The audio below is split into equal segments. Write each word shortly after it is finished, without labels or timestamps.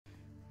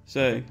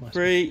So,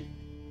 3,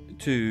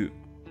 2,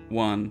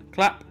 1,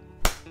 clap.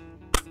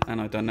 And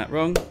I've done that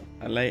wrong.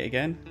 I lay it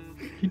again.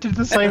 You did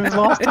the same as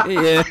last time.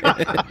 Yeah.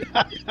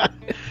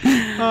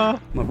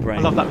 My brain.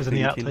 I love that was in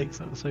the outtakes.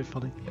 That was so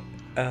funny.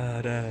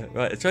 No.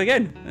 Right, let's try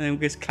again. And then we'll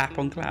just clap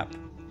on clap.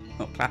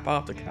 Not clap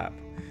after clap.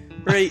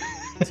 3,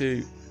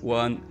 2,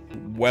 1.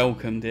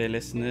 Welcome, dear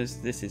listeners.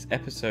 This is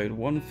episode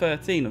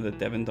 113 of the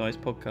Devon Dice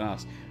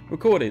Podcast,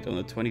 recorded on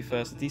the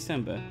 21st of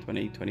December,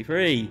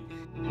 2023.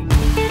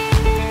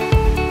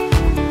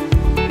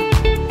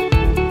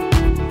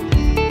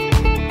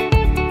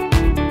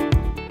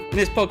 In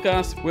this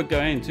podcast, we're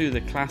going to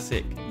the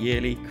classic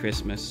yearly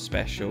Christmas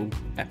special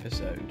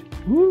episode.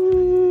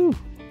 Woo!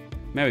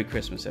 Merry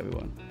Christmas,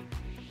 everyone.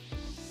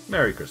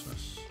 Merry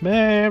Christmas.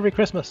 Merry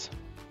Christmas.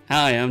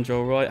 Hi, I'm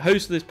Joel Wright,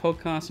 host of this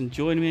podcast, and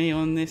joining me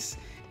on this,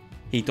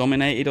 he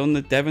dominated on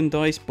the Devon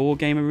Dice Board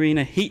Game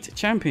Arena Heat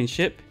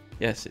Championship.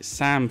 Yes, it's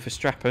Sam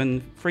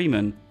Verstappen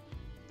Freeman.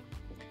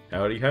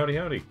 Howdy, howdy,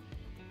 howdy.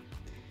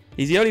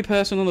 He's the only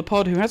person on the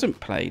pod who hasn't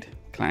played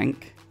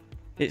Clank.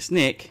 It's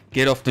Nick.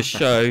 Get off the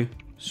show.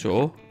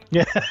 Sure.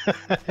 Yeah.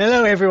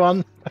 Hello,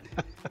 everyone.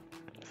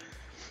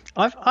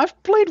 I've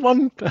played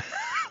one.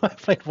 I've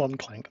played one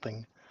Clank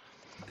thing.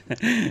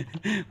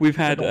 We've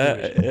had.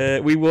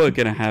 We were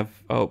gonna have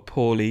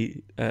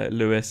poorly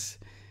Lewis.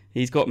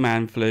 He's got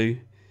man flu.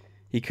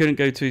 He couldn't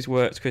go to his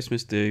work's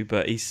Christmas do,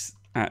 but he's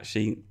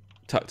actually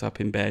tucked up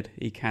in bed.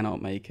 He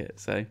cannot make it,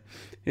 so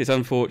it's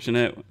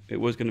unfortunate. It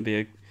was going to be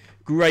a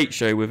great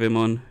show with him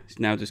on. It's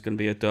now just going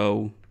to be a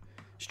dull,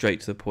 straight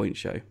to the point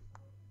show.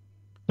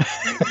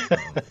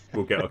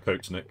 We'll get our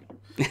coats, Nick.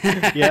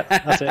 Yeah,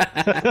 that's it.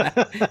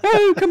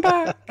 Oh, come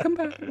back.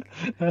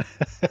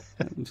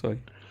 I'm sorry.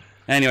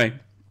 Anyway,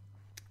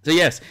 so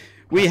yes,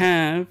 we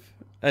have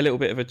a little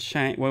bit of a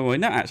change. Well, we're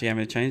not actually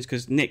having a change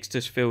because Nick's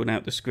just filled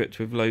out the script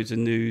with loads of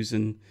news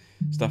and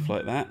stuff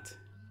like that.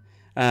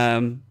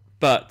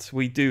 But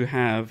we do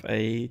have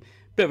a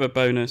bit of a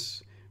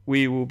bonus.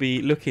 We will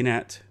be looking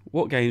at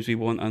what games we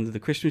want under the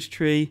Christmas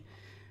tree,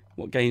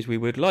 what games we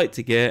would like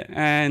to get,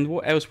 and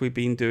what else we've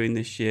been doing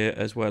this year,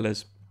 as well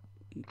as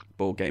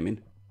board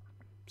gaming.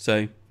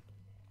 So,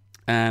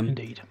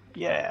 Indeed.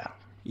 Yeah.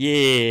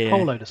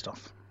 Whole load of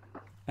stuff.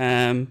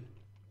 So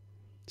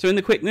in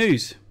the quick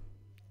news,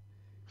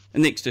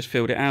 and Nick's just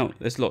filled it out.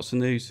 There's lots of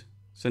news.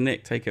 So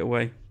Nick, take it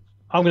away.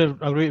 I'm going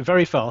to read it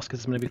very fast because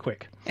it's going to be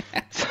quick.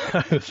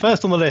 So,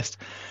 first on the list,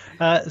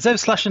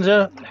 Zev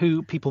Shlasinger,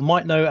 who people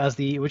might know as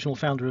the original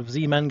founder of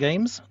Z-Man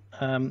Games,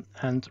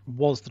 and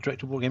was the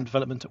director of board game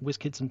development at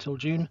WizKids until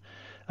June.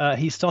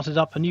 He started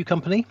up a new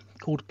company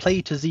called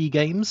Play to Z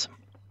Games,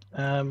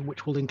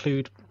 which will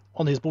include,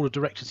 on his board of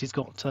directors, he's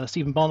got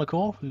Stephen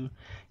Barnacore, who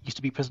used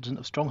to be president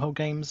of Stronghold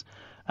Games,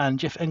 and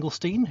Jeff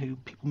Engelstein, who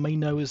people may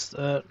know as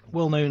a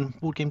well-known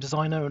board game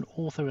designer and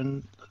author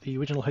and the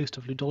original host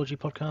of Ludology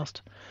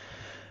podcast.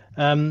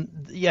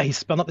 He's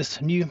spun up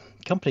this new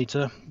company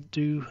to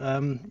do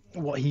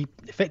what he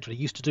effectively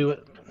used to do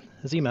at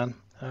Z-Man,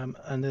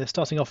 and they're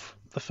starting off.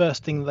 The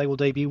first thing they will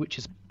debut, which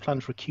is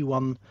planned for a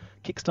Q1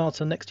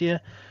 Kickstarter next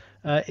year,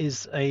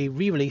 is a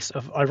re-release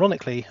of,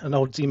 ironically, an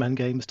old Z-Man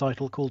Games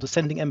title called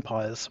Ascending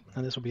Empires,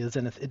 and this will be a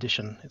Zenith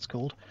edition, it's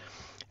called.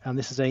 And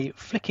this is a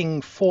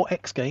flicking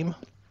 4X game,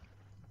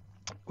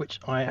 which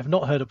I have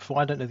not heard of before.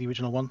 I don't know the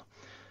original one,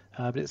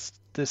 but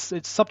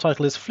its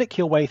subtitle is Flick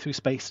Your Way Through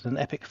Space in an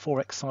Epic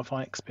 4X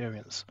Sci-Fi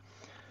Experience.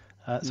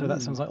 So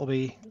that sounds like it'll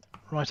be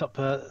right up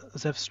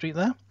Zev Street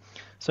there.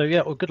 So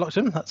yeah, well, good luck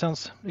to him. That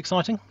sounds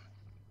exciting.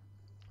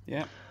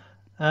 Yeah.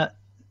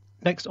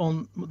 Next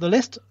on the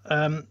list,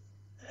 an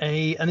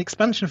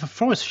expansion for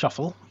Forest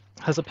Shuffle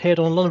has appeared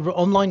on a lot of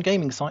online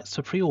gaming sites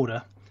to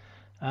pre-order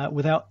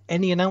without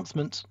any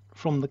announcement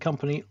from the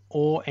company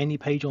or any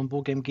page on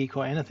Board Game Geek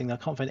or anything. I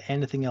can't find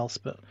anything else,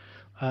 but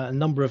a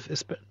number of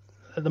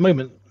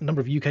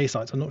UK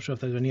sites. I'm not sure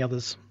if there are any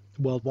others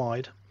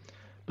worldwide,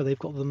 but they've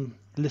got them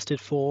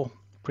listed for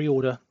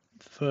pre-order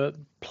for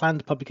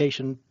planned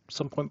publication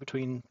some point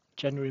between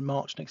January and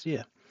March next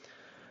year.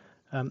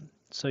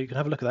 So you can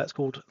have a look at that. It's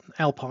called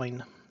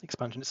Alpine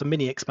expansion. It's a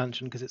mini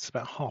expansion because it's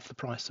about half the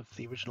price of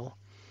the original.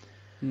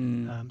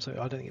 So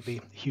I don't think it'd be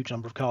a huge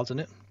number of cards in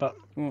it, but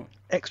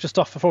extra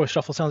stuff for Forest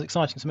Shuffle sounds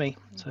exciting to me.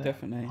 So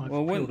definitely.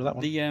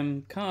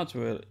 The cards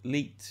were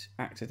leaked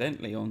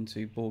accidentally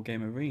onto Board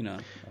Game Arena,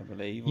 I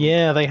believe.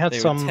 Yeah, they had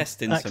some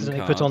testing accidentally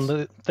some put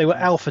on. They were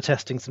alpha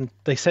testing some.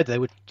 They said they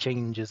were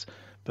changes,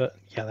 but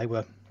yeah, they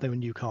were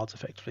new cards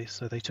effectively.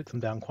 So they took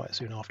them down quite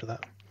soon after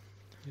that.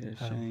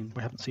 Yeah, shame.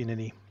 We haven't seen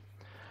any.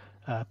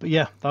 But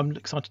yeah, I'm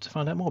excited to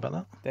find out more about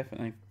that.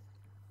 Definitely.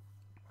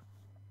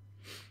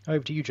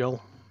 Over to you,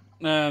 Joel.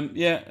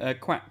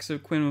 Quacks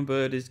of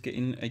Quedlinburg is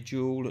getting a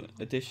dual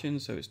edition,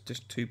 so it's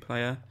just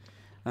 2-player.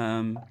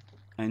 And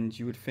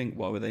you would think,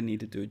 why would they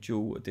need to do a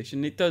dual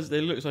edition? It does.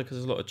 It looks like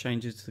there's a lot of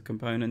changes to the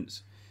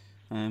components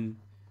to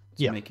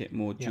make it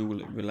more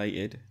dual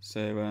related.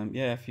 So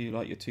if you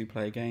like your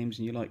 2-player games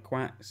and you like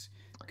Quacks,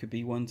 it could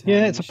be one.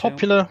 Yeah, it's a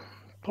popular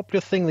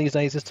thing these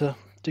days is to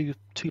do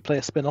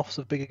 2-player spin-offs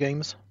of bigger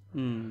games.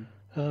 And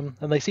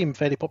they seem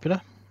fairly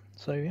popular.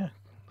 So yeah,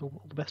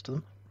 all the best to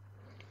them.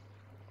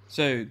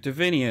 So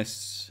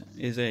Divinus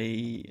is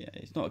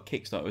it's not a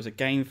Kickstarter, it was a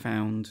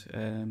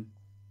GameFound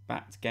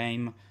backed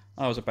game.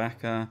 I was a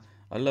backer.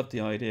 I loved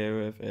the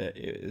idea of it.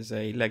 It was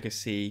a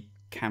legacy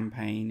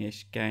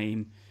campaign-ish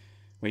game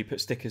where you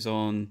put stickers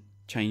on,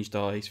 change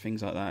dice,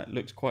 things like that. It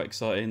looks quite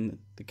exciting.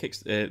 The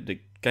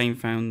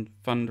GameFound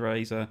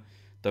fundraiser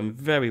done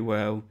very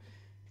well.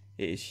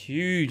 It is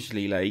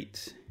hugely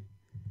late.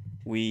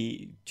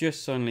 We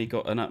just suddenly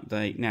got an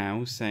update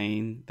now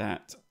saying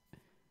that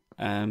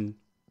the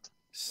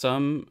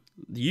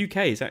UK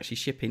is actually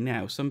shipping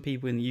now. Some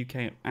people in the UK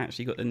have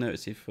actually got the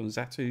notice from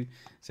Zatu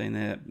saying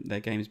their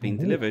game is being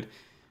delivered.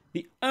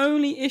 The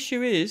only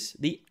issue is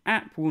the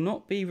app will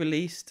not be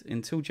released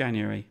until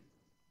January.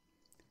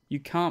 You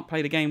can't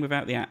play the game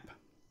without the app.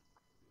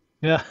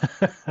 Yeah.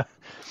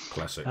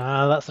 Classic.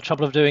 That's the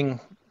trouble of doing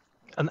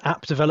an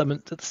app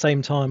development at the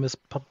same time as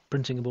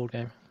printing a board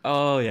game.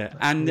 Oh, yeah. That's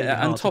And really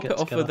hard to top get it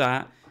off together. of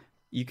that,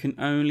 you can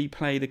only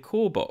play the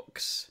core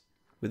box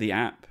with the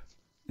app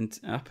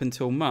up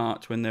until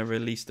March when they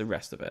release the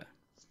rest of it.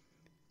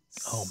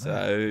 Oh, man.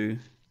 So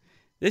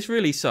this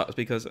really sucks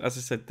because, as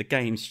I said, the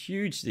game's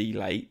hugely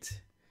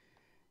late.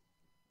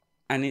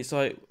 And it's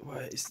like,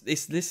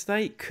 it's this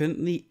state.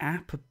 Couldn't the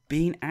app have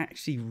been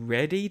actually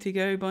ready to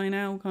go by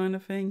now, kind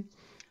of thing?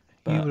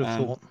 But, You would have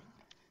thought.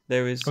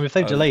 There is. I mean, if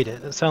they've delayed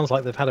it, it sounds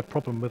like they've had a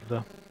problem with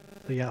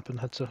the app and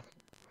had to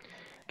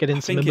get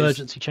in some think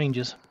emergency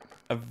changes.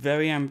 a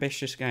very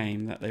ambitious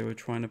game that they were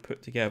trying to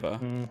put together.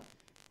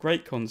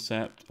 Great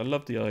concept. I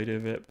love the idea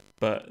of it,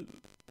 but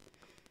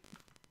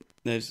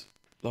there's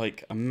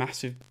like a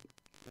massive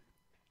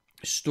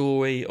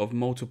story of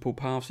multiple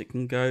paths it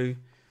can go,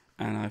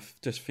 and I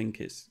just think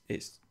it's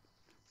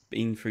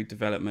been through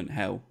development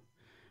hell.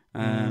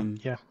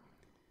 Yeah.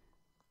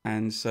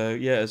 And so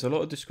there's a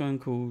lot of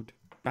disgruntled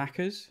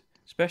backers,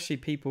 especially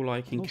people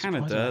like in Not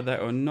Canada surprising.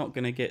 that are not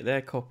going to get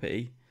their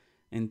copy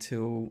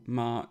until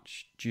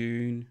March,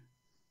 June,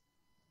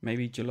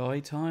 maybe July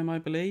time, I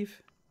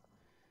believe.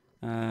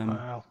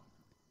 Wow.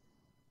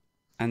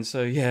 And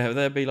so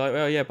they'll be like,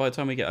 well, by the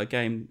time we get a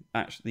game,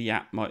 actually the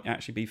app might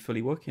actually be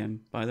fully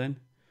working by then.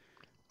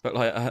 But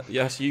like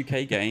us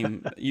UK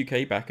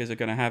backers are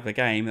going to have a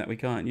game that we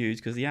can't use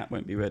because the app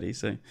won't be ready.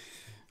 So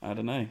I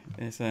don't know.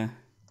 It's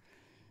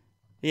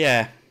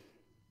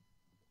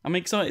I'm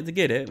excited to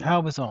get it.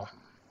 How bizarre.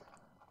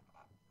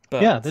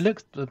 But Yeah, they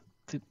look the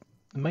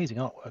amazing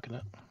artwork in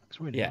it. It's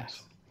really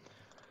yes.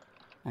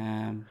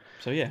 nice.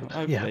 So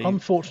hopefully,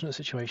 Unfortunate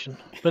situation.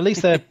 But at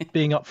least they're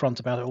being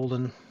upfront about it all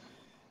and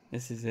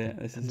this is it.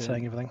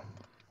 saying everything.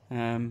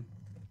 And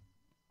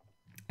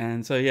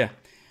so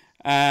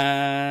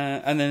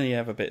and then the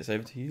other bits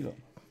over to you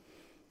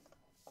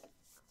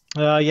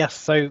lot. Yes,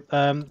 so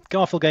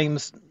Garphill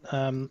Games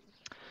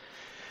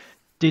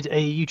did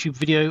a YouTube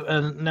video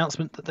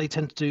announcement that they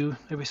tend to do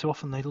every so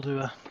often. They'll do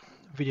a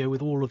video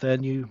with all of their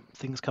new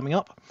things coming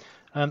up.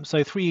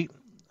 So 3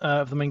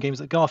 of the main games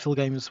that Garphill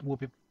Games will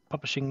be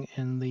publishing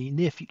in the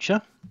near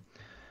future.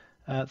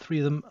 3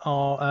 of them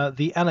are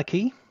the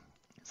Anarchy.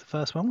 It's the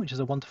first one, which is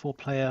a 1-to-4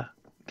 player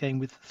game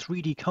with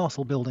 3D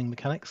castle building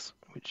mechanics,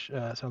 which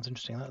sounds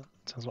interesting. That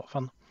sounds a lot of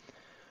fun.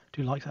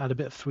 Do like to add a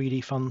bit of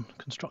 3D fun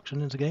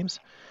construction into games.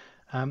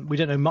 We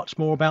don't know much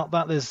more about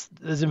that.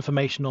 There's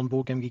information on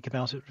Board Game Geek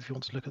about it if you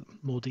want to look at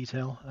more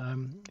detail.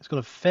 It's got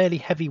a fairly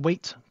heavy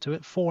weight to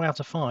it, 4 out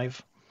of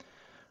 5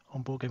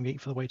 on Board Game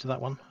Geek for the weight of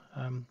that one.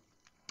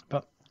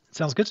 But it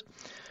sounds good.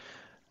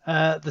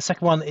 The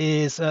second one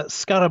is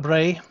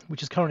Scarabray,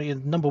 which is currently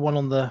number 1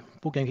 on the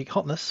Board Game Geek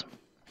Hot List.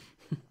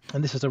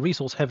 And this is a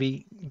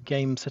resource-heavy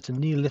game set in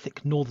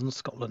Neolithic northern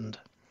Scotland.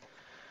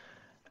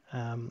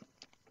 And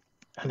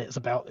it's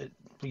about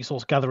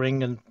resource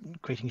gathering and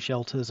creating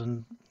shelters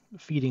and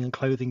feeding and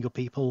clothing your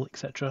people,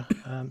 etc.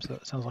 So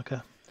that sounds like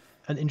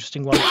an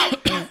interesting one.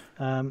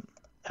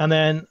 And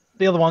then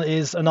the other one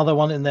is another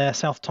one in their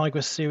South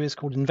Tigris series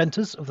called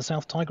Inventors of the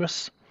South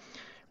Tigris,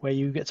 where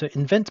you get to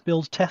invent,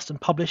 build, test, and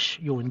publish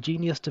your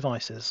ingenious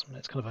devices.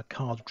 It's kind of a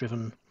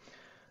card-driven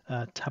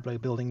tableau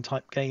building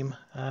type game.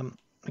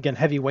 Again,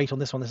 heavy weight on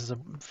this one. This is a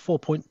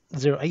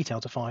 4.08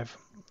 out of 5.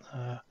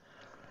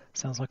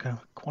 Sounds like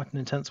quite an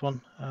intense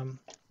one.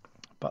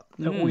 But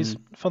they're always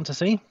fun to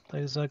see,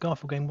 those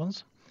Garphill game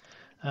ones.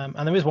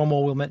 And there is one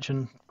more we'll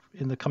mention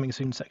in the coming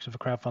soon section for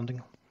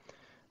crowdfunding,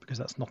 because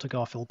that's not a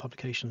Garphill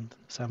publication,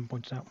 Sam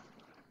pointed out.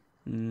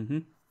 Mm-hmm.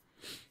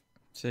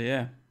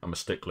 So I'm a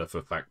stickler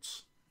for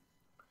facts.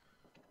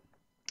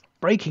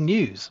 Breaking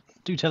news.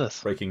 Do tell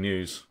us. Breaking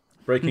news.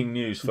 Breaking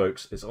news,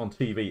 folks. It's on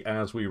TV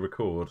as we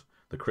record.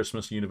 The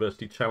Christmas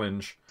University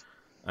Challenge.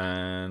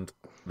 And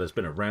there's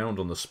been a round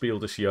on the Spiel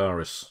des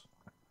Jahres.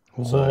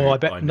 I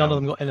bet none of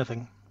them got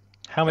anything.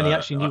 How many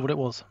actually knew what it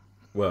was?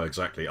 Well,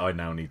 exactly. I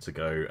now need to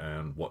go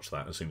and watch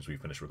that as soon as we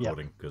finish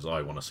recording, because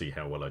I want to see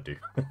how well I do.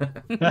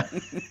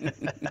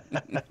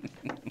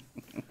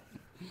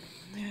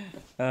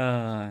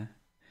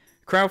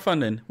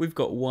 crowdfunding. We've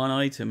got one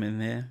item in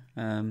there.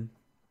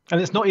 And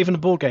it's not even a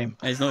board game.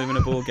 It's not even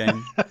a board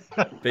game.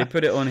 They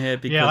put it on here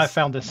because I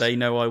found this. They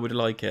know I would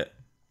like it.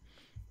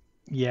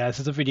 Yeah, this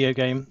is a video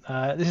game.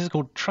 This is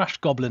called Trash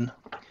Goblin.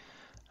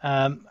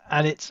 And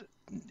its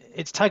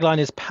tagline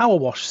is Power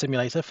Wash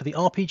Simulator for the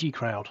RPG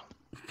crowd.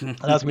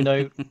 And as we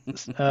know,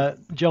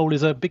 Joel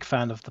is a big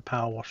fan of the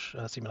Power Wash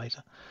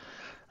Simulator.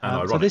 And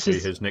ironically,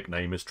 his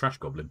nickname is Trash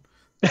Goblin.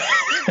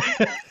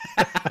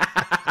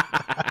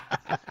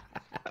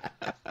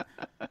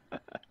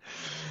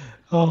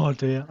 Oh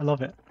dear, I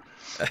love it.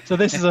 So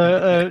this is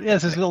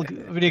this is a little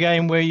video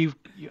game where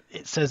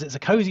it says it's a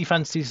cozy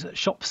fantasy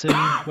shop sim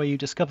where you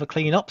discover,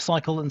 clean,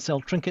 upcycle, and sell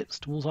trinkets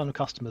to all kinds of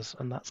customers,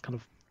 and that's kind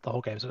of the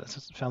whole game. So it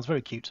sounds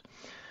very cute.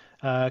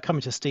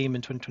 Coming to Steam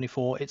in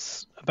 2024.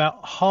 It's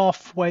about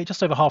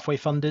just over halfway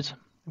funded,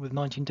 with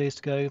 19 days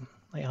to go,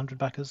 800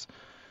 backers.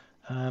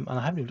 And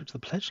I haven't even looked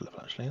at the pledge level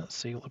actually. Let's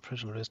see what the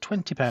pledge level is.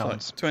 £20.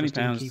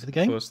 £20 for the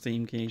game. For a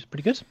Steam key. Which is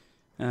pretty good.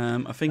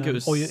 I think it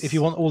was. Or if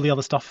you want all the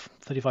other stuff,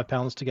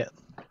 £35 to get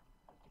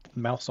the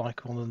mouse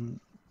icon and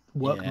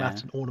work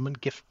mat and ornament,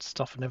 gift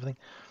stuff and everything.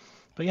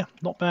 But yeah,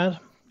 not bad.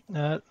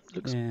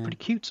 Looks pretty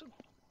cute.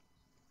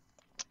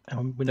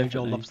 We know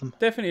Joel loves them.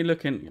 Definitely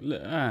looking.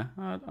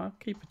 I'll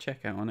keep a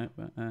check out on it,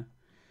 but I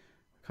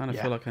kind of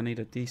feel like I need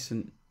a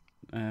decent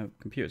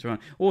computer to run.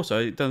 Also,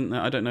 it doesn't.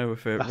 I don't know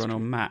if it run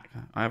on Mac.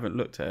 I haven't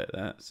looked at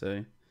it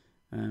so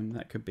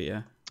that could be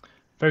a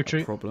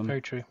problem.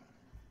 Very true.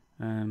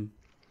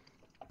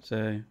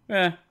 So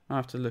I'll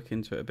have to look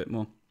into it a bit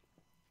more.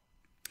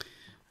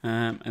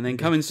 And then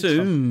coming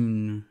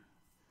soon,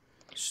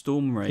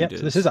 Storm Raiders. Yeah,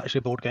 so this is actually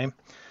a board game.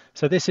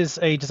 So this is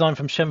a design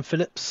from Shem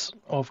Phillips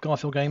of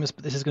Garphill Games,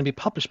 but this is going to be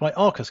published by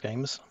Arcus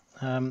Games.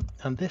 And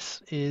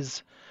this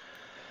is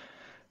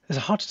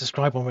hard to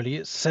describe one really.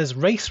 It says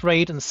race,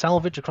 raid, and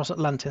salvage across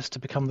Atlantis to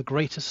become the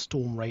greatest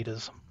Storm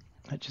Raiders,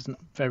 which isn't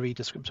very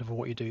descriptive of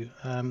what you do.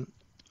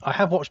 I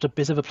have watched a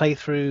bit of a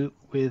playthrough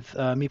with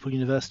Meeple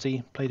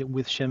University. Played it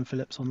with Shem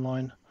Phillips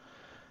online,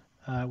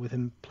 with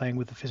him playing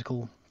with the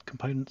physical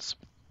components.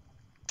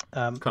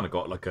 It's kind of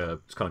got like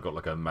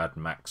a Mad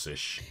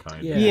Max-ish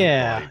kind of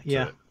vibe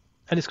to it.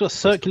 And it's got a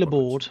circular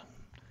board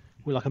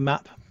with like a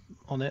map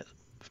on it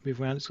to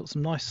move around. It's got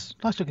some nice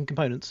looking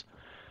components,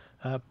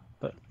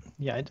 but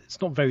yeah,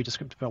 it's not very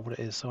descriptive about what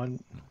it is. So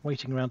I'm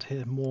waiting around to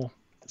hear more,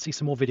 see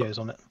some more videos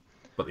on it.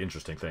 But the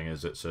interesting thing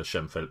is it's a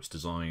Shem Phillips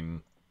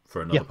design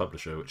for another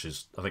publisher, which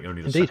is I think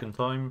only the second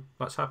time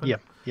that's happened.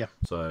 Yeah.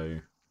 So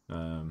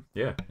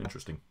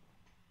interesting.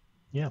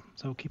 Yeah,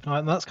 so we'll keep an eye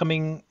on that. That's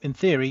coming in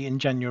theory in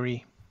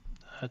January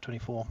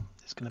 24.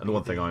 It's going to be. And the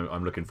one thing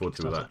I'm looking forward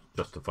to with that,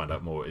 just to find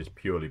out more, is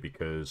purely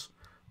because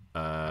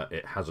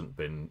it hasn't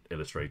been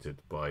illustrated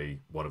by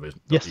one of his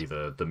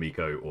either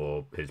D'Amico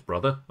or his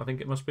brother. I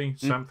think it must be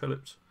Sam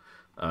Phillips.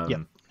 Yeah,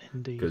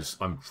 indeed. Because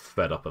I'm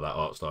fed up of that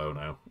art style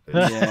now.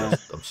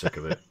 I'm sick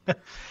of it.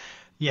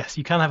 Yes,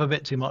 you can have a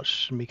bit too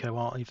much D'Amico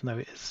art, even though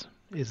it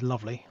is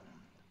lovely.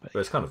 But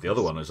it's kind of the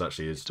other one is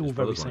actually it's all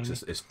very samey.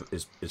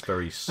 It's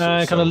very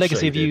kind of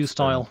Legacy of You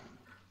style.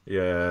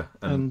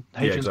 And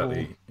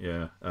exactly. Ball.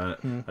 Yeah,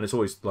 and it's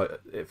always like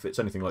if it's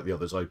anything like the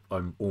others,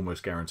 I'm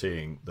almost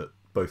guaranteeing that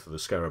both of the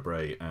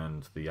Scarabray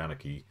and the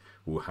Anarchy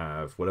will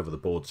have whatever the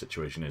board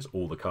situation is.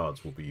 All the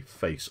cards will be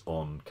face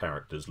on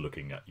characters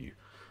looking at you.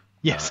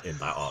 Yes, in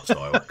that art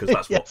style, because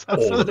that's what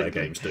all of their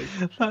games do.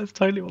 That's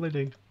totally what they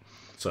do.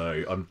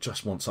 So I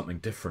just want something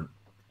different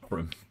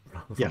from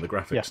the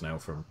graphics now,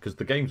 because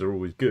the games are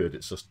always good.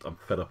 It's just I'm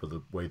fed up with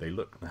the way they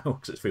look now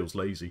because it feels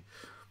lazy.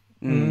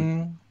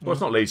 Well, it's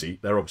not lazy.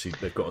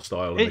 They've got a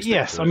style.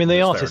 And I mean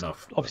the artist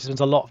obviously spends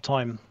a lot of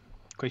time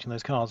creating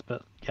those cards,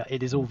 but yeah,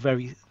 it is all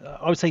very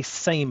I would say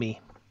samey.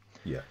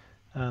 Yeah.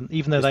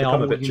 Even though they are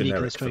all a bit unique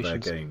generic illustrations.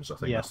 For their games, I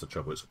think that's the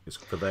trouble. It's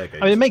for their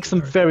games. I mean, it makes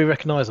them very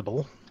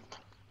recognisable.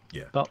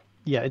 Yeah. But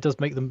yeah, it does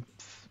make them.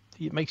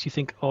 It makes you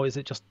think, oh, is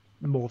it just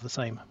more of the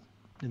same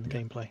in the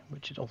gameplay,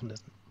 which it often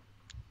isn't.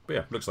 But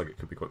yeah, looks like it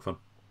could be quite fun.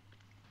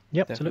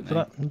 Yep. Definitely. So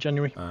look for that in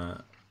January.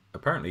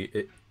 Apparently,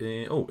 it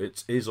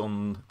is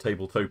on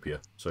Tabletopia,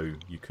 so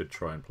you could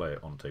try and play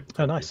it on Tabletopia.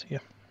 Oh, nice. Yeah.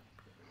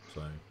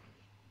 So,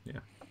 yeah.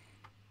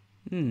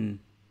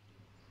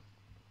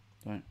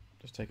 Right,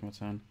 just taking my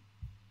time.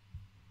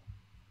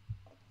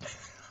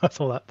 I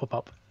saw that pop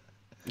up.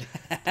 You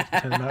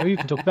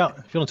can talk about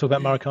if you want to talk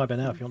about Maracaibo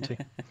now, if you want to,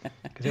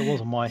 because it was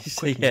on my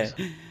quick news.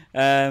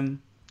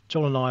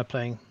 John and I are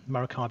playing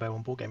Maracaibo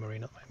on Board Game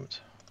Arena at the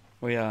moment.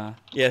 We are,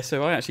 yeah.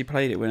 So I actually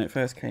played it when it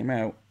first came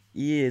out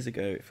years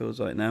ago. It feels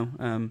like now,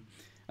 and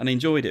I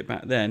enjoyed it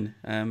back then.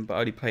 But I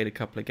only played a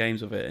couple of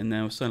games of it, and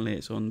now suddenly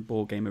it's on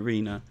Board Game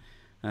Arena.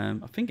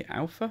 I think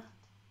Alpha.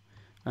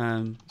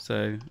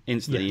 So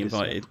instantly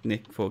invited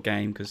Nick for a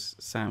game because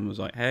Sam was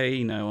like,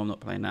 "Hey, no, I'm not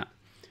playing that."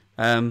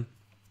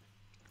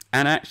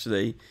 And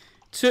actually,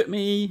 took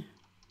me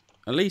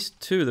at least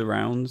 2 of the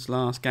rounds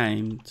last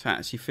game to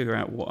actually figure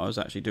out what I was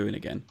actually doing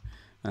again.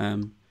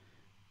 And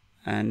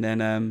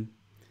then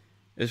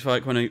it was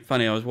like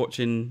funny. I was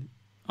watching.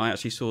 I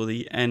actually saw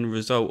the end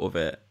result of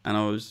it, and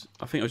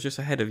I think I was just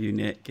ahead of you,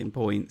 Nick, in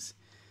points.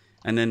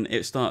 and then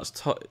it starts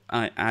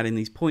adding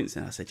these points,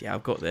 and I said, "Yeah,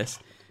 I've got this.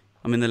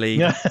 I'm in the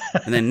lead."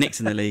 And then Nick's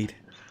in the lead,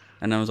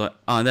 and I was like,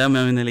 "Oh, then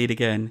I'm in the lead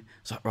again."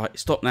 It's like, "Right,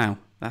 stop now.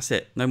 That's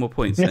it. No more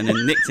points." And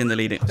then Nick's in the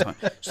lead. It was like,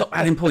 "Stop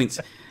adding points."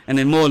 And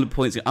then more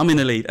points. I'm in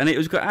the lead, and it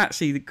was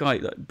actually the guy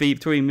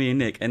between me and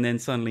Nick, and then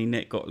suddenly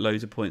Nick got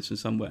loads of points from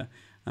somewhere.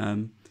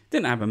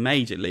 Didn't have a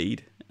major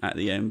lead at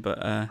the end,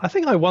 but I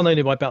think I won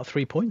only by about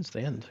 3 points at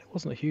the end. It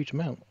wasn't a huge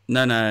amount.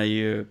 No,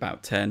 you were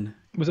about 10.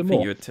 Was it I think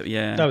more? You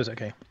were that was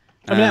okay.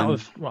 I mean, out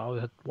of I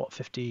was what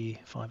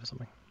 55 or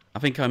something. I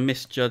think I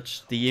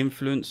misjudged the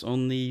influence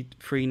on the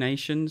Three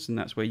Nations, and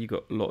that's where you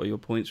got a lot of your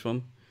points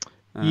from.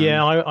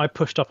 Yeah, I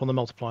pushed up on the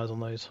multipliers on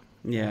those.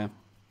 Yeah.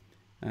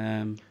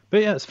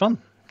 But yeah, it's fun.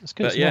 It's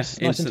good. But It's nice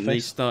instantly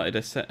interface. started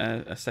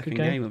a second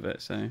game of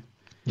it. So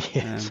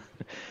Yes.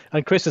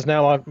 And Chris is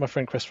now my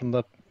friend Chris from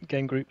the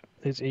game group.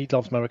 He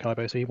loves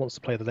Maracaibo, so he wants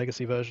to play the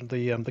legacy version,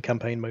 the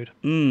campaign mode.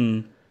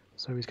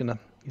 So he's gonna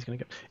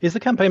go. Is the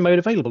campaign mode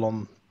available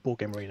on Board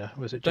Game Arena,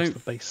 or is it just the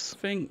base?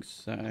 Think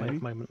so. Play at the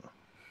moment.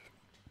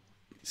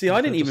 See,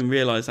 I didn't even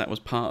realise that was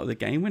part of the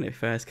game when it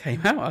first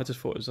came out. I just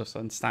thought it was just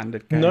a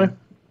standard game. No,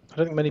 I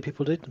don't think many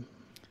people did.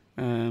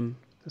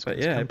 But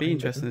yeah, it'd be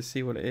interesting to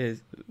see what it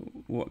is,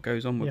 what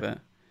goes on with it.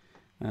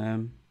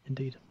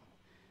 Indeed.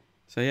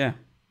 So yeah,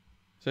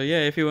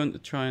 if you want to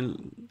try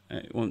and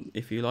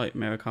if you like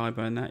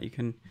Maracaibo and that, you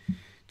can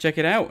check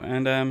it out.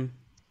 And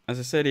as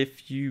I said,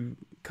 if you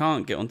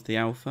can't get onto the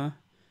alpha,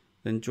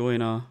 then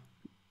join our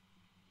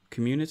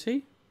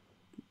community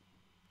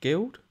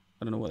guild.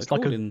 I don't know what It's they're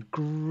like called. a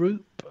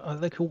group. Are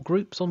they called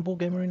groups on Board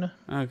Game Arena?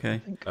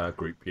 Okay.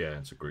 Group, yeah,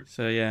 it's a group.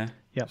 So yeah.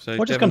 Yeah. So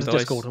Well, just Devon come to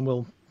Dice, Discord and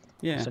we'll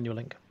yeah, send you a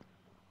link.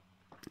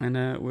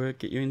 and we'll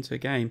get you into a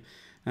game.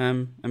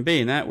 And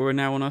being that, we're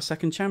now on our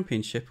second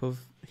championship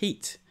of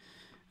Heat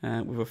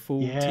with a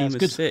full team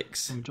of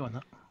 6. I'm enjoying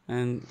that.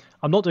 And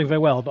I'm not doing very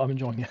well, but I'm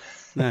enjoying it.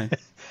 no,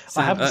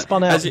 I haven't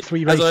spun out in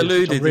 3 races,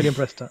 which I'm really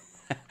impressed at.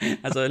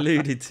 As I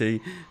alluded to,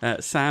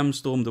 Sam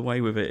stormed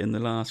away with it in the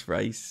last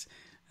race,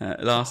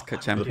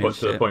 championship.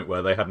 To the point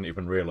where they hadn't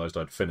even realised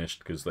I'd finished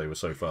because they were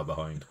so far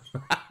behind.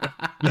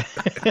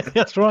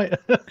 That's right.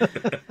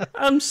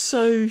 I'm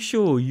so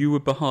sure you were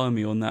behind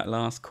me on that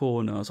last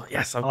corner. I was like,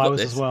 yes, I've got I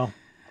was this. as well.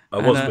 I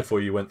wasn't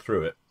before you went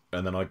through it,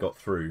 and then I got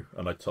through,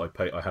 and I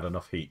had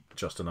enough heat,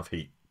 just enough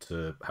heat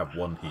to have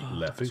 1 heat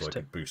left, so I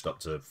could boost up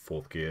to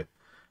 4th gear,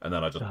 and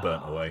then I just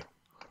burnt away.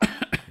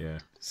 Yeah.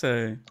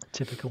 So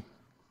typical.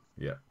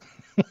 Yeah.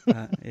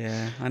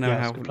 yeah, I know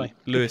how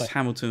Lewis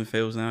Hamilton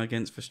feels now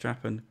against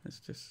Verstappen. It's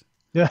just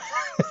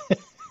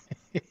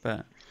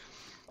but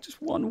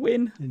just 1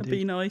 win would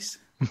be nice.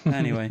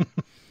 Anyway,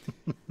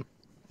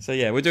 so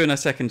yeah, we're doing our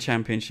second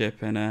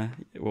championship, and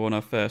we're on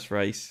our first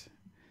race,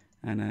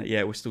 and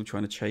yeah, we're still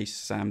trying to chase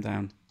Sam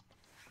down.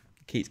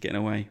 He keeps getting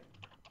away.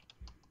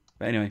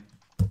 But anyway,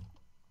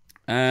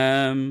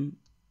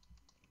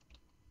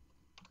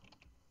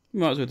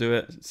 might as well do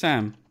it.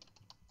 Sam,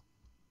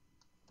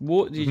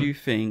 what did you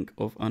think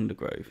of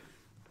Undergrove?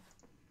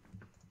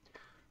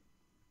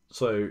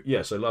 So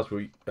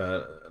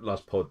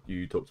last pod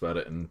you talked about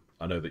it, and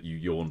I know that you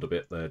yawned a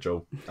bit there,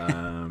 Joel.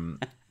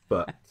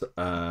 But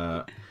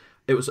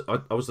it was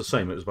I was the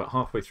same. It was about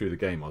halfway through the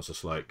game. I was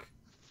just like,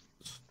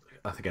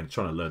 I think again,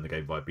 trying to learn the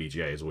game via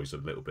BGA is always a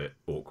little bit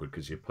awkward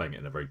because you're playing it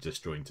in a very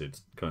disjointed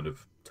kind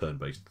of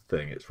turn-based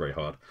thing. It's very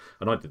hard,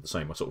 and I did the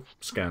same. I sort of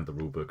scanned the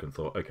rulebook and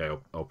thought, okay,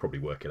 I'll probably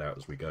work it out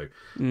as we go.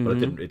 But it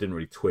didn't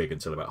really twig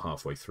until about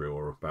halfway through,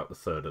 or about the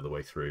third of the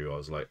way through. I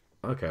was like,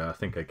 okay, I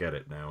think I get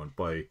it now. And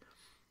by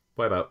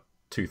about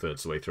 2/3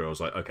 of the way through, I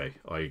was like, okay,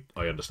 I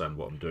understand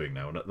what I'm doing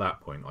now. And at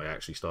that point, I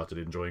actually started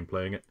enjoying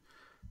playing it.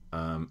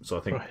 So I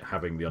think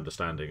having the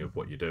understanding of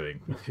what you're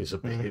doing is a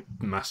big,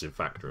 massive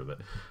factor of it.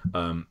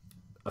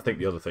 I think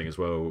the other thing as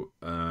well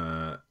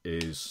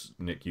is,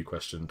 Nick, you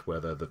questioned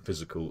whether the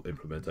physical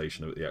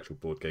implementation of the actual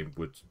board game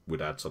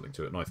would add something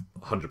to it, and I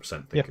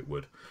 100% think it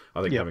would.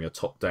 I think having a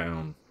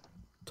top-down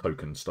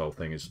token style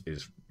thing is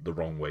the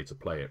wrong way to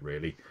play it,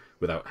 really,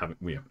 without having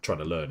trying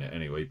to learn it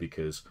anyway,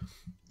 because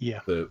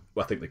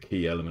I think the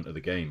key element of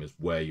the game is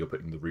where you're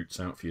putting the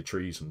roots out for your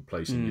trees and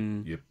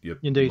placing your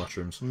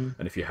mushrooms.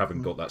 And if you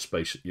haven't got that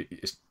space,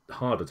 it's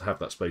harder to have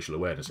that spatial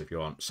awareness if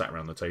you aren't sat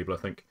around the table, I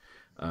think,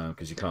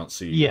 because you can't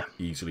see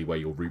easily where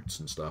your roots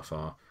and stuff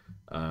are.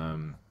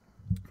 From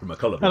a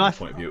colour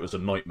point of view, it was a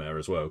nightmare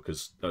as well,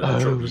 because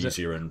I'm sure it'll be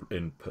easier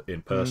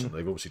in person.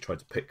 They've obviously tried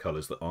to pick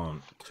colours that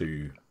aren't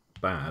too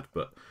bad,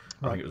 but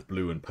I think it was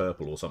blue and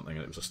purple or something,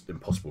 and it was just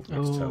impossible for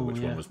me to tell which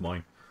one was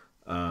mine.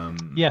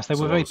 Yes, they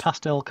were very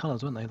pastel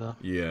colours, weren't they?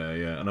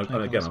 Yeah. And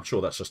again, I'm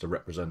sure that's just a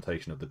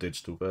representation of the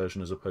digital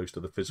version as opposed to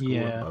the physical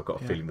one. I've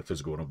got a feeling the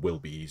physical one will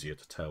be easier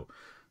to tell.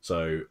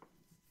 So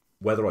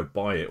whether I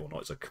buy it or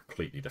not is a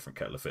completely different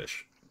kettle of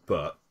fish.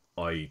 But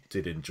I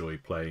did enjoy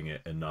playing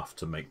it enough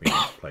to make me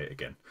want to play it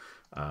again.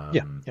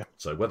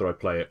 So whether I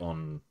play it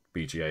on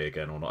BGA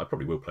again or not, I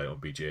probably will play it on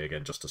BGA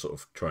again just to sort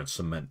of try and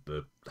cement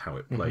how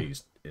it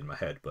plays in my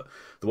head. But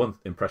the one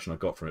impression I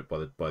got from it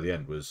by the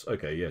end was,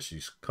 okay, yes,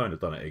 she's kind of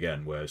done it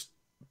again, whereas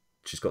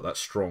she's got that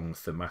strong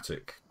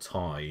thematic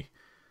tie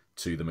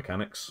to the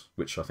mechanics,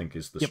 which I think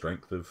is the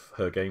strength of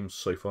her games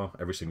so far.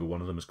 Every single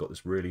one of them has got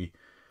this really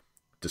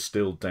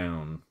distilled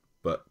down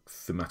but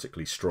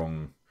thematically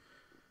strong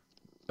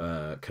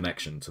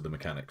connection to the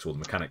mechanics, or the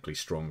mechanically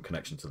strong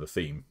connection to the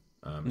theme.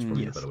 Is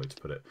probably a better way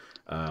to put it.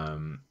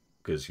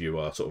 Because you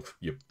are sort of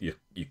you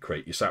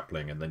create your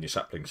sapling, and then your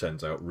sapling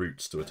sends out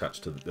roots to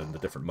attach to, and the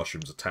different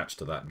mushrooms attach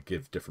to that and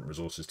give different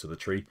resources to the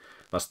tree.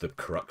 That's the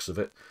crux of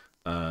it.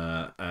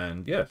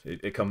 And yeah,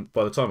 it come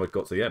by the time I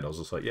got to the end, I was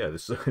just like, yeah,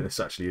 this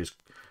actually is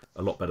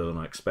a lot better than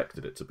I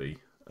expected it to be.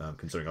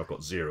 Considering I've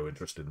got zero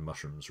interest in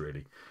mushrooms,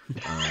 really.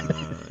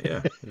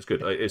 Yeah, it's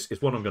good.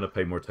 It's one I'm going to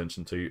pay more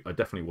attention to. I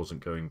definitely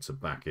wasn't going to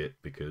back it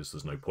because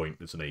there's no point.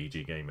 It's an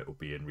AEG game. It will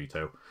be in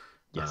retail.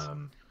 Yes.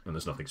 And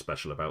there's nothing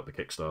special about the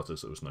Kickstarter,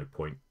 so there was no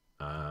point.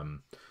 I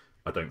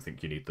don't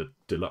think you need the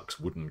deluxe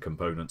wooden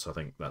components. I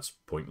think that's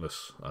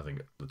pointless. I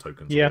think the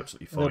tokens will be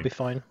absolutely fine. They'll be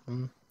fine.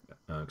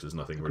 Because there's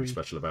nothing really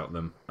special about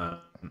them.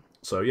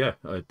 So yeah,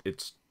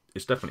 it's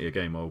definitely a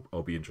game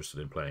I'll be interested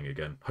in playing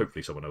again.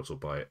 Hopefully someone else will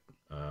buy it.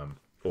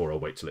 Or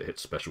I'll wait till it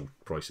hits special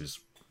prices,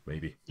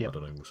 maybe. I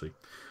don't know, we'll see.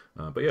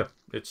 But yeah,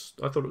 I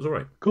thought it was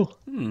alright. Cool.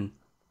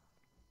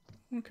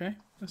 Okay,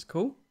 that's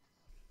cool.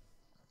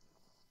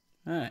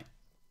 Alright.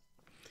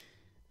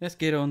 Let's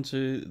get on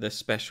to the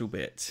special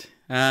bit.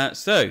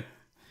 So,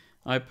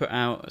 I put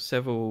out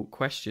several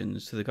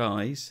questions to the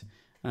guys.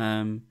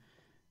 What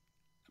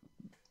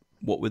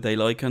would they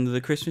like under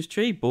the Christmas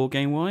tree, board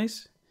game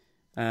wise?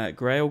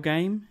 Grail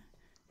game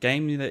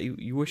that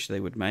you wish they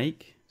would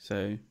make.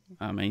 So,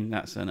 I mean,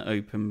 that's an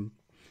open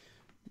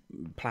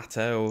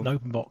platter or an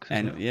open box.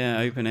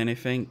 Open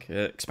anything.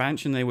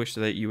 Expansion they wish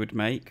that you would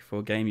make for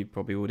a game you've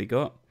probably already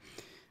got.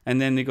 And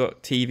then they've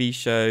got TV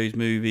shows,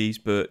 movies,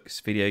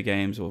 books, video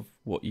games, or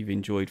what you've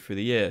enjoyed through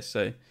the year.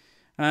 So,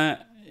 a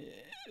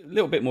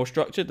little bit more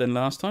structured than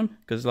last time,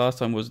 because last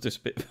time was just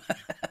a bit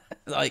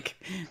like,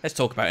 let's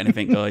talk about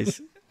anything,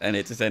 guys. And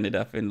it just ended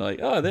up in like,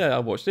 oh, there, I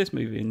watched this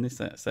movie and this,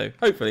 that. So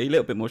hopefully a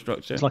little bit more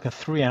structure. It's like a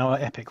 3-hour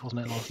epic,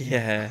 wasn't it, last year?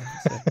 Yeah.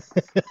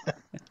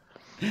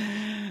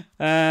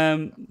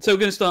 So we're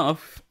going to start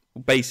off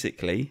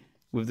basically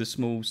with the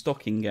small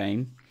stocking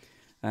game.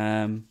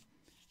 And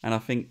I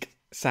think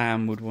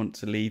Sam would want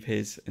to leave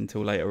his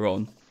until later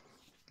on.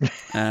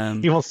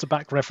 He wants to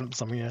back reference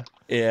something, yeah.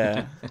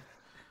 Yeah.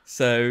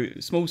 So,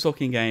 small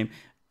stocking game.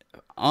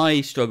 I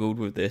struggled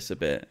with this a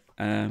bit.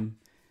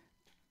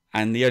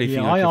 And the only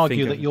thing I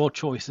argue that your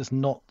choice is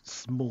not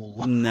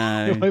small.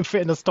 No. It won't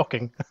fit in a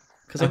stocking.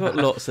 Because I've got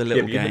lots of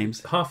little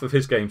games. Half of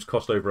his games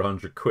cost over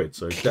 £100,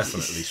 so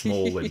definitely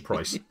small in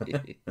price.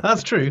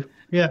 That's true.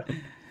 Yeah.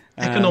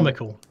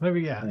 Economical.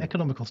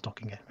 Economical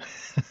stocking game.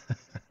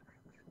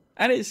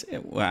 And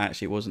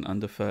it wasn't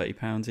under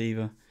 £30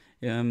 either.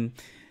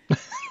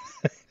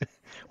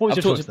 What was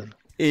your choice then?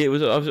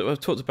 I've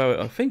talked about it,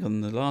 I think,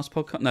 on the last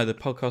podcast. No, the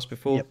podcast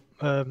before. Yep.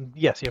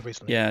 Yes,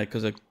 recently. Yeah,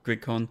 because of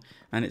GridCon,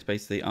 and it's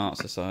basically Art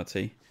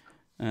Society.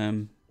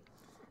 Mighty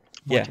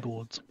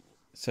Boards.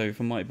 So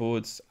for Mighty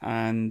Boards,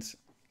 and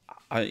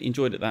I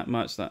enjoyed it that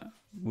much that I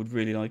would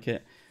really like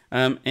it.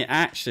 It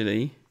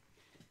actually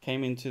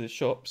came into the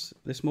shops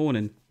this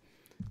morning.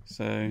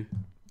 So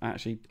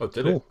actually... Oh,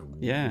 did it?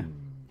 Yeah.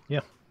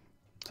 Yeah.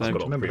 So I've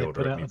got on they pre-order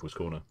put at out People's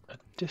Corner. a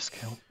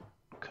discount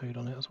code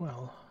on it as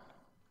well.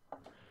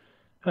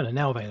 Oh, no,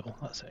 now available.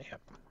 That's it, yeah.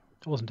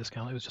 It wasn't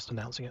discount, it was just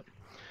announcing it.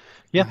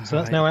 Yeah, so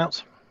that's now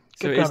out.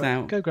 So it is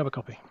now. Go grab a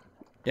copy.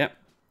 Yep.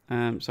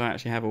 So I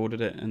actually have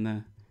ordered it,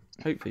 and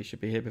hopefully it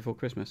should be here before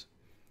Christmas.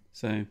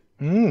 So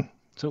it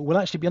will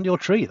actually be under your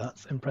tree.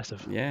 That's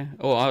impressive. Yeah.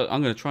 Oh,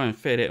 I'm going to try and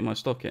fit it in my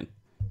stocking,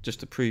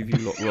 just to prove you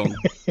lot wrong.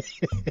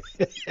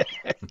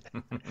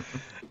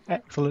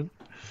 Excellent.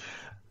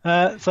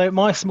 So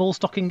my small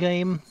stocking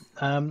game,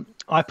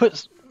 I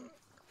put...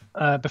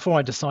 before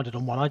I decided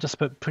on one, I just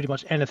put pretty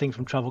much anything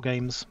from Travel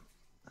Games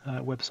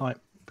website,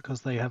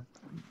 because they have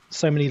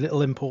so many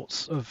little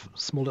imports of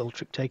small little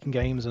trick-taking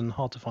games and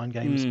hard-to-find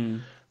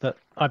games that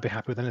I'd be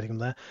happy with anything from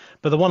there.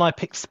 But the one I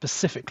picked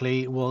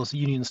specifically was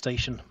Union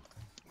Station,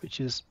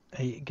 which is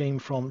a game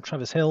from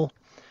Travis Hill,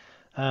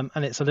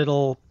 and it's a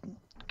little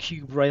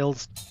cube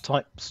rails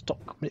type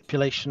stock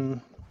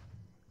manipulation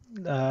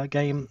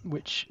game,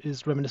 which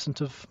is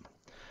reminiscent of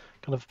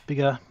kind of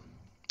bigger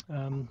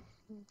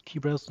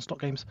cube rails and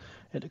stock games.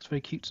 It looks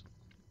very cute.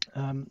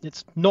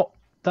 It's not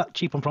that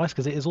cheap on price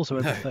because it is also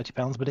over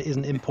 £30, but it is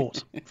an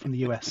import from the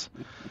US.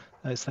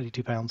 It's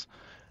 £32.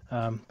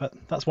 But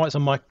that's why it's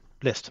on my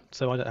list,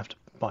 so I don't have to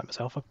buy it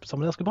myself.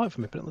 Someone else can buy it for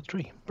me, put it on the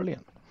tree.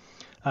 Brilliant.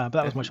 But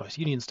that was my choice,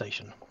 Union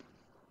Station.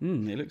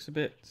 It looks a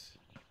bit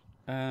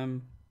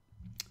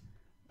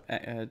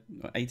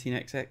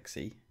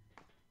 18xx-y.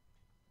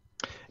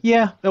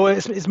 Yeah, well,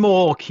 it's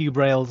more cube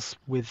rails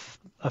with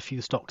a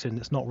few stocks in.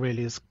 It's not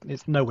really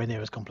it's nowhere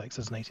near as complex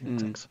as an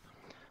 18xx.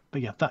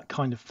 But yeah, that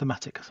kind of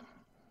thematic.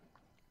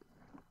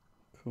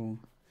 Cool.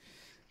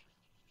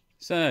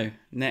 So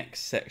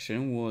next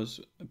section was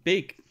a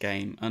big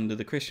game under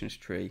the Christmas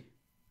tree.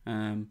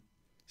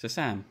 So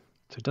Sam.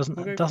 So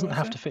it doesn't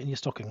have to fit in your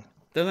stocking.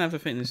 Doesn't have to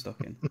fit in the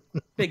stocking.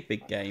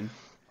 Big game.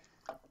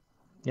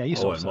 Yeah, you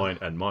saw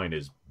it. And mine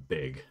is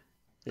big.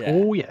 Yeah.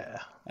 Oh yeah.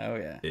 Oh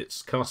yeah.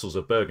 It's Castles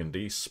of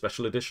Burgundy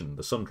Special Edition,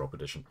 the Sundrop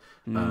Edition,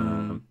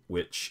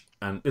 which,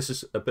 and this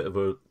is a bit of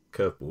a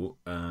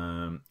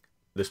curveball.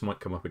 This might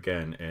come up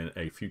again in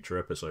a future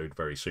episode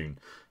very soon,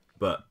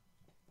 but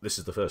this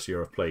is the first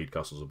year I've played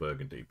Castles of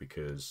Burgundy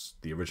because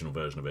the original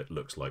version of it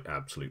looks like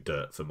absolute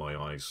dirt for my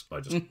eyes.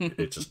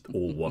 It's just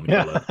all one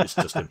colour. It's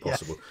just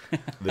impossible.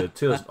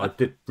 I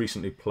did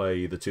recently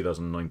play the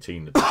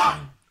 2019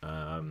 edition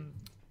a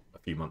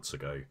few months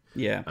ago.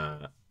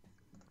 Yeah.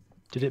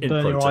 Did it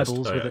burn your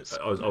eyeballs with its...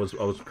 I was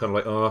kind of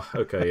like, oh,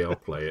 okay, I'll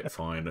play it,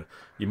 fine.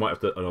 You might have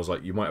to, and I was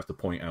like, you might have to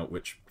point out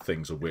which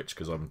things are which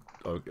because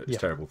it's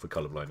terrible for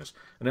colour blindness.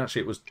 And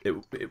actually,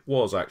 it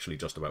was actually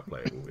just about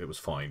playable. It was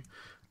fine,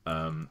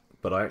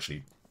 but I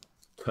actually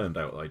turned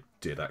out I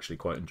did actually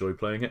quite enjoy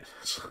playing it.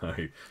 So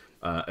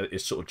it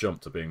sort of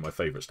jumped to being my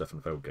favourite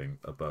Stefan Feld game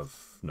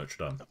above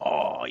Notre Dame.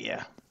 Oh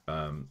yeah.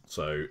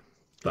 So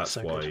that's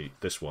so why good.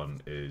 this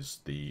one is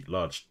the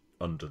large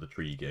Under the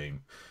Tree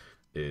game.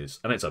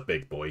 And it's a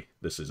big boy.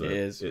 This is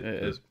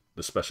the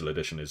special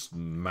edition is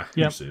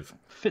massive.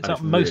 Fits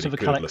up most of a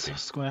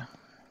Calyx square.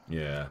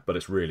 Yeah, but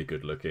it's really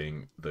good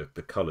looking. The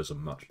colours are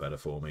much better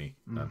for me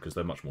because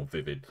they're much more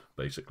vivid.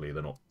 Basically,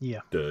 they're not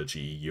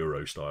dirgy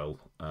Euro style.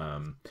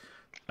 And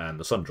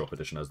the Sundrop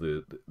edition has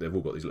they've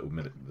all got these little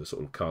the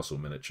sort of castle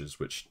miniatures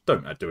which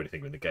don't do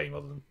anything in the game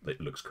other than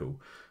it looks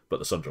cool. But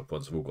the Sundrop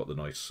ones have all got the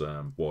nice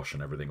wash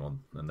and everything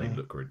on, and they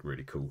look really,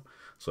 really cool.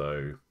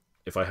 So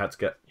if I had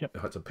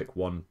to pick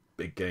one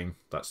big game,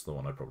 that's the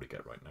one I'd probably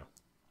get right now.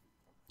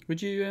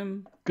 Would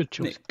you good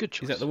choice. Nick, Good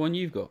choice. Is that the one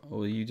you've got,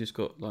 or you just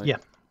got like? Yeah.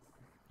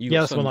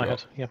 That's the one I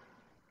had. Yeah.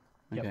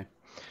 Okay. Yep.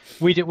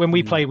 We did when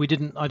we played. We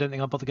didn't. I don't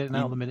think I bothered getting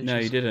out of the miniatures. No,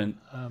 you didn't.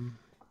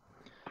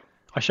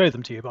 I showed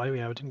them to you, but I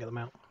didn't get them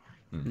out.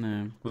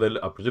 No. Well,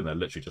 I presume they're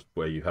literally just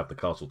where you have the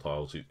castle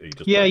tiles. You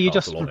just you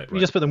just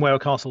put them where a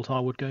castle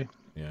tile would go.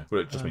 Yeah,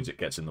 well, it just means it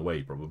gets in the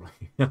way, probably.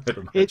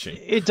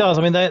 It does.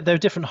 I mean, they're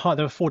different height.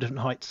 There are 4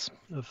 different heights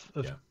of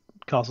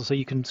castles, so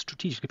you can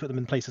strategically put them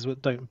in places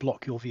that don't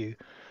block your view,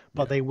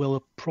 but they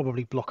will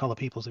probably block other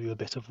people's view a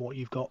bit of what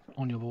you've got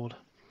on your board.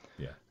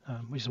 Yeah.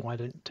 Which is why I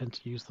don't tend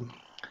to use them.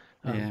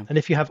 And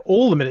if you have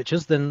all the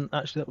miniatures, then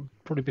actually that would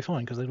probably be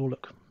fine because they'd all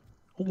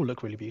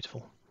look really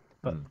beautiful.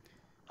 But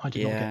I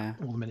did not get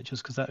all the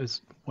miniatures because that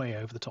was way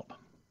over the top.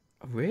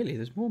 Oh, really?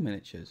 There's more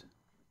miniatures?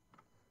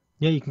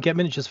 Yeah, you can get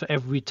miniatures for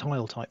every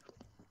tile type.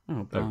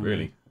 Oh,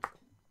 really?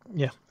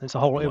 Yeah, it was a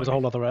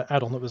whole other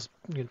add-on that was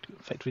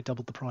effectively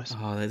doubled the price.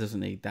 Oh, that doesn't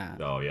need that.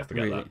 Oh, yeah,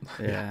 forget that.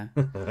 Yeah.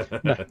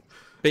 No.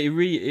 But it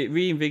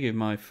reinvigorated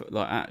my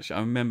actually. I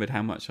remembered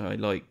how much I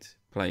liked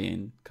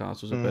playing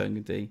Castles of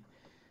Burgundy,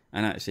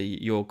 and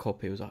actually your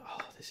copy was like,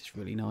 oh, this is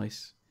really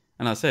nice.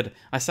 And I sat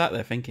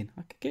there thinking,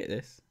 I could get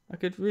this. I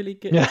could really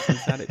get this and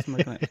add it to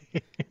my collection.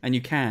 And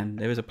you can.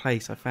 There is a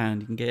place I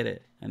found you can get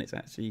it, and it's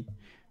actually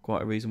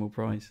quite a reasonable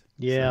price.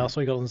 Yeah, I saw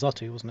you got it on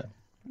Zatu, wasn't it?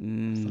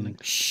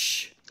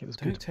 Shh! It was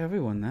Don't good. tell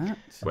everyone that.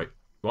 Wait,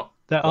 what?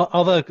 There are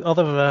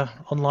other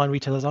online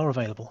retailers are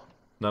available.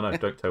 No,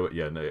 don't tell it.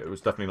 Yeah, no, it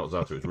was definitely not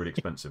Zatu. It was really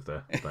expensive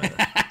there.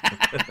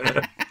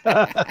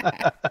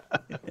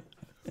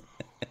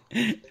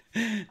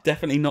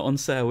 Definitely not on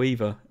sale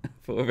either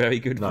for a very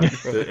good one. No,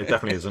 it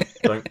definitely isn't.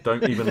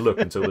 Don't even look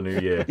until the new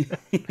year.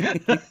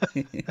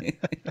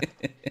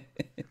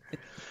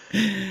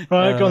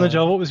 Right, go on then,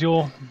 Joel. What was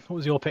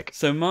your pick?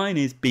 So mine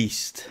is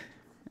Beast,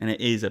 and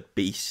it is a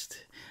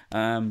beast.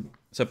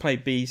 So I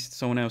played Beast,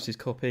 someone else's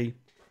copy,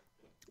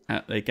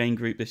 at the game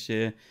group this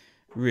year.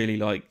 Really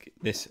like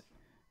this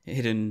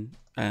hidden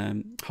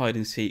hide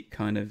and seek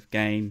kind of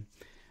game,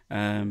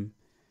 and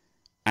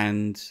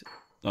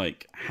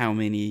like how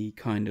many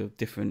kind of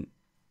different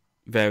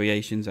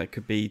variations that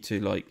could be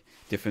to like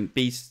different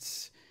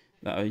beasts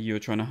that you're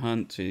trying to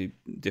hunt, to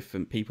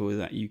different people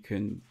that you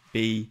can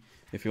be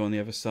if you're on the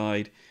other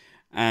side.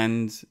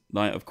 And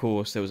like, of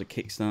course, there was a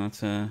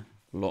Kickstarter,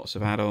 lots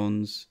of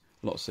add-ons,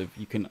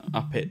 you can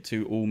up it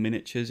to all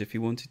miniatures if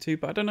you wanted to,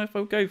 but I don't know if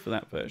I'll go for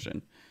that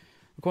version.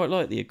 I quite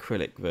like the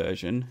acrylic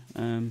version,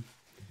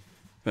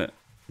 but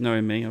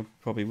knowing me, I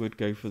probably would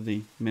go for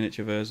the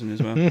miniature version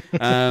as well.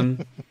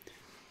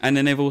 And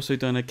then they've also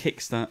done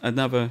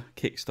another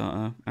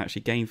Kickstarter,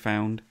 actually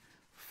GameFound,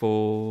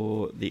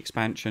 for the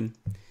expansion.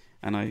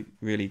 And I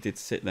really did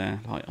sit there,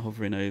 like,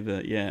 hovering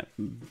over,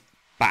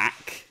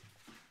 back.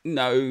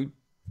 No,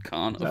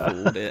 can't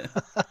afford it.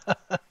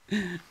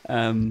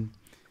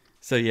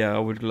 So, I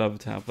would love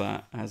to have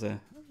that as a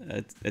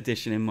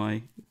addition in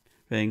my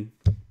thing,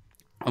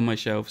 on my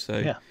shelf.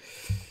 So,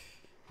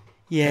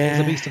 It's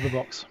a beast of a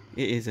box.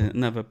 It is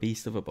another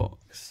beast of a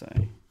box, so...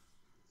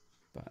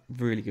 But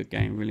really good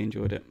game, really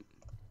enjoyed it.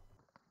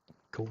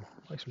 Cool,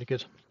 looks really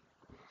good.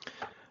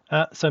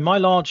 So my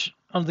large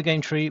under the game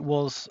tree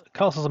was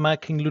Castles of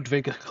Mad King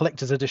Ludwig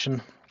Collector's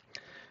Edition.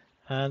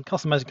 And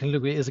Castles of Mad King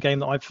Ludwig is a game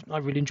that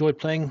I've really enjoyed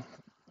playing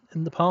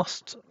in the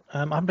past.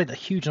 I haven't played it a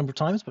huge number of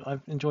times, but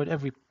I've enjoyed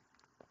every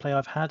play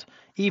I've had,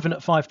 even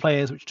at 5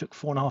 players, which took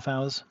 4.5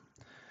 hours.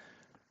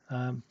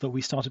 but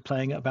we started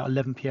playing at about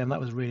 11 p.m. That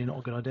was really not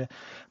a good idea,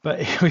 but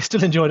we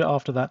still enjoyed it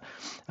after that.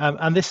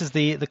 And this is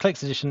the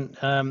collector's edition.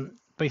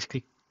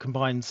 Basically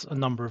combines a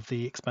number of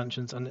the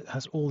expansions, and it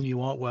has all new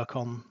artwork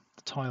on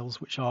the tiles,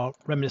 which are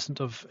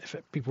reminiscent of, if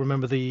people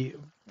remember, they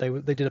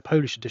did a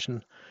Polish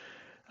edition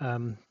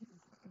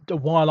a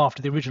while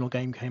after the original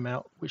game came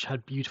out, which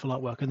had beautiful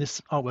artwork, and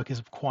this artwork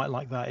is quite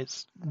like that.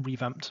 It's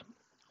revamped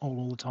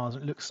all the tiles.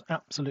 It looks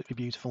absolutely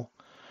beautiful.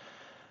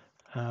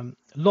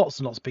 Lots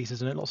and lots of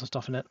pieces in it, lots of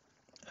stuff in it.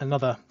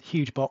 Another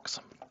huge box,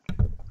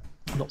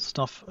 lots of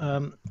stuff.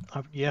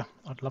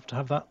 I'd love to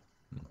have that.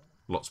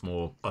 Lots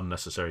more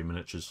unnecessary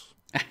miniatures.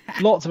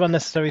 Lots of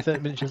unnecessary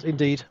miniatures,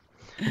 indeed.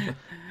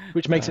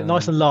 Which makes it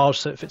nice and large,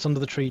 so it fits under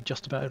the tree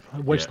just about.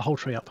 Wedge the whole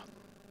tree up.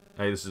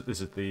 Hey, this is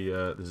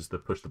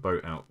the push the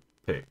boat out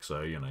pick.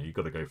 So you've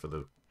got to go for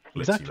the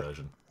glitzy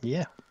version.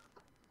 Yeah.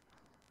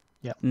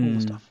 Yeah, all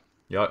the stuff.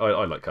 Yeah,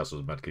 I like Castles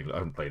of Mad King. I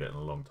haven't played it in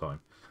a long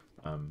time,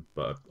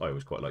 but I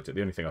always quite liked it.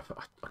 The only thing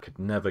I could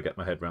never get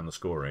my head around the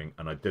scoring,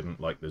 and I didn't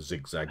like the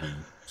zigzaggy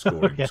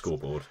scoring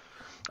scoreboard.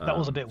 That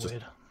was a bit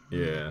weird.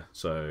 Yeah,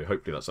 so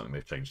hopefully that's something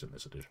they've changed in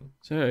this edition.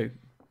 So,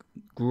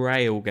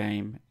 Grail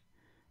game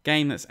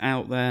that's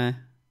out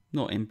there,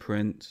 not in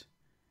print,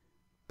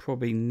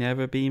 probably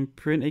never be in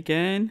print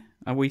again.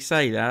 And we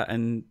say that,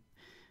 and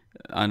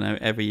I know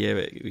every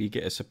year you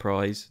get a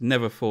surprise.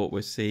 Never thought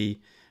we'd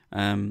see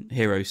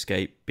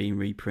Heroescape being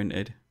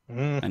reprinted,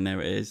 and there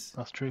it is.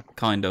 That's true.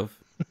 Kind of,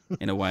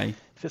 in a way.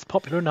 If it's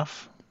popular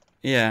enough.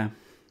 Yeah,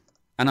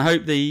 and I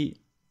hope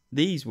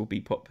these will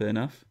be popular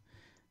enough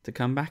to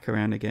come back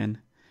around again.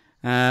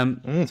 So I'm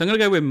going to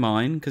go with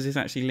mine, because this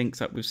actually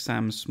links up with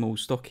Sam's small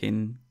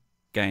stocking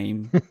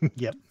game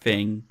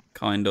thing,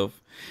 kind of.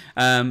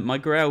 My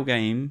Grail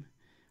game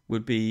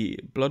would be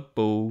Blood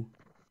Bowl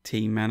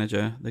Team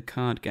Manager, the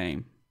card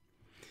game.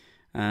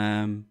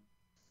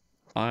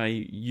 I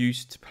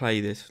used to play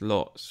this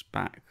lots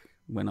back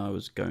when I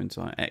was going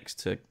to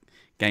Exeter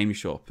Game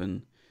Shop,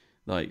 and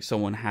like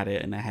someone had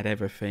it and they had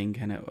everything,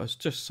 and it was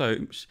just I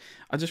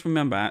just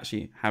remember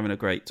actually having a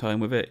great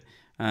time with it,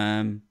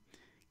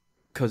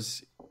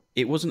 because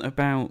it wasn't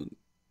about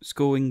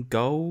scoring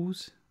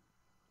goals,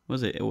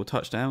 was it, or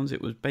touchdowns.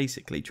 It was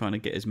basically trying to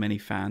get as many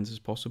fans as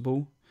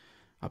possible.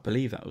 I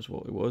believe that was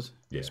what it was.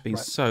 Yeah, it's been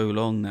so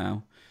long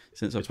now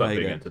since I played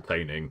it. It's about being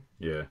entertaining.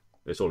 Yeah,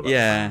 it's all about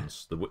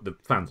fans. The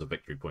fans are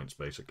victory points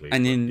basically.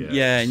 And then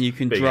and you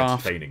can being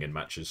draft entertaining in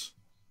matches.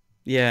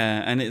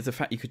 Yeah, and it's the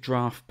fact you could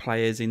draft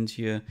players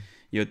into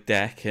your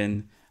deck,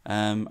 and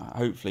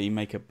hopefully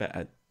make a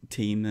better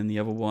team than the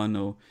other one.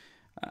 Or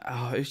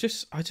I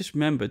just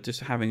remember just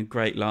having a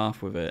great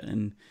laugh with it,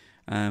 and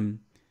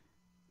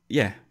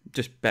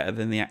just better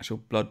than the actual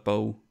Blood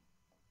Bowl,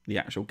 the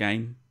actual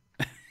game.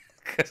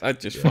 Because I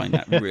just find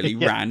that really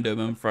random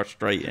and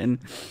frustrating.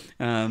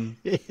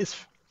 It is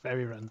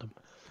very random.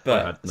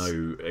 But I had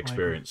no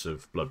experience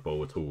of Blood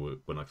Bowl at all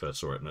when I first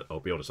saw it, and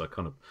I'll be honest, I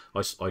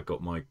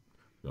got my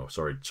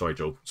sorry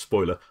Joel,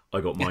 spoiler,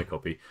 I got my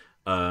copy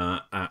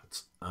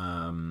at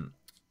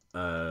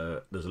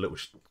there's a little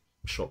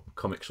shop,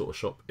 comic sort of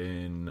shop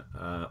in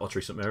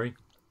Ottery St Mary.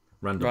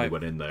 Randomly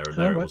went in there, and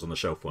there it was on the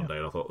shelf one day,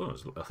 and I thought,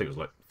 I think it was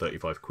like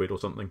 35 quid or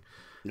something.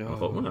 I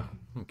thought,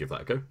 I'll give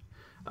that a go.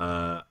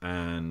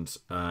 And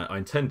I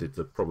intended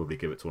to probably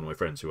give it to one of my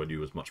friends who I knew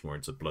was much more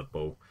into Blood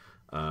Bowl,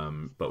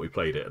 but we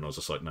played it and I was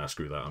just like, nah,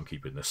 screw that, I'm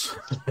keeping this.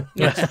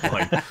 That's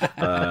fine.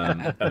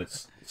 And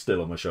it's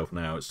still on my shelf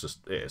now.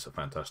 It's a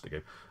fantastic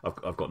game.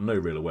 I've got no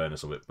real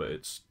awareness of it, but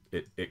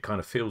it kind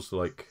of feels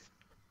like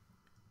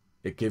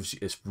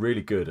it's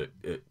really good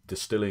at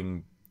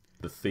distilling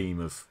the theme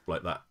of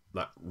like that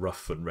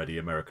rough and ready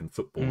American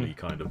football-y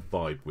kind of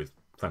vibe with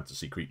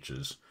fantasy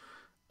creatures,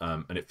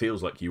 and it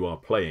feels like you are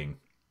playing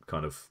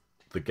kind of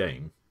the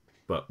game,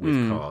 but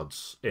with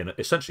cards in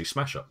essentially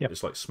Smash Up.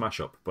 It's like Smash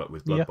Up, but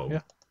with Blood Bowl,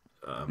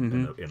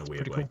 in a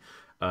weird way.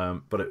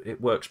 Cool. But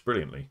it works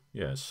brilliantly.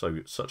 Yeah, it's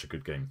such a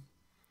good game.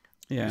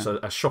 Yeah, so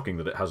it's shocking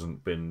that it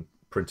hasn't been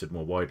printed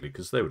more widely,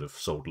 because they would have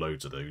sold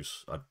loads of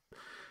those.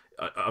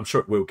 I'm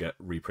sure it will get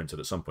reprinted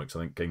at some point, because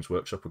I think Games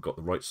Workshop have got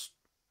the rights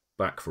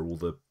back for all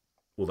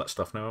that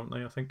stuff now, haven't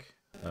they? I think.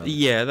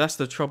 Yeah, that's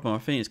the trouble. I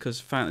think it's because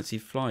Fantasy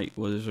Flight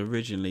was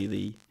originally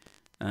the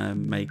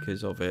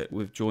makers of it,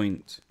 with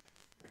joint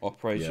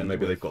operation. Yeah,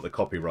 maybe they've got the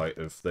copyright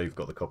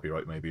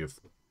maybe of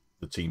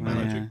the Team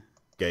Manager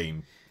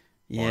game.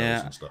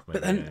 Yeah, and stuff, maybe.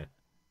 But then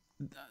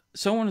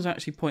someone was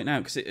actually pointing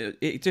out, because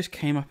it just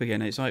came up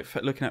again. It's like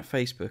looking at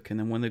Facebook, and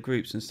then one of the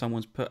groups, and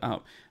someone's put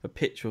up a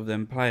picture of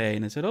them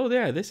playing and said, "Oh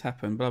yeah, this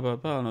happened," blah blah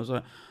blah, and I was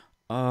like,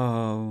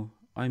 "Oh,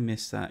 I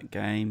missed that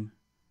game.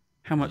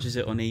 How much is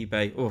it on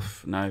eBay?"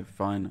 Oof, no,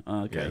 fine.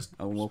 Okay. Yeah, it's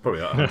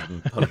probably like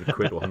 100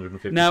 quid or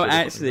 150 No, quid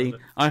actually,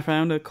 I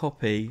found a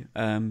copy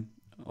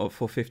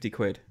for 50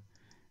 quid.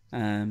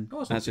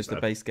 That's just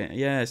the base game.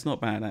 Yeah, it's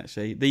not bad,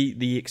 actually.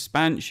 The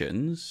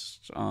expansions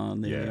are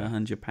nearly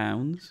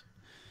 £100.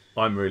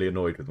 I'm really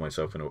annoyed with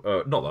myself. Not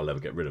that I'll ever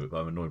get rid of it,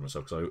 but I'm annoyed with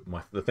myself, because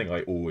the thing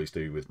I always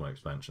do with my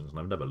expansions, and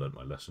I've never learned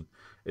my lesson,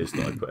 is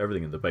that I put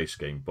everything in the base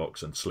game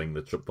box and sling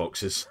the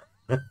boxes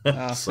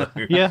So,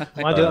 Yeah,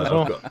 I do that as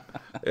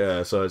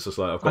well. so it's just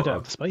like I don't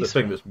have the space the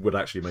thing for that would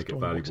actually make it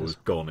storing valuable boxes. is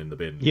gone in the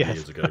bin Yes.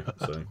 years ago.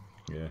 So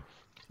yeah,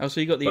 Oh, so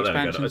you got the But then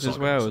again, expansions it's as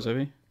not gonna well, be so- have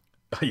you?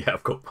 yeah,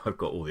 I've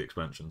got all the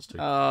expansions too.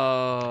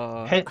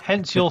 Oh,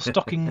 Hence your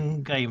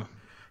stocking game.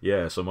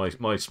 Yeah, so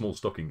my small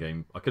stocking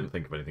game, I couldn't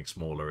think of anything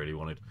small I really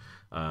wanted,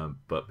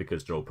 but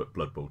because Joel put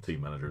Blood Bowl Team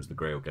Manager as the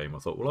Grail game, I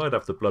thought, well, I'd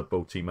have the Blood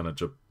Bowl Team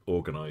Manager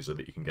organizer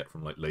that you can get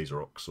from like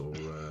Laserox or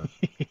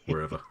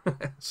wherever.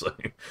 so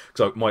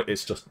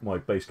it's just my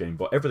base game,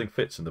 but everything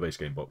fits in the base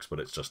game box, but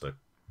it's just a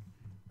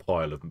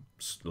pile of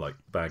like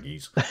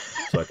baggies,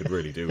 so I could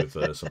really do with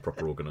some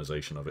proper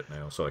organisation of it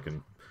now. So I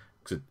can,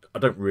 cause I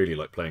don't really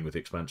like playing with the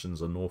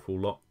expansions an awful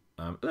lot.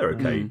 They're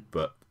okay,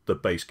 but the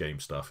base game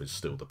stuff is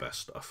still the best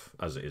stuff,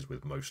 as it is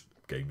with most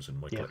games in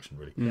my collection,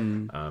 really.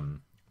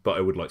 But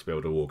I would like to be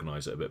able to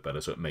organise it a bit better,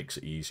 so it makes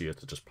it easier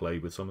to just play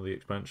with some of the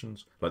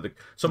expansions. Like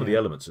some of the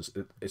elements,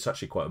 it's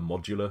actually quite a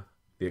modular.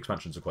 The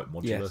expansions are quite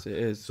modular. yes, it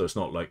is. So it's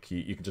not like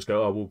you can just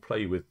go, oh, we'll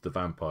play with the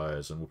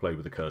vampires and we'll play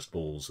with the cursed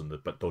balls and the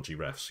dodgy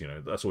refs. You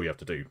know, that's all you have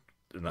to do,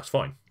 and that's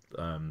fine.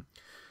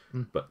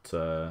 But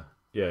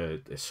yeah,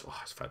 it's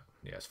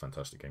a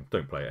fantastic game.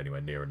 Don't play it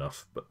anywhere near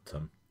enough, but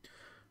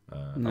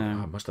No.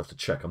 I must have to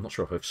check. I'm not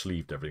sure if I've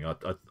sleeved everything.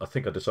 I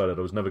think I decided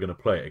I was never going to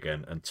play it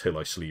again until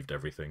I sleeved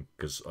everything,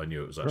 because I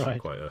knew it was actually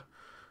quite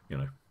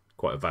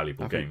a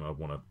valuable game. I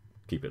want to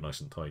keep it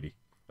nice and tidy.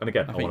 And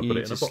again, I want to put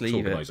it in a box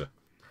organizer.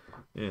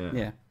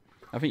 Yeah.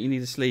 I think you need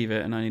to sleeve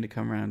it, and I need to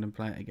come around and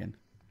play it again.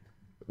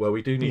 Well,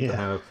 we do need to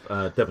have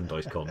Devon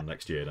Dice Con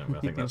next year, don't we?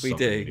 I think that's We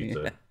something do, we need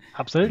to.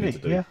 Absolutely, need to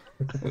do. yeah.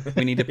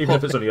 We need to Even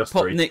if it's only us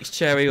pop three. Nick's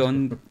cherry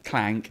on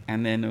Clank,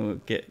 and then we'll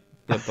get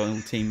Blood Bowl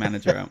Team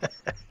Manager out.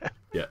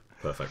 Yeah,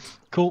 perfect.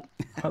 Cool.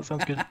 That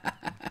sounds good.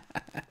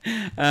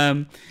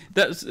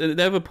 That's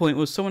the other point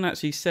was someone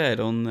actually said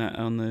on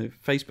the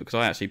Facebook, because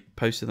I actually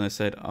posted and I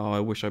said, oh, I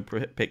wish I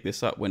picked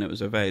this up when it was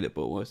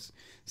available,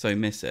 so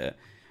miss it.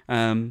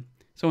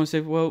 Someone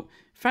said, well,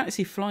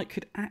 Fantasy Flight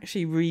could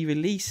actually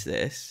re-release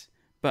this,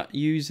 but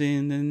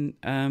using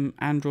an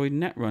Android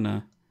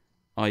Netrunner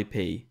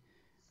IP,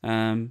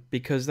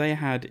 because they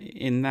had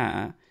in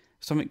that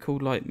something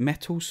called like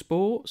Metal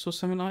Sports or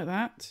something like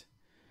that.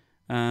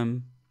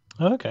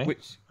 Okay.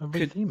 Which A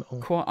could retheme it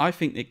all. quite, I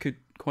think it could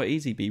quite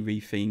easily be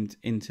rethemed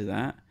into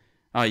that.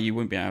 Oh, you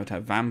wouldn't be able to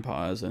have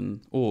vampires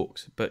and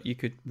orcs, but you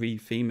could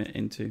retheme it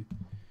into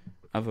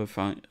other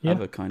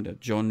kind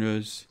of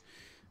genres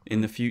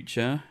in the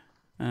future.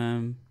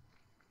 And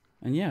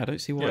yeah, I don't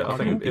see why. Yeah, I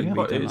think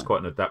it's it's quite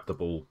an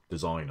adaptable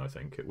design. I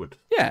think it would.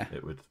 Yeah,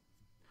 It would.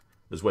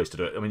 There's ways to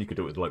do it. I mean, you could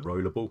do it with like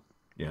Rollerball.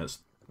 Yeah, it's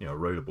a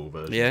Rollerball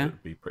version. Yeah.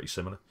 Would be pretty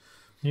similar.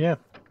 Yeah.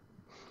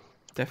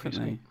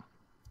 definitely.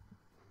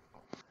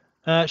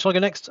 Shall I go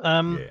next?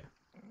 Yeah.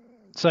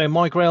 So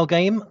my Grail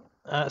game.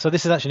 So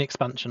this is actually an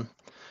expansion.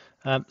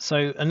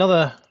 So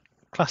another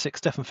classic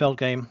Steffenfeld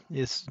game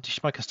is Die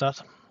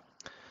Speicherstadt,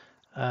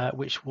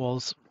 which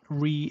was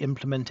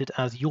re-implemented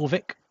as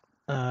Jorvik.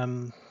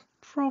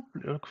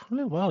 Probably a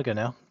little while ago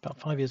now, about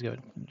 5 years ago.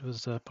 It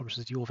was published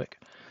as Jorvik.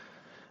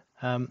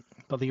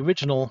 But the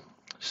original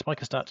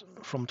Speicherstadt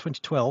from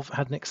 2012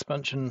 had an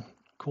expansion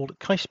called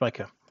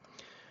Kreisspeicher,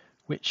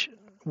 which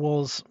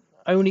was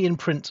only in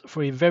print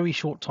for a very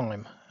short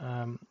time.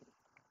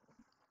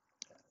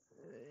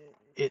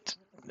 It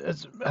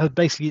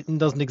basically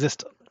doesn't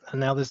exist, and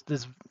now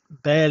there's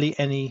barely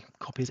any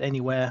copies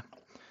anywhere.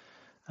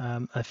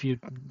 If you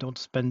don't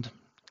spend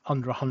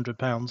under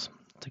 £100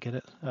 to get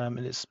it, and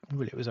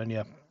it was only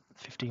a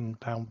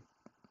 £15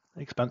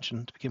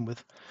 expansion to begin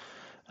with.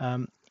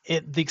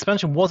 The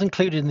expansion was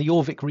included in the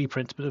Jorvik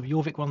reprint, but the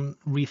Jorvik one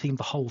rethemed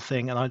the whole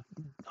thing, and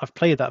I've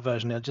played that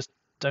version. I just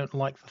don't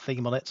like the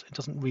theme on it. It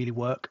doesn't really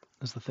work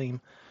as the theme.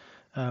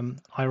 I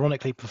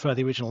ironically prefer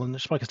the original, and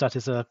Speicherstadt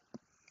is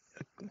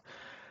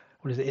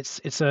what is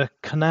it? It's a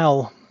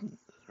canal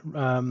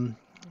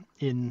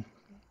in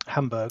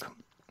Hamburg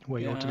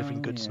where you're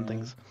delivering goods and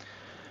things.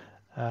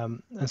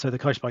 And so the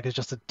Kreisspeicher is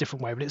just a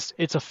different way, but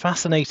it's a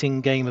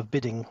fascinating game of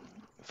bidding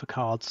for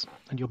cards,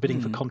 and you're bidding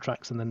for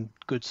contracts and then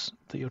goods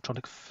that you're trying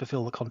to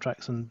fulfill the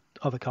contracts, and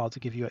other cards that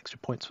give you extra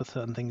points for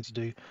certain things you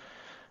do.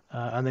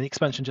 And then the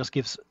expansion just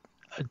gives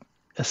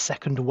a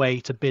second way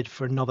to bid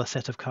for another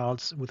set of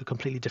cards with a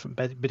completely different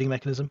bidding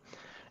mechanism.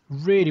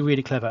 Really,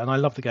 really clever, and I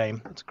love the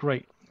game. It's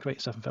great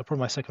Steffenfeld. Probably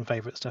my second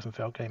favourite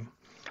Steffenfeld game.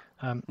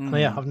 And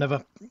yeah, I've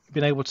never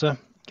been able to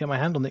get my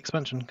hand on the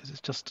expansion because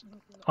it's just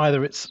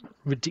either it's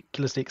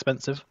ridiculously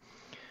expensive,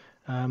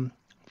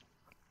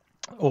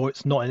 or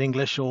it's not in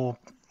English or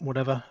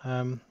whatever.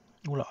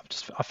 Well,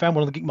 I found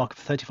one on the Geek Market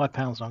for £35.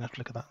 I'm gonna have to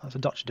look at that. That's a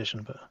Dutch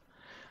edition, but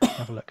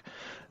have a look.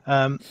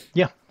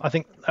 Yeah, I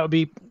think that would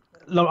be.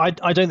 I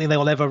don't think they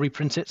will ever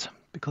reprint it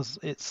because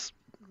it's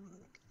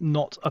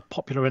not a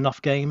popular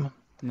enough game.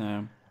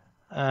 No.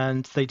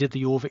 And they did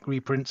the Jorvik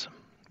reprint,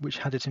 which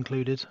had it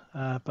included.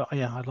 But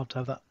yeah, I'd love to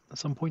have that at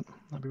some point.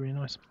 That'd be really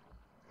nice.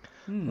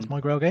 That's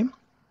my Grail game.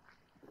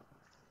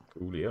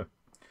 Coolio.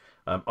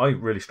 I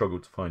really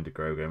struggled to find a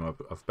Grail game.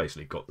 I've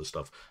basically got the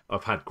stuff.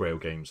 I've had Grail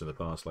games in the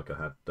past, like I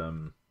had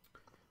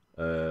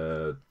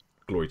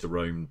Glory to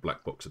Rome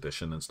Black Box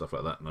Edition and stuff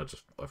like that, and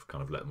I've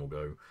kind of let them all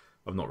go.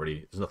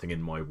 There's nothing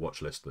in my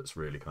watch list that's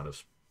really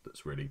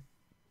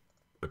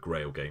a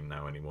Grail game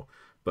now anymore.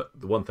 But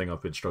the one thing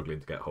I've been struggling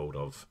to get hold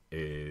of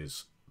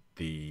is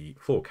the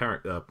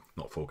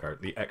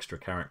the extra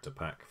character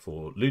pack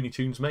for Looney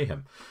Tunes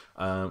Mayhem,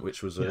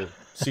 which was a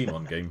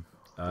CMON game.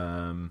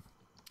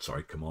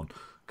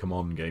 Come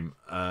on game,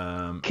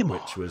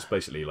 which was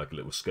basically like a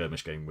little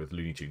skirmish game with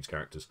Looney Tunes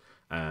characters,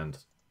 and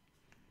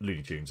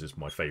Looney Tunes is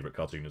my favourite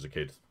cartoon as a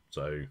kid,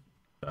 so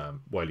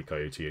Wile E.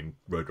 Coyote and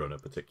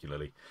Roadrunner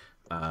particularly,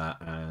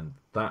 and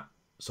that.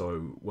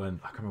 So when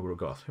I can't remember what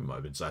I got, I think it might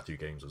have been Zatu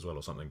Games as well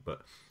or something,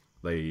 but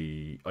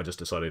I just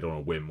decided on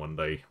a whim one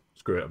day,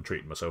 screw it, I'm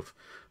treating myself,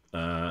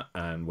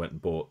 and went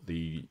and bought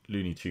the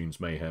Looney Tunes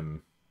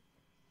Mayhem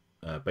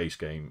base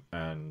game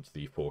and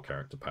the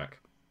 4-character pack,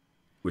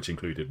 which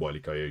included Wile E.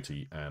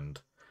 Coyote and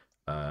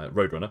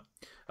Roadrunner.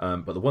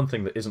 But the one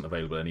thing that isn't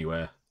available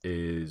anywhere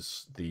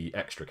is the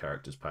extra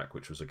characters pack,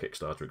 which was a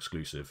Kickstarter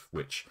exclusive,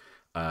 which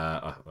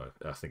I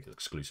think it's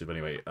exclusive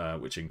anyway,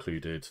 which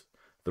included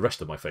the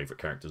rest of my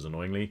favourite characters,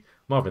 annoyingly.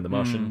 Marvin the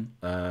Martian,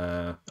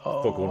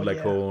 Foghorn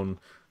Leghorn,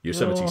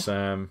 Yosemite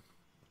Sam,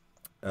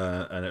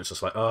 and it's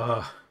just like,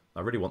 I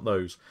really want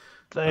those.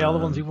 They are the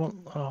ones you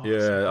want. Oh,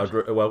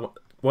 well,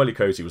 Wile E.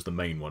 Coyote was the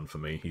main one for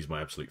me. He's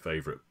my absolute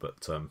favourite,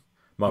 but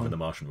Marvin the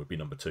Martian would be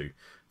number 2,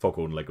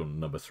 Foghorn Leghorn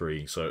number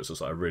 3. So it's just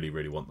like, I really,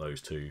 really want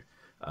those two.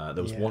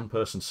 There was one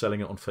person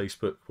selling it on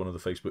Facebook, one of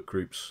the Facebook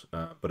groups,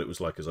 but it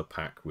was like as a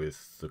pack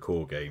with the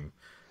core game,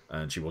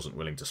 and she wasn't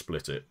willing to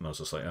split it. And I was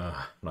just like, and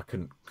I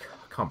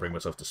can't bring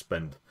myself to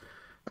spend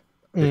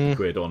 50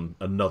 quid on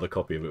another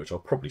copy of it, which I'll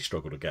probably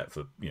struggle to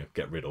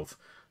get rid of.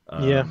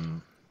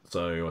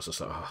 So I was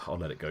just like, I'll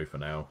let it go for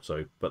now.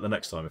 So, but the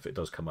next time if it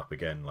does come up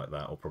again like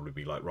that, I'll probably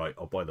be like, right,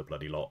 I'll buy the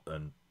bloody lot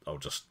and I'll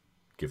just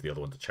give the other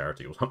one to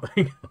charity or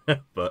something.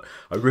 But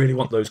I really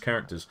want those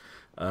characters.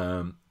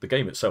 The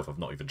game itself I've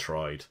not even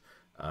tried,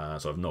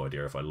 so I've no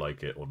idea if I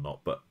like it or not.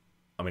 But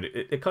I mean,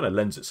 it kind of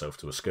lends itself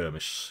to a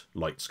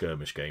light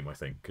skirmish game, I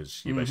think,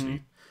 because you're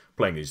basically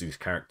playing these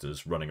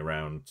characters running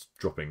around,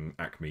 dropping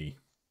Acme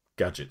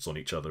gadgets on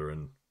each other,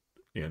 and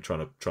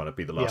trying to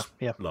be the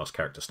last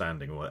character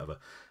standing or whatever,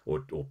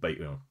 or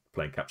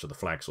playing capture the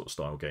flag sort of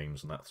style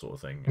games and that sort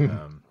of thing.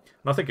 And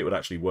I think it would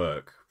actually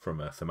work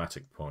from a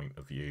thematic point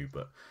of view,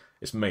 but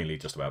it's mainly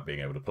just about being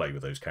able to play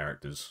with those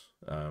characters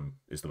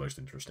is the most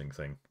interesting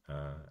thing.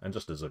 And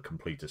just as a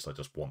completist, I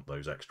just want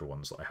those extra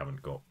ones that I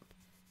haven't got.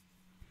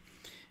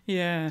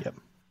 Yeah,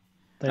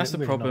 that's the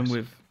really problem nice.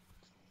 with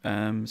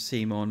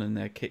CMON and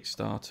their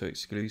Kickstarter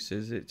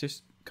exclusives. It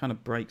just kind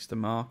of breaks the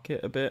market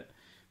a bit,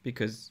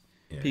 because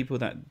people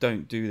that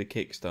don't do the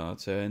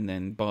Kickstarter and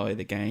then buy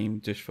the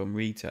game just from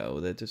retail,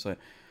 they're just like,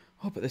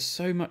 but there's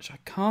so much I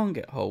can't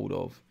get hold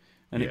of,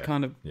 and it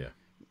kind of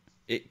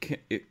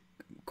it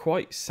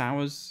quite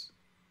sours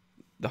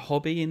the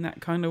hobby in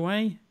that kind of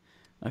way.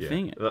 I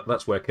think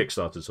that's where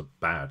Kickstarter's a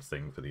bad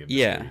thing for the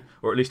industry,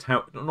 or at least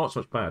not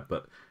so much bad,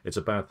 but it's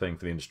a bad thing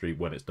for the industry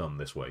when it's done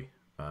this way,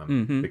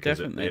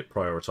 because it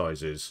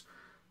prioritizes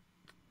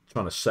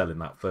trying to sell in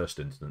that first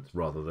instance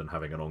rather than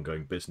having an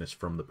ongoing business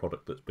from the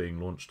product that's being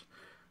launched.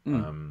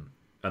 And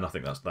I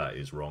think that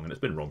is wrong, and it's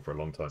been wrong for a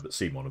long time. But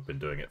CMON have been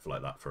doing it for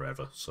like that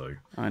forever. So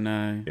I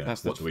know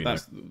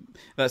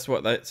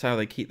that's how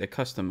they keep their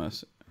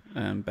customers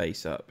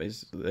base up,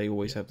 is they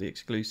always have the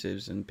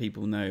exclusives, and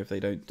people know if they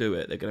don't do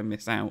it, they're going to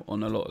miss out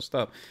on a lot of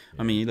stuff.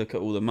 I mean, you look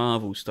at all the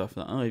Marvel stuff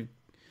that I've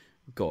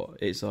got,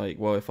 it's like,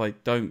 well, if I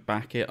don't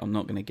back it, I'm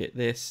not going to get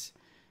this,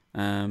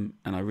 and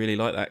I really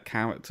like that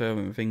character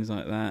and things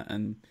like that,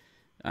 and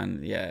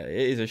it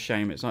is a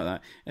shame it's like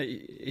that.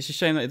 It's a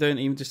shame that they don't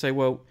even just say,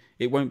 well,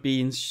 it won't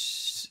be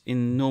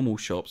in normal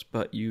shops,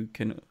 but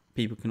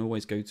people can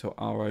always go to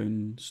our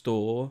own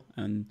store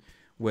and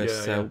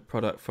sell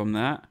product from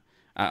that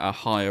at a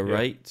higher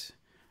rate,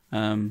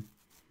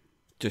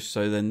 just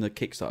so then the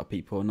Kickstarter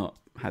people are not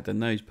had their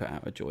nose put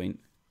out of joint.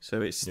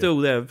 So it's still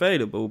there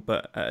available,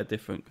 but at a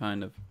different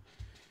kind of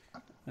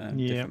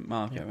different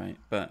market rate.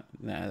 But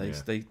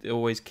they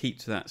always keep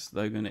to that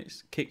slogan.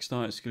 It's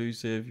Kickstarter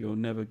exclusive. You'll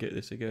never get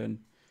this again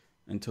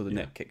until the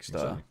next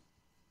Kickstarter.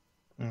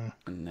 Exactly.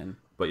 And then,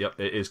 but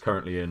it is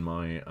currently in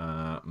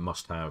my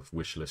must-have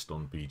wish list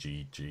on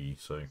BGG.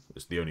 So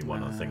it's the only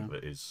one I think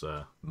that is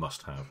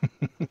must-have.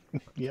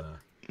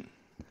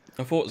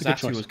 I thought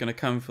Zatu was going to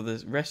come for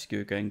the rescue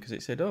again, because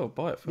it said,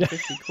 buy it for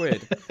 50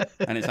 quid.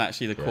 And it's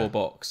actually the core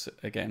box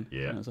again.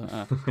 Yeah. And I was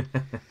like,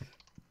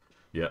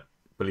 Yeah,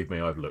 believe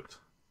me, I've looked.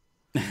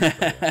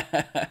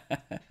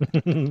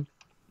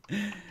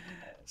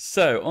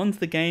 So, on to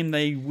the game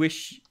you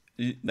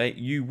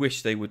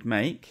wish they would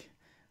make.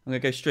 I'm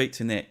going to go straight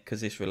to Nick, because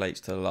this relates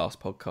to the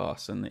last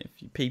podcast. And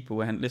if people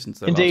hadn't listened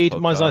to the last podcast... Indeed,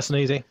 mine's nice and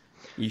easy.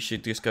 You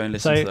should just go and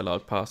listen to the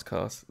last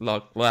podcast.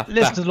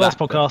 Listen to the last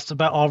podcast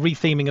about our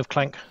retheming of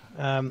Clank.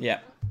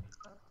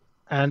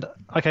 And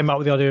I came up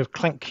with the idea of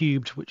Clank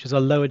Cubed, which is a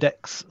lower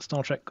decks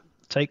Star Trek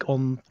take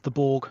on the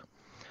Borg.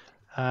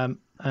 And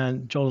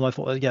and John and I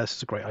thought, yeah, this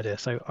is a great idea.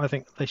 So I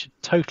think they should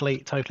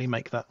totally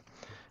make that.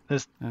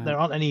 There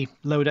aren't any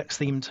Lower Decks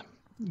themed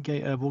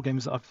board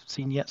games that I've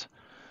seen yet.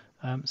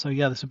 So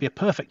yeah, this would be a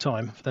perfect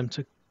time for them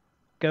to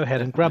go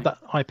ahead and grab that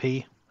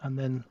IP and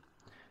then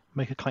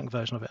make a Clank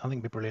version of it. I think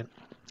it'd be brilliant.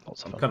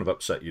 Lots of fun. I'm kind of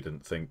upset you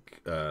didn't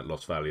think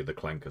Lost Valley of the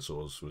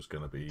Clankosaurs was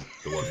going to be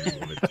the one you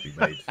wanted to be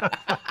made.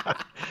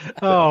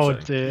 Oh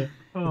dear.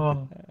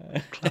 Oh,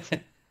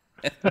 classic.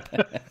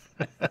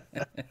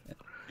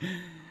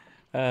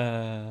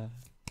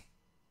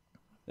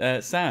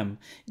 Sam,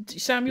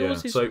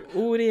 yours is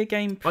already a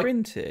game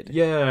printed.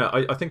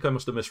 I think I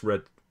must have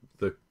misread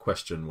the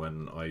question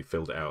when I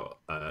filled it out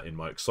in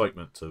my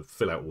excitement to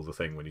fill out all the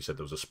thing when you said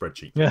there was a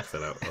spreadsheet to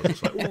fill out. I was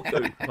just like,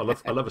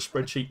 I love a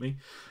spreadsheet, me.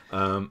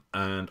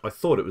 And I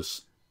thought it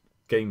was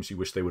games you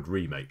wish they would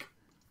remake.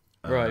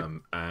 Right.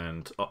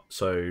 And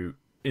so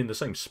in the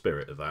same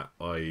spirit of that,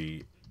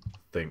 I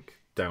think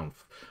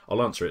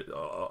I'll answer it.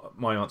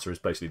 My answer is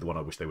basically the one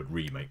I wish they would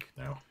remake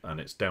now, and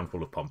it's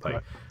Downfall of Pompeii,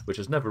 which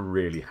has never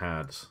really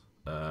had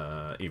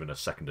even a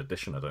second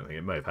edition. I don't think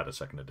it may have had a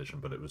second edition,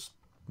 but it was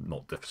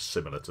not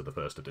dissimilar to the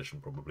first edition,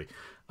 probably.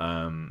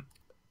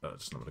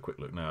 Just having a quick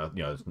look now.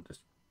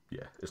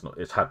 It's not.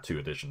 It's had 2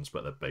 editions,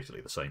 but they're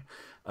basically the same.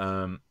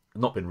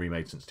 Not been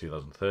remade since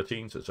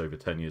 2013, so it's over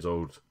 10 years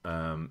old.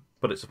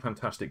 But it's a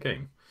fantastic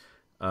game.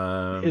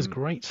 It is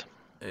great.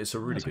 It's a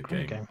really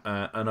good game.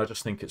 And I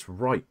just think it's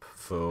ripe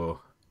for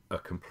a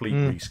complete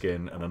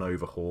reskin and an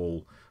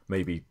overhaul.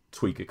 Maybe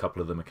tweak a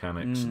couple of the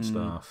mechanics and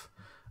stuff.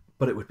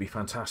 But it would be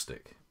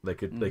fantastic. They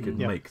could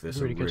make this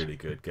really a really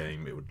good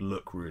game. It would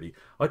look really.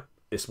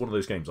 It's one of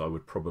those games I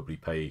would probably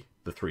pay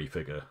the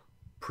 3-figure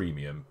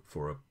premium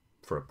for a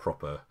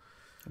proper.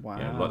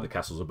 Wow. Like the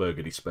Castles of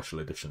Burgundy special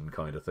edition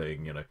kind of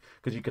thing.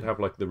 Because you could have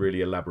like the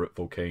really elaborate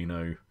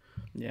volcano.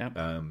 Yeah.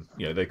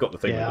 They've got the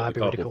thing with the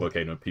cardboard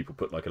volcano, and people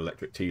put like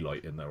electric tea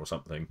light in there or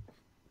something.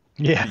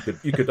 Yeah.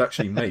 You could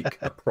actually make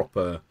a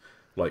proper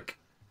like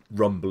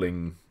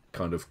rumbling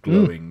kind of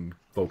glowing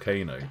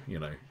volcano.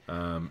 It'd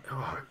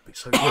be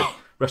so good.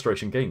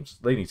 Restoration Games,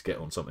 they need to get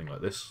on something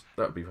like this.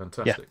 That would be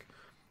fantastic.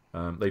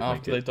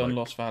 After they've done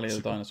Lost Valley of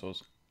the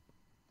Dinosaurs.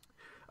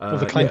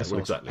 The Clankosaurs.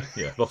 Exactly.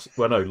 Yeah. Lost.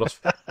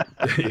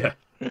 Yeah.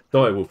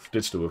 Direwolf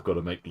did still have got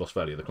to make Lost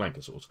Valley of the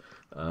Clankosaurs.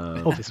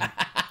 Obviously.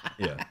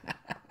 Yeah.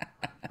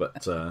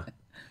 But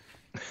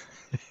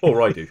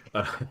or I do.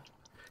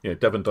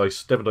 Devon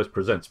Dice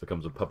Presents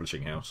becomes a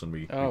publishing house, and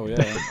we print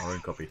our own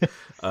copy.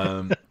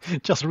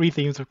 Just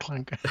rethemes of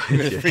Clank.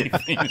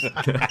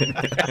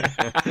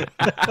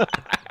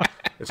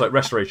 It's like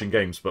Restoration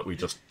Games, but we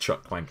just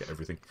chuck Clank at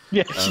everything.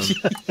 Yeah.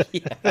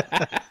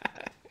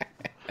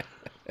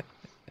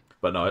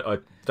 But no,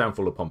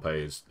 Downfall of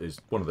Pompeii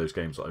is one of those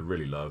games that I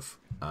really love.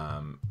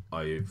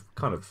 I've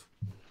kind of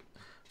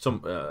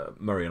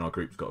Murray in our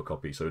group's got a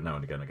copy, so now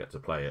and again I get to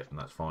play it, and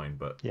that's fine.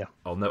 But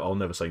I'll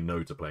never say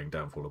no to playing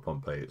Downfall of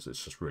Pompeii. It's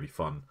just really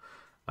fun.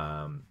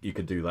 You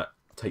can do that,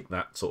 take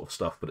that sort of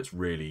stuff, but it's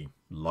really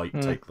light.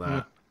 Take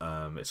that.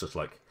 It's just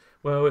like,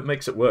 well, it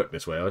makes it work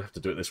this way. I have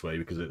to do it this way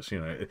because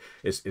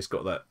it's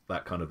got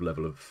that kind of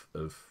level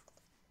of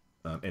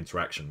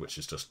interaction, which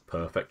is just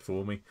perfect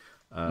for me.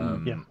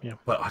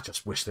 But I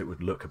just wish that it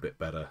would look a bit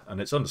better,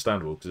 and it's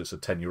understandable because it's a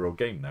 10-year-old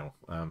game now.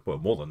 Well,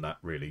 more than that,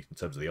 really, in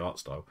terms of the art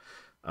style.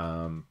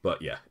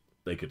 But yeah,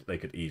 they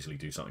could easily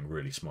do something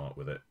really smart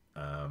with it,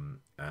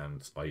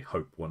 and I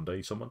hope one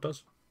day someone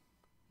does.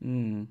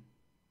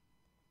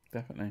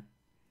 Definitely.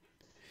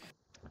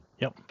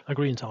 Yep,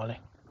 agree entirely.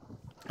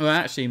 Well,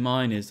 actually,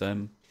 mine is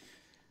a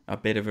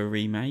bit of a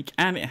remake,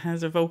 and it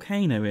has a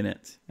volcano in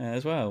it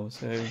as well.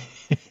 So,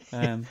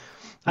 and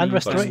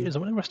restoration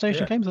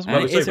games as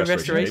well. It is a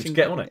restoration game.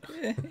 Get on it.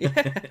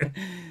 Yeah.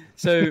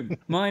 So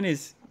mine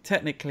is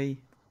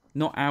technically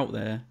not out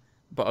there,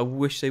 but I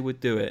wish they would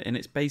do it, and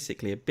it's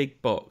basically a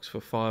big box for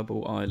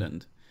Fireball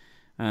Island,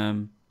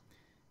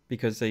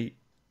 because they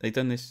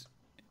done this.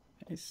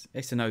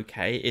 It's an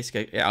okay.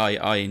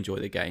 I enjoy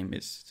the game.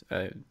 It's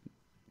a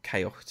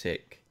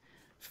chaotic,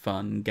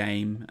 fun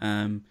game.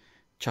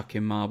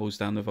 Chucking marbles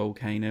down the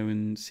volcano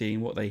and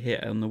seeing what they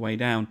hit on the way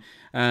down.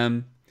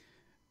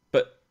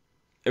 But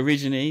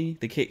originally,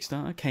 the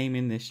Kickstarter came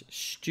in this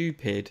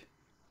stupid,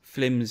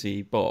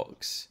 flimsy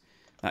box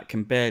that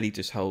can barely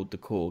just hold the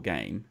core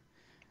game.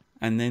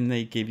 And then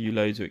they give you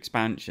loads of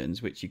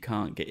expansions, which you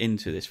can't get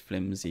into this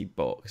flimsy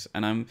box.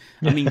 And I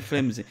mean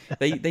flimsy.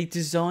 They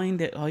designed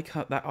it like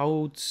that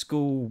old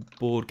school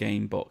board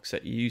game box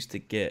that you used to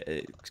get.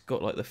 It's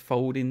got like the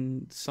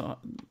folding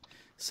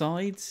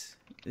sides.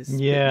 It's a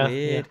bit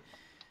weird.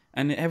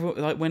 And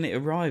everyone, when it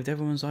arrived,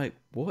 everyone's like,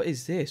 "What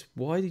is this?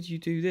 Why did you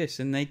do this?"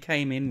 And they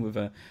came in with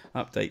a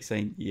update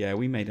saying, "Yeah,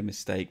 we made a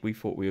mistake. We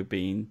thought we were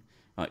being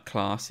like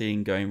classy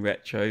and going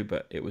retro,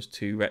 but it was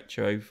too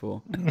retro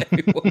for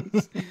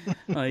everyone's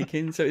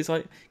liking." So it's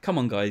like, come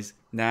on, guys,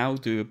 now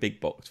do a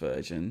big box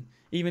version,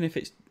 even if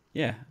it's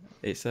a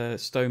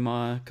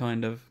Stonemaier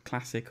kind of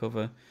classic of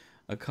a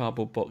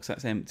cardboard box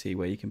that's empty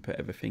where you can put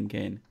everything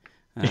in.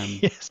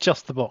 It's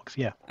just the box,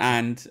 yeah.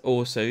 And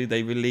also,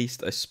 they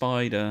released a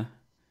spider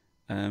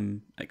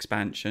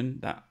expansion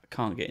that I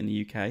can't get in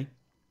the UK.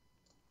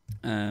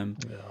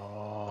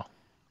 Oh.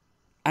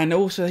 And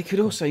also, they could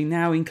also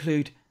now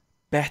include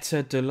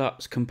better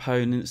deluxe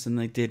components than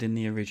they did in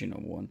the original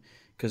one,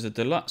 because the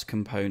deluxe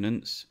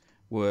components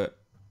were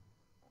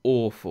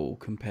awful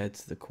compared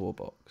to the core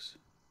box.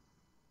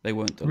 They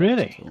weren't deluxe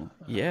Really? at all.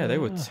 Yeah, they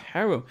were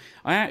terrible.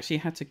 I actually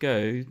had to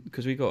go,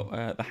 because we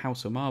got the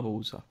House of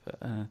Marbles up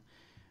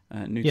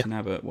at Newton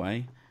Abbot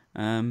Way,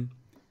 and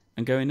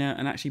go in there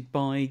and actually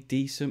buy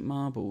decent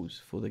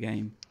marbles for the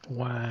game.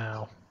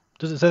 Wow.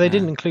 So they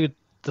didn't include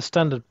the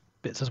standard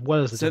bits as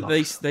well as the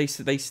deluxe? They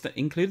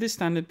included the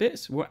standard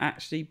bits were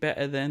actually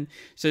better than...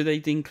 So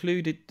they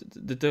included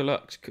the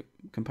deluxe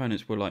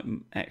components were like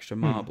extra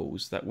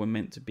marbles that were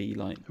meant to be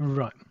like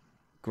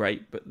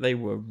great, but they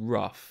were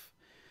rough.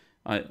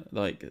 I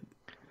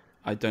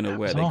don't know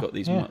where they got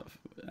these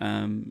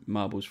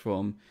marbles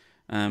from.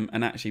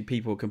 And actually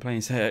people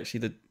complain, say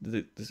actually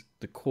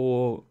the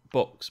core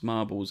box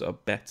marbles are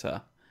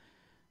better,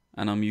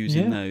 and I'm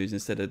using those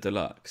instead of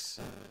deluxe.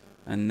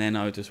 And then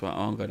I just went,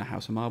 I'm going to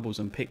House of Marbles,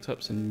 and picked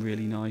up some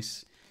really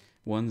nice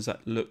ones that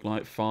look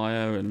like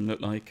fire and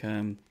look like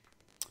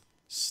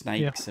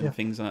snakes and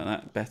things like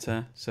that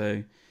better.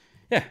 So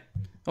yeah,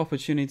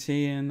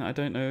 opportunity. And I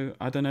don't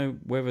know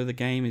whether the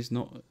game is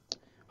not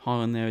high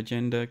on their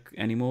agenda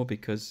anymore,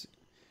 because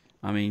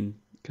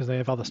they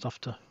have other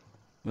stuff to...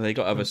 Well, they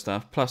got other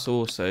stuff. Plus,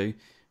 also,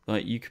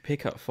 like, you could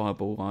pick up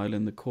Fireball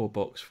Island, the core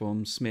box,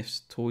 from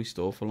Smith's toy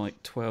store for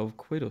like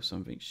 £12 or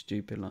something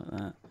stupid like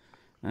that.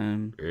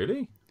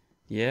 Really?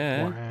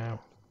 Yeah.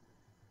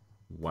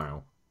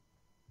 Wow.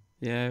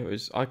 Yeah, it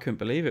was. I couldn't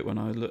believe it when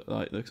I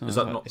looked. Is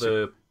that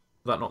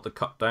not the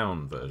cut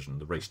down version?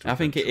 The race to... I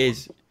think it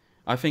is.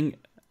 I think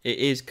it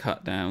is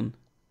cut down.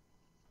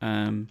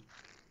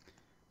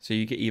 So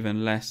you get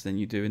even less than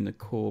you do in the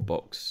core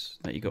box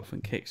that you got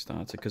from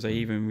Kickstarter, because they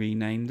even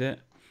renamed it.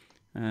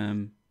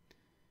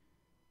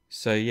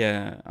 So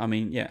yeah,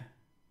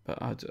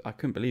 but I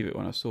couldn't believe it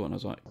when I saw it, and I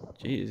was like,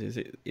 "Geez,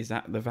 is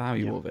that the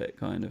value of it?"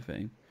 kind of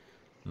thing.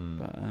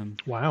 But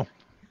wow,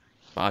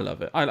 but I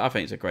love it. I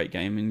think it's a great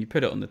game, and you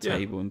put it on the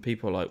table, and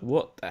people are like,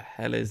 "What the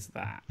hell is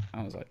that?"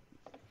 I was like,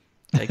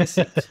 "Take a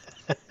seat."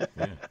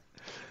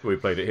 We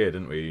played it here,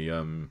 didn't we?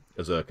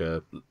 As like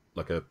a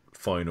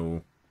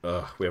final.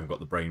 We haven't got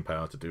the brain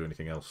power to do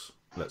anything else.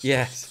 Let's do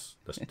this.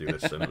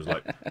 And it was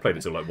like, played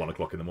it till like 1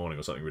 o'clock in the morning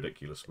or something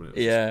ridiculous. But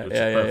it was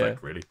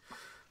perfect, really.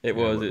 It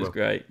was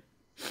great.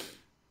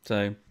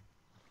 So,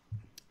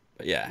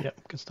 but yeah.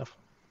 Yep, good stuff.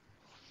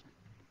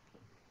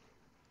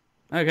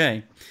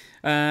 Okay.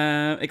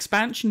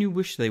 Expansion you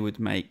wish they would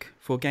make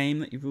for a game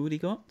that you've already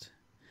got?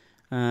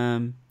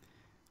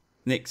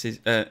 Nick's is,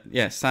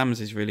 Sam's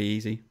is really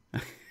easy.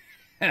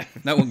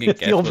 If no one can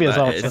guess what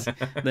that is,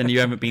 then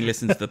you haven't been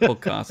listening to the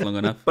podcast long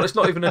enough. But it's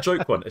not even a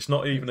joke one. It's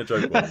not even a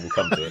joke one. We'll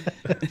come to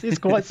it. It's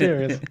quite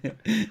serious.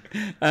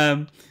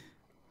 Via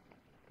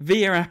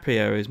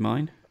Appia is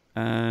mine.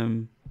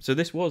 So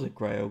this was a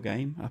Grail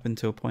game up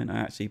until a point I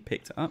actually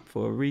picked it up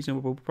for a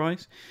reasonable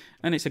price.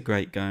 And it's a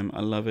great game. I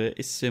love it.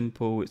 It's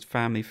simple. It's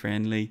family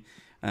friendly.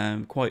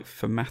 Quite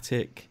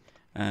thematic,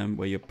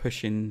 where you're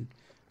pushing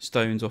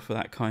stones off of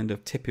that kind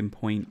of tipping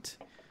point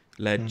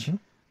ledge. Mm-hmm.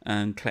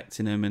 And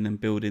collecting them and then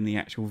building the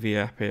actual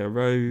Via Appia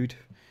road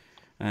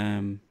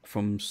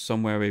from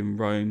somewhere in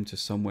Rome to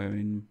somewhere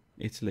in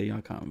Italy. I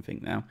can't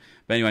think now.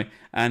 But anyway,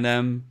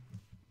 and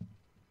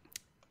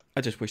I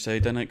just wish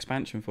they'd done an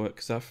expansion for it,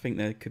 because I think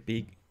there could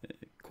be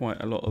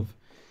quite a lot of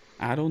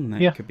add-on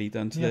that could be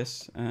done to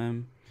this.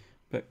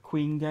 But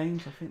Queen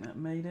Games, I think that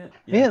made it.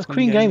 Yeah, it's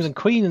Queen Games, and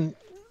Queen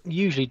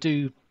usually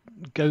do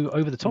go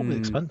over the top with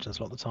expansions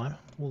a lot of the time.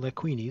 All their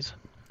Queenies.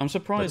 I'm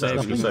surprised they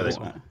actually bought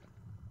that.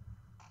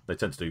 They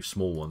tend to do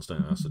small ones,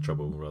 don't they? That's the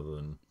trouble, rather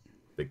than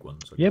big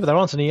ones. Yeah, but there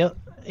aren't any,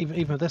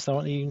 even with this, there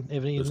aren't even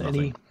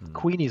any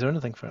Queenies or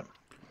anything for it.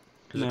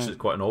 Is it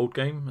quite an old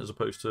game as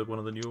opposed to one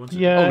of the newer ones?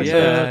 Yeah, it's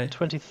a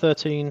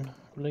 2013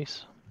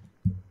 release.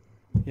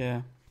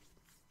 Yeah.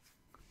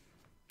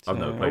 I've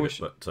never played it,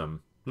 but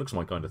looks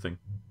my kind of thing.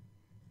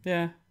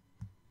 Yeah.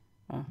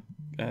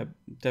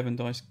 Devon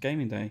Dice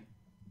Gaming Day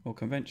or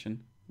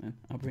Convention. Yeah,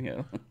 I'll bring it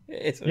on.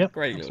 It's a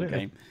great little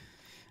game.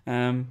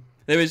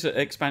 There is an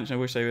expansion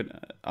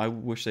I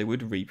wish they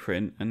would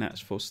reprint, and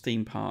that's for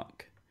Steam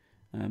Park.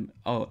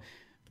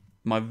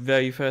 My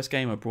very first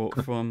game I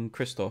brought from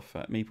Christoph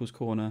at Meeple's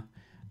Corner.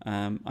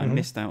 I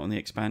missed out on the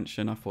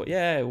expansion. I thought,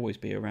 it'll always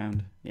be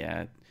around.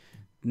 Yeah,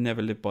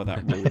 never live by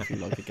that rule if you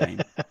like a game.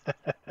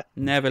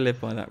 Never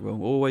live by that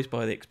rule. Always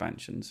buy the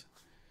expansions.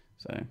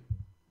 So,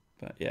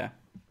 but yeah.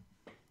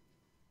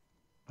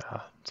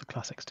 It's a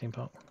classic Steam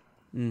Park.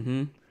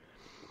 Mm-hmm.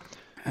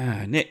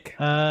 Nick.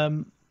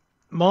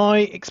 My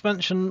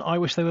expansion I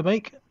wish they would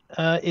make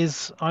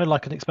is I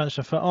like an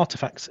expansion for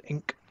Artifacts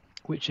Inc.,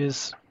 which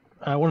is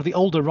one of the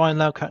older Ryan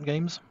Laukat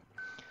games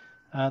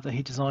that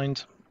he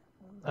designed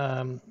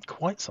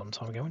quite some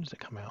time ago. When did it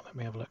come out? Let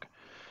me have a look.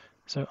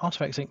 So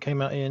Artifacts Inc.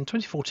 came out in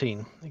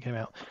 2014. It came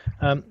out.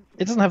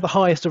 It doesn't have the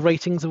highest of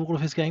ratings of all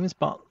of his games,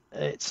 but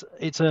it's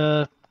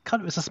a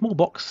small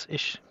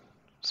box-ish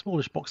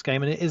smallish box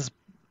game, and it is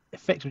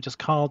effectively just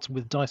cards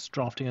with dice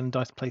drafting and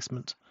dice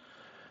placement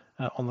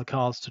on the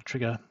cards to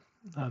trigger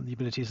the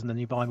abilities, and then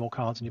you buy more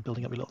cards and you're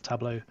building up your little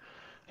tableau and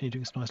you're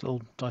doing some nice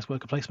little dice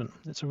worker placement.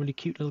 It's a really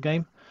cute little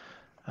game,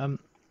 and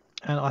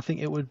I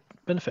think it would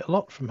benefit a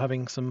lot from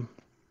having some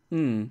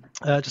even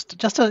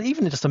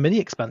just a mini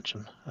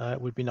expansion.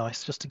 Would be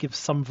nice just to give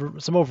some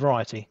more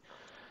variety.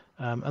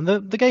 And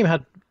the game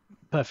had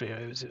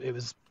it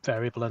was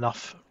variable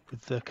enough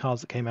with the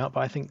cards that came out,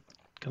 but I think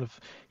kind of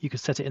you could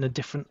set it in a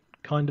different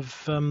kind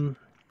of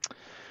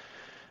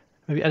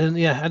maybe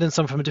add in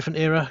some from a different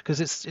era, because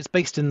it's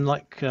based in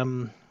like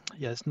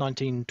it's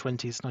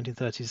 1920s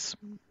 1930s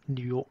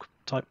New York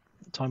type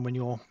time when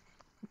you're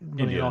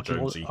running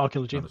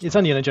archaeology. It's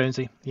Indiana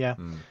Jonesy, yeah.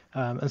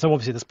 And so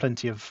obviously there's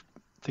plenty of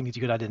things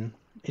you could add in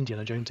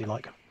Indiana Jonesy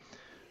like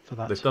for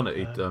that. They've done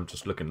it. I'm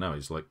just looking now.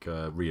 He's like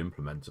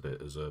re-implemented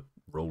it as a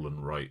roll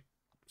and write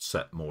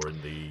set more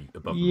in the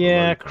above.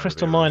 Yeah,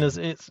 Crystal Miners.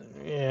 It's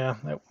not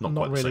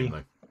quite really. The same,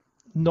 though.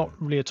 Not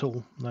really at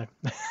all. No,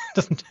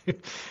 doesn't do.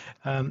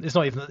 It's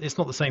not even. It's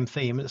not the same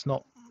theme. It's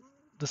not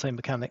the same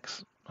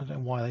mechanics. I don't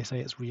know why they say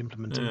it's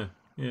re-implementing.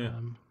 Yeah.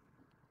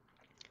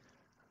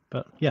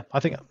 But yeah, I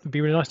think it'd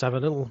be really nice to have a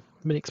little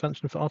mini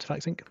expansion for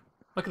Artifacts Inc.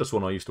 I could have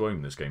sworn I used to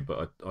own this game,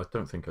 but I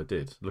don't think I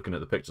did. Looking at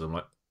the pictures, I'm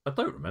like, I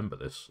don't remember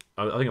this.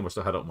 I think I must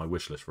have had it on my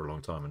wish list for a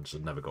long time and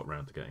just never got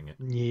around to getting it.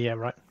 Yeah,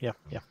 right. Yeah.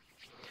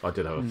 I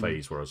did have a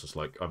phase where I was just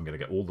like, I'm going to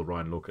get all the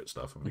Ryan Lockett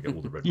stuff. I'm going to get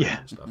all the Red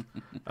Raven stuff.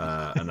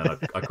 And then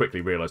I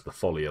quickly realised the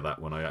folly of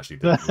that when I actually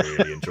didn't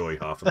really enjoy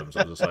half of them.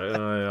 So I was just like,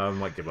 I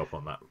might give up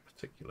on that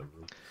particular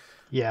rule.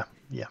 Yeah.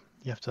 You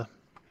have to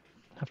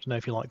know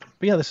if you like them.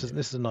 But yeah, this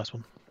is a nice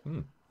one.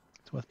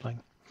 It's worth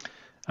playing.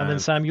 And then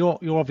Sam, your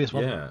obvious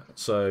one. Yeah.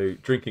 So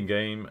drinking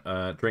game,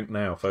 drink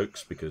now,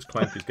 folks, because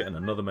Clank is getting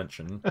another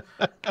mention.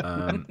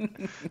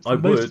 I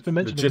would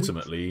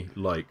legitimately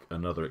like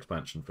another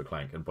expansion for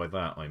Clank, and by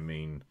that I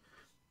mean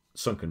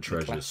Sunken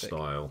Treasures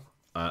style.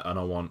 And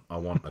I want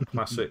a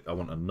classic. I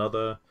want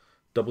another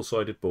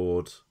double-sided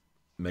board,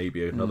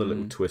 maybe another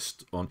little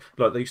twist on.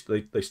 Like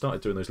they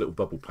started doing those little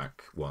bubble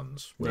pack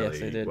ones where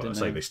they did. Well, I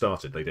say they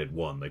started. They did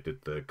one. They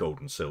did the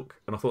Golden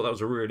Silk, and I thought that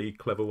was a really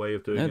clever way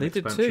of doing. No, they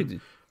did two.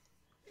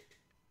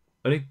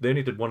 They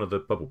only did one of the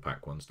bubble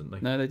pack ones, didn't they?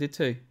 No, they did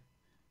two.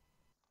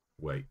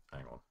 Wait,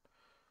 hang on.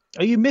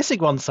 Are you missing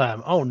one,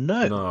 Sam? Oh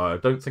no. No, I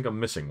don't think I'm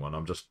missing one.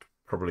 I'm just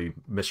probably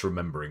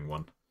misremembering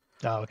one.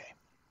 Oh, okay.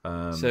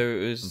 So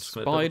it was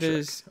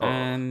Spiders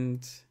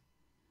and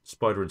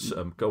Spider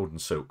and Golden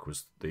Silk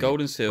was the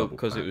Golden Silk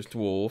because it was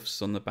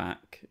dwarfs on the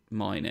back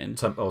mining.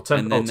 Temple of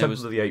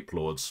the Ape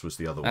Lords was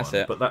the other one.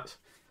 It. But that,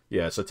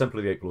 so Temple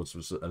of the Ape Lords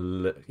was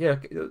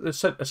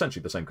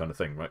essentially the same kind of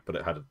thing, right? But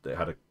it had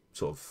a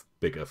sort of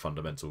bigger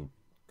fundamental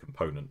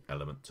component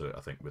element to it,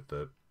 I think, with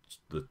the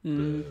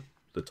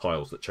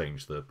tiles that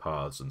change the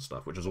paths and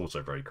stuff, which is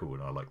also very cool,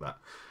 and I like that.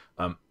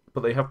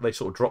 But they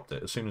sort of dropped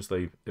it as soon as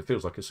they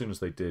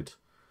did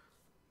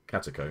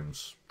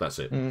Catacombs. That's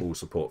it. All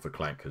support for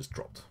Clank has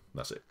dropped.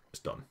 That's it. It's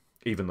done.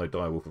 Even though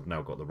Direwolf have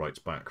now got the rights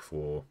back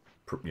for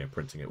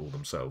printing it all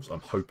themselves, I'm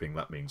hoping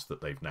that means that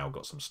they've now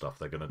got some stuff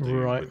they're going to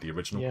do with the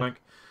original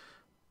Clank.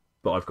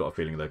 But I've got a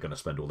feeling they're going to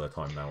spend all their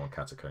time now on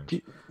Catacombs.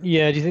 Do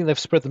you think they've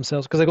spread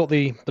themselves? Because they've got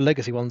the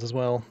legacy ones as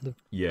well.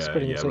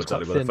 Exactly. They're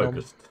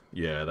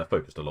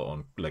focused a lot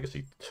on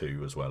Legacy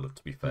 2 as well,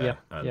 to be fair.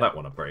 That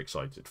one I'm very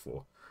excited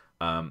for.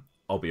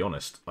 I'll be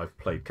honest, I've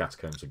played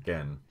Catacombs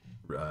again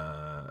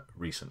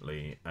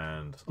recently,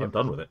 and I'm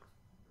done with it.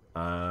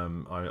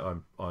 I'm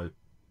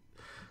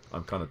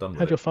kind of done with it.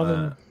 Had your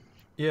fun?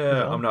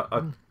 I'm not.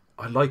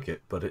 I like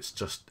it, but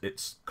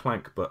it's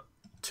Clank, but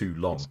too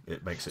long.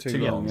 It makes it too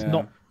long.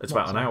 Yeah. It's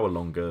about an hour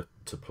longer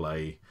to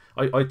play.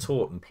 I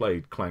taught and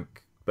played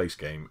Clank base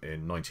game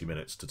in 90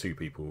 minutes to two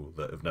people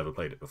that have never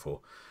played it before.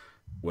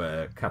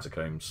 Where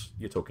Catacombs,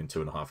 you're talking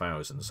 2.5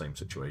 hours in the same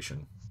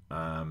situation.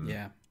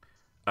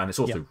 And it's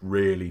also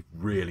really,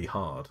 really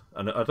hard.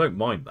 And I don't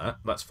mind that.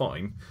 That's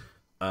fine.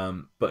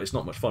 But it's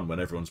not much fun when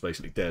everyone's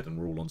basically dead and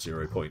we're all on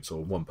 0 points,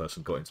 or one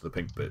person got into the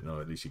pink bit.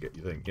 No, at least you get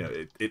your thing.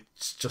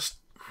 It's just...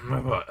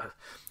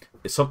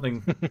 It's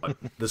something...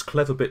 there's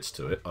clever bits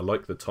to it. I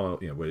like the tile,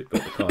 where you've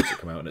got the cards that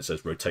come out and it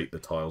says rotate the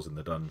tiles in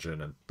the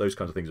dungeon, and those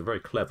kinds of things are very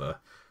clever.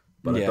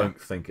 But I don't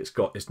think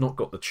it's not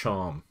got the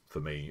charm for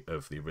me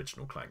of the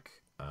original Clank.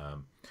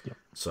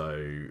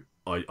 So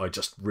I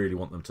just really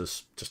want them to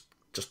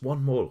just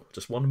one more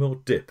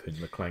dip in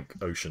the Clank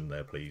ocean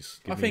there,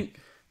 please.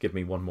 Give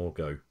me one more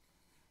go.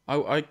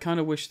 I kind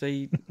of wish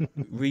they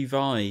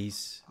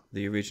revise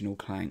the original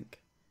Clank,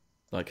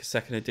 like a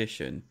second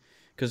edition,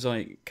 because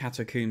like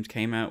Catacombs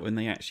came out when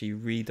they actually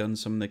redone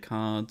some of the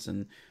cards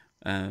and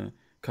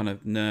kind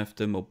of nerfed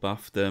them or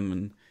buffed them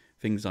and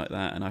things like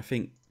that. And I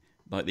think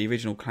like the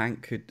original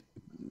Clank could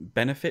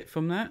benefit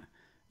from that.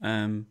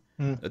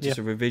 Just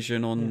a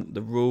revision on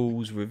the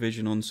rules,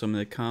 revision on some of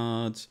the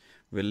cards,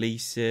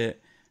 release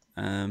it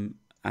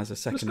as a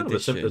second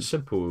edition. As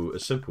simple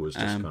as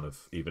just kind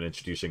of even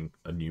introducing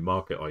a new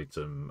market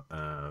item,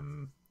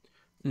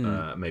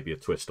 maybe a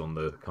twist on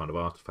the kind of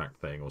artifact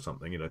thing or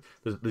something. You know,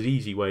 there's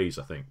easy ways,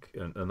 I think,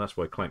 and that's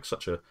why Clank's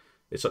such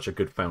a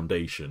good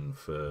foundation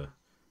for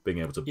being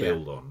able to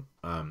build on.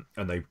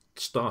 And they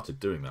started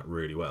doing that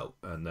really well,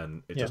 and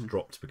then it just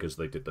dropped because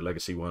they did the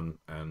Legacy one,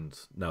 and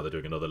now they're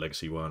doing another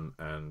Legacy one,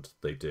 and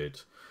they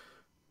did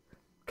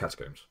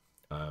Catacombs.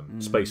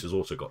 Space has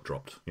also got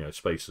dropped. You know,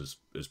 Space has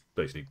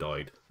basically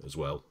died as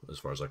well, as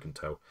far as I can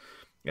tell.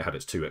 It had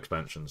its 2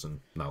 expansions, and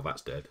now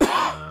that's dead.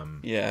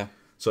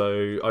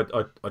 So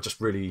I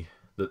just really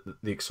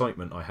the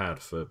excitement I had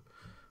for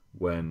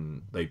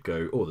when they'd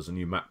go, oh, there's a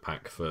new map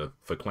pack for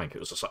Clank. It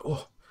was just like,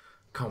 oh,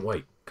 can't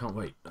wait.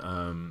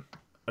 And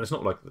it's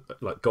not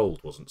like Gold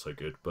wasn't so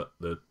good, but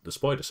the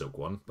Spider Silk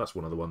one, that's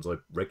one of the ones I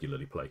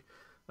regularly play.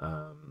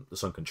 The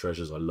Sunken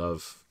Treasures I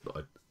love.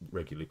 I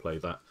regularly play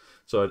that.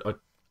 So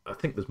I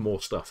think there's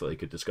more stuff that they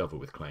could discover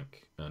with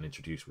Clank and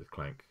introduce with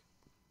Clank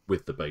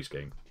with the base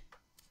game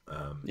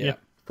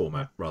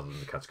format rather than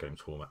the Catacombs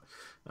format.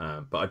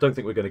 But I don't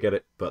think we're going to get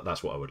it, but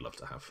that's what I would love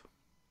to have.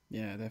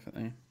 Yeah,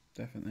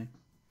 definitely.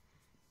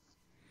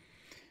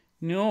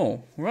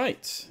 No,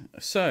 right.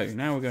 So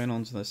now we're going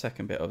on to the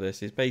second bit of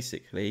this. Is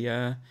basically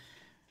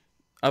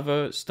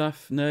other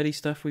stuff, nerdy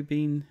stuff we've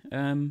been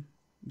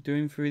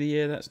doing through the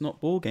year that's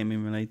not board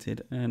gaming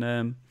related,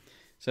 and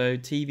so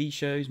TV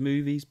shows,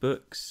 movies,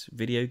 books,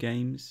 video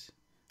games.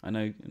 I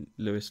know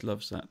Lewis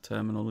loves that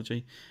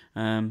terminology,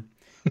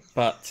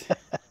 but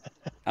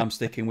I'm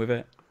sticking with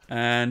it.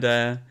 And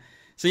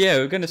so yeah,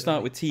 we're going to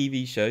start with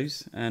TV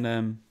shows, and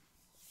I'm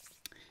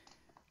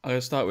going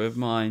to start with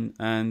mine,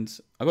 and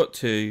I got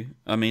 2.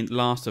 I mean,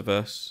 Last of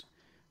Us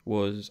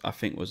was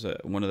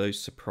one of those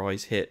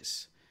surprise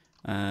hits,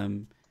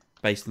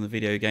 based on the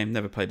video game.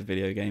 Never played the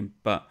video game,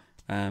 but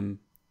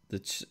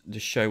the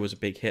show was a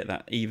big hit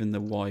that even the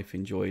wife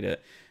enjoyed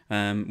it.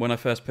 When I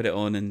first put it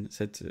on and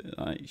said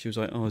she was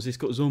like, "Oh, has this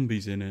got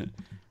zombies in it?"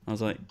 I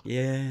was like,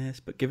 "Yes,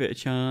 but give it a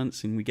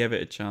chance," and we gave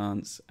it a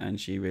chance, and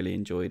she really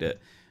enjoyed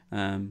it.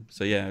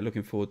 So yeah,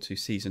 looking forward to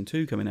season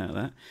 2 coming out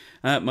of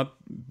that. My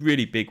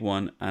really big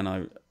one, and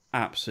I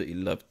absolutely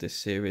loved this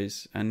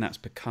series, and that's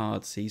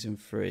Picard season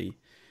 3.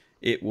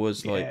 It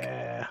was like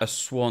a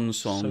swan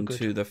song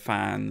to the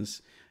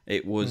fans.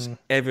 It was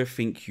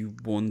everything you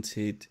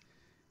wanted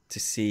to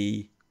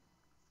see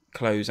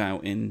close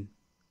out in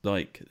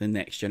like the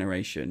Next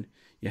Generation.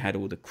 You had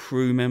all the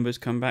crew members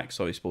come back.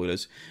 Sorry,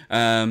 spoilers.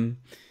 I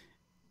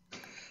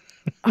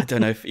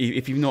don't know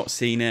if you've not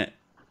seen it.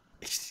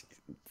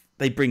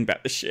 They bring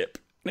back the ship,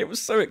 and it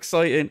was so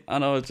exciting.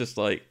 And I was just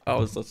like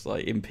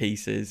in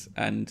pieces,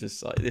 and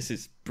just like, this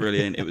is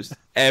brilliant. It was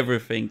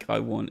everything I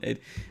wanted.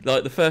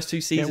 Like the first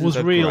 2 seasons, it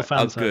was real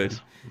fan good.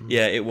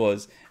 Yeah, it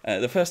was.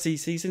 The first 2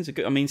 seasons are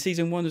good. I mean,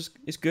 season 1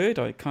 is good.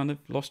 I kind of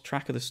lost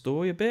track of the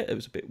story a bit. It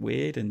was a bit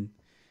weird and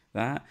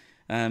that.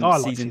 I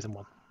like season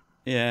 1.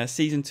 Yeah,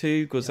 season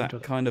 2 was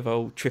that kind of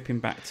old tripping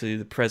back to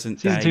the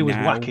present day. Season 2 was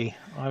wacky.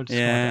 I would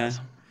describe it as.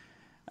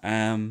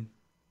 And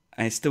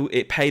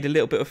it paid a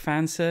little bit of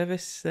fan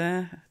service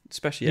there,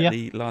 especially at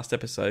the last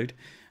episode.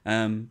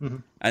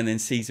 And then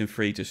season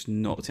 3 just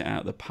knocked it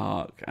out of the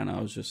park, and I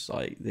was just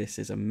like, this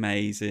is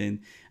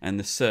amazing. And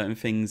the certain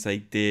things they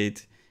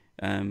did,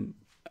 I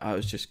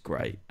was just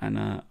great. And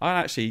I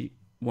actually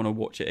want to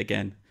watch it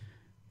again.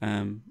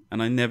 And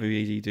I never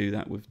really do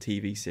that with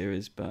TV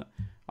series, but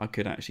I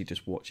could actually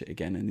just watch it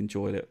again and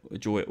enjoy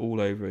it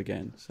all over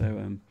again.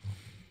 So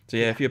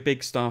yeah, if you're a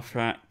big Star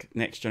Trek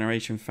Next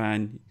Generation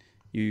fan,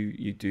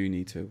 you do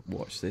need to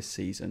watch this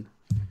season.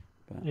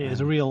 But, it's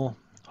a real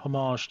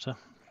homage to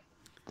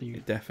the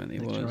it definitely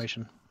Next was.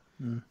 Generation.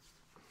 It's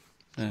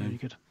really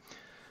good.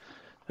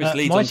 Which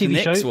leads my on to the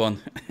TV next show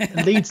one.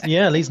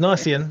 leads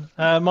nicely in.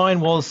 Mine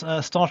was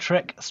Star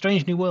Trek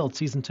Strange New World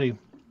season 2.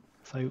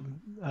 So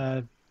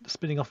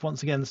spinning off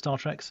once again the Star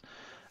Treks.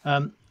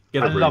 I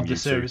love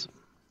this series.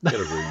 Get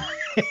a room.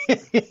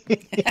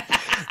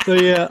 So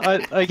yeah,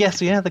 I guess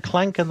the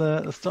Clank and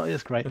the Star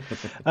is great.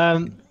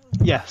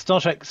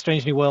 Star Trek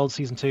Strange New World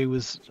season 2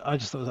 I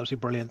just thought it was absolutely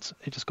brilliant.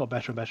 It just got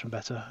better and better and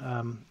better.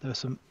 There were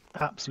some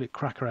absolute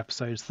cracker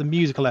episodes. The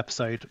musical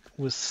episode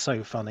was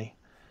so funny.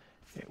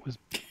 It was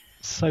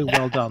so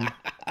well done,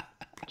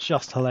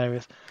 just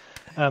hilarious.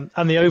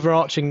 And the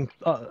overarching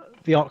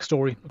the arc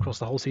story across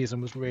the whole season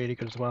was really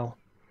good as well.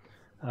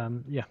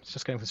 It's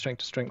just going from strength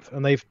to strength.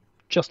 And they've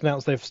just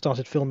announced they've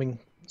started filming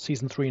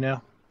season 3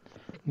 now.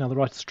 Now the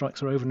writer's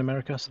strikes are over in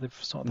America, so they've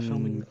started the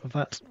filming of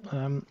that.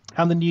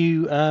 And the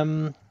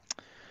new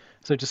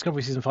so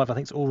Discovery season 5, I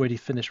think, is already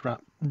finished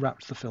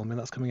wrapped the filming.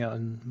 That's coming out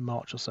in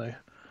March or so.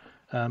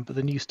 But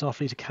the new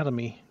Starfleet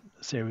Academy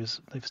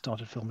series, they've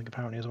started filming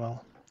apparently as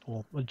well,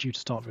 or are due to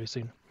start very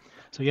soon.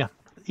 So yeah,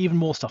 even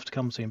more stuff to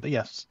come soon. But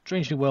yes,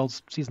 Strange New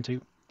Worlds season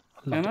 2.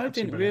 I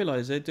didn't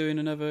realise they're doing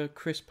another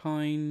Chris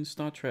Pine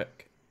Star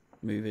Trek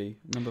movie,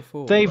 number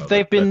 4.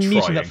 They've been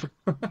muting that for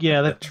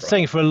they're trying.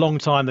 saying for a long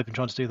time they've been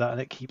trying to do that,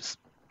 and it keeps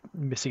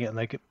missing it, and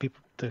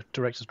the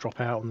directors drop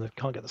out and they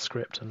can't get the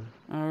script. And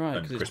all right,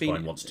 and Chris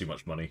Pine wants too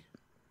much money.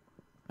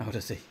 Oh,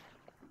 does he?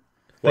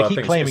 Well, They I keep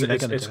think claiming they're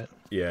going to do it.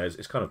 Yeah,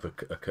 it's kind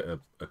of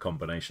a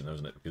combination,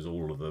 isn't it? Because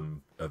all of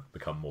them have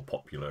become more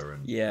popular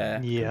and Yeah.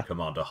 can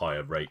command a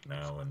higher rate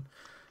now, and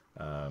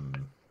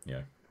you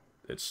know,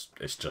 it's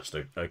just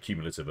a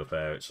cumulative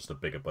affair. It's just a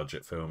bigger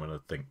budget film, and I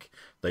think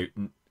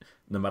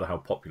no matter how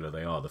popular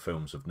they are, the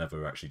films have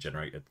never actually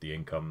generated the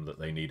income that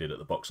they needed at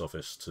the box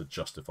office to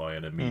justify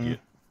an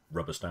immediate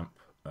rubber stamp.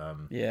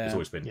 It's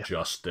always been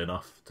just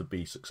enough to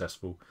be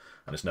successful,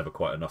 and it's never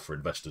quite enough for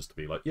investors to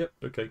be like, yep,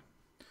 okay,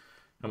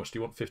 how much do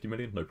you want? 50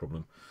 million? No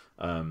problem.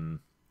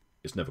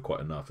 It's never quite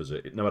enough, is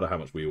it? No matter how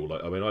much we all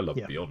like. I mean, I love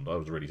Beyond. I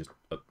was really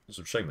it's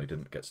a shame they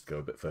didn't get to go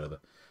a bit further.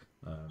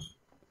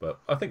 But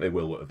I think they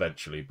will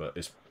eventually. But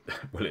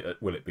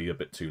will it be a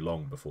bit too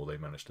long before they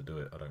manage to do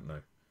it? I don't know.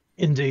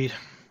 Indeed,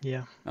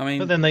 yeah. I mean,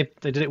 but then they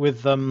did it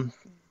with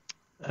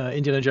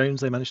Indiana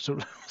Jones. They managed to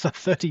was that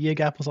 30-year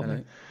gap or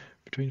something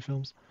between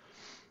films.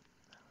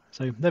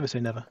 So never say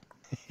never.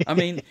 I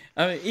mean,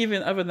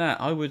 even other than that,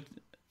 I would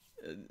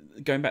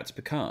going back to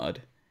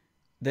Picard.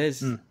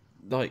 There's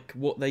like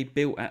what they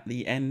built at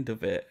the end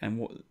of it, and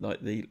what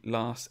like the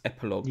last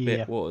epilogue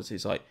bit was.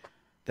 It's like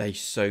they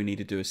so need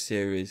to do a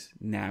series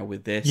now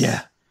with this.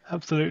 Yeah,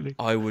 absolutely.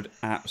 I would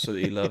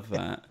absolutely love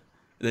that.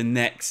 The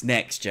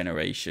next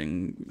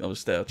generation of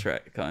Star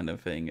Trek kind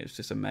of thing. It's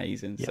just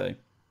amazing. Yeah.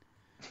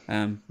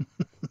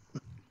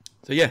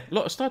 So yeah, a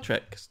lot of Star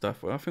Trek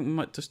stuff. I think we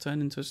might just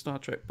turn into a Star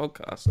Trek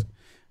podcast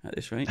at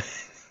this rate.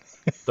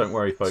 Don't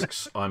worry,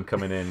 folks. I'm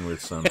coming in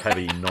with some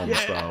heavy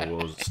non-Star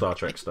Wars Star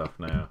Trek stuff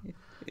now.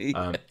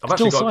 I've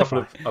actually got a couple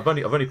of. I've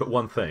only put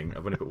one thing.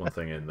 I've only put one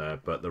thing in there,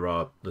 but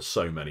there's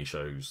so many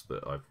shows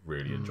that I've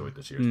really enjoyed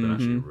this year. It's been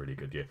actually a really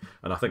good year,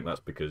 and I think that's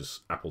because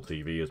Apple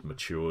TV has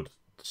matured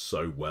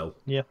so well.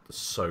 Yeah, there's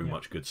so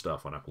much good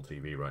stuff on Apple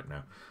TV right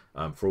now.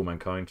 For All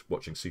Mankind,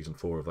 watching season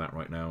 4 of that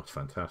right now, it's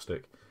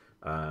fantastic.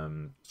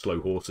 Slow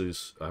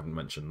Horses, I haven't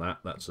mentioned that.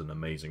 That's an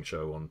amazing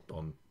show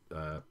on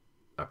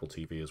Apple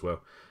TV as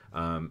well.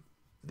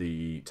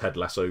 The Ted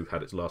Lasso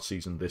had its last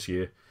season this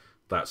year.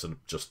 That's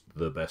just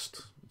the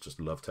best. Just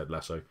love Ted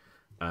Lasso.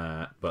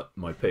 But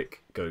my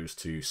pick goes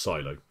to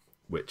Silo,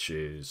 which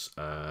is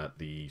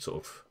the sort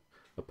of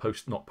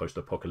not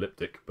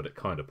post-apocalyptic, but it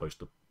kind of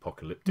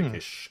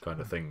post-apocalyptic-ish kind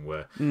of thing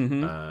where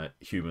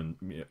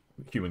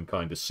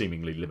humankind is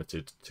seemingly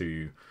limited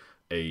to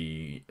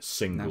a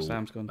single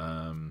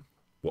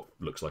what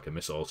looks like a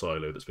missile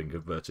silo that's been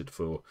converted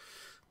for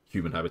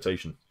human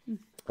habitation,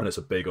 and it's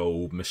a big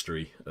old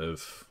mystery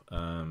of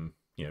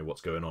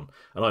what's going on,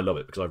 and I love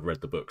it because I've read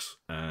the books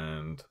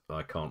and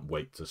I can't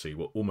wait to see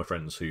what all my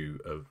friends who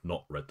have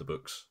not read the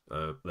books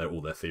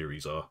all their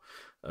theories are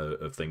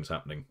of things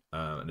happening,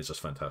 and it's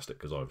just fantastic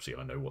because obviously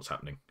I know what's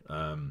happening.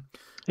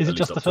 Is it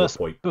just the first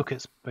book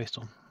it's based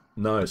on?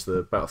 No, it's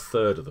about a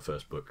third of the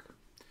first book.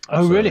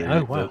 Oh, so really?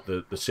 Oh, wow.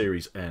 The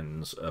series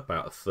ends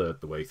about a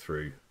third the way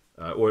through,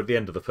 or at the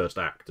end of the first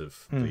act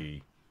of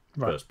the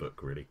first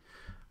book, really.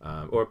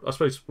 Or I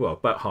suppose, well,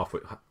 about halfway.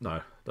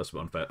 No, that's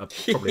unfair.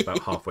 Probably about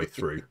halfway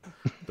through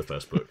the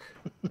first book.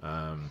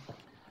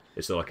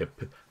 It's like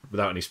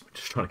without any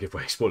trying to give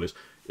away spoilers.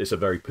 It's a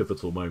very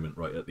pivotal moment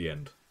right at the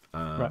end,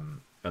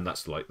 and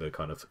that's like the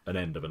kind of an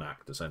end of an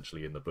act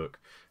essentially in the book.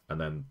 And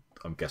then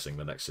I'm guessing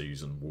the next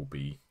season will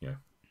be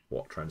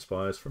what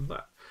transpires from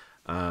that.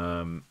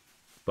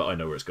 But I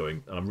know where it's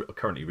going, and I'm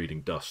currently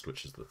reading Dust,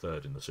 which is the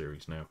third in the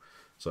series now,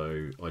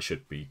 so I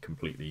should be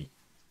completely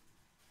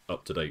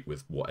up to date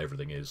with what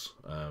everything is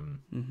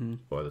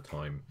by the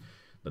time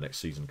the next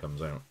season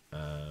comes out.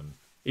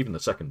 Even the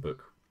second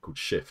book called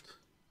Shift,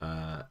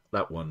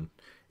 that one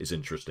is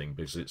interesting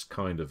because it's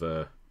kind of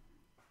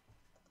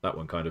that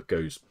one kind of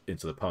goes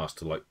into the past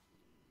to like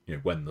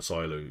when the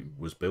silo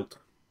was built.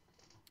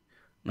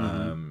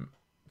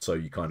 So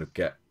you kind of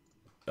get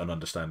an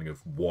understanding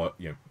of what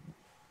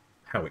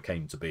how it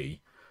came to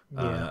be,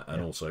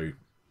 and also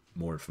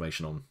more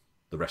information on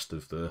the rest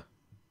of the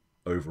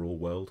overall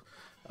world.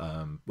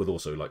 With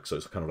also so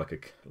it's kind of like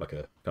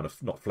a kind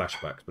of not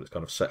flashbacks, but it's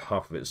kind of set.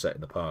 Half of it is set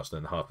in the past,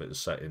 and half of it is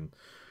set in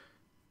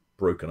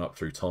broken up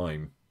through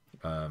time.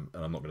 And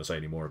I'm not going to say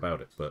any more about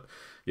it, but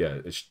yeah,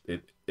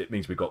 it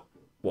means we got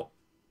what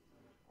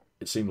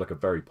it seemed like a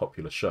very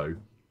popular show,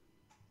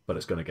 but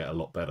it's going to get a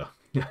lot better.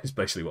 It's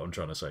basically what I'm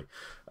trying to say.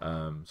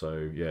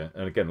 So yeah,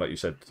 and again, like you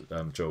said,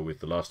 Joel, with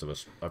The Last of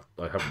Us,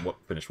 I haven't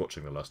finished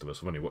watching The Last of Us.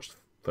 I've only watched the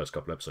first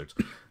couple episodes.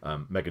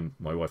 Megan,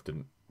 my wife,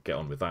 didn't get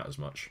on with that as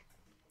much,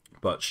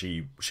 but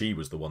she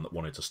was the one that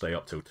wanted to stay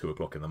up till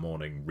 2:00 in the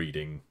morning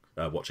reading,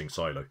 watching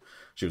Silo.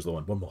 She was the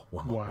one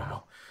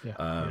more.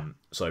 Yeah,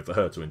 So for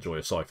her to enjoy a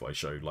sci-fi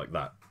show like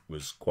that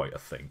was quite a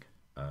thing,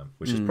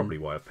 which is probably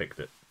why I picked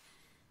it.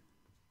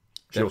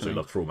 She also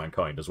loved For All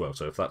Mankind as well,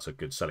 so if that's a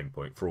good selling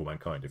point, For All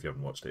Mankind, if you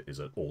haven't watched it,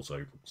 is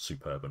also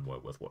superb and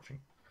well worth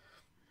watching.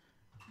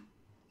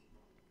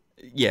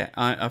 Yeah,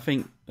 I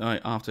think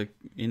after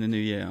in the new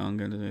year, I'm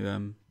going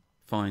to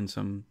find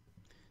some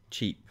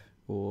cheap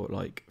or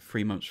like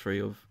 3 months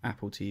free of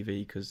Apple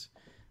TV because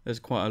there's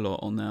quite a lot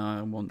on there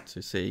I want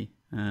to see.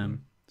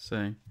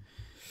 So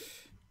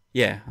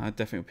yeah, I'm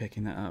definitely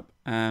picking that up.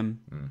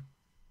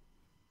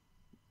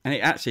 And it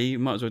actually, you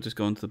might as well just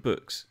go on to the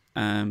books,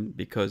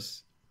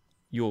 because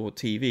your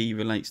TV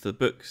relates to the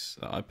books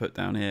that I put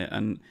down here.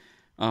 And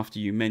after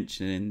you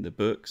mentioning the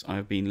books,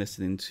 I've been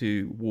listening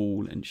to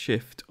Wall and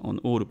Shift on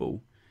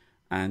Audible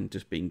and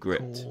just been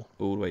gripped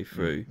all the way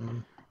through.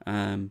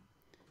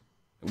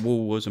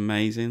 Wall was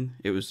amazing.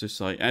 It was just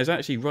like, I was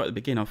actually right at the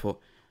beginning, I thought,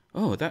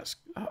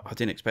 I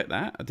didn't expect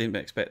that. I didn't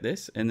expect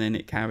this. And then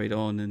it carried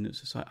on, and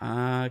it's just like,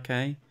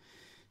 okay.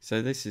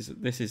 So this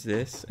is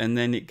this. And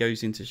then it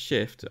goes into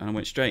Shift, and I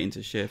went straight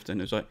into Shift, and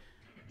it was like,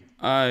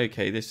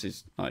 okay, this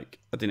is like,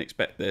 I didn't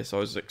expect this. I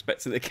was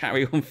expecting to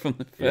carry on from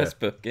the first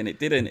book, and it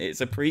didn't.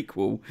 It's a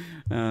prequel.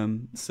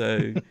 And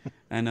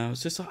I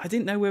was just like, I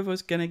didn't know whether I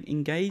was going to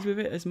engage with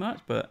it as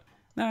much, but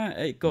no,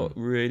 it got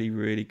really,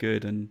 really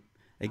good. And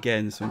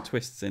again, some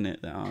twists in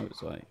it that I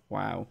was like,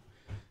 wow.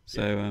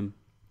 So,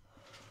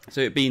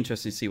 so it'd be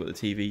interesting to see what the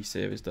TV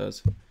series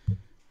does.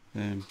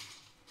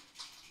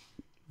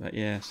 But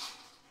yes.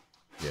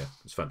 Yeah,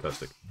 it's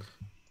fantastic.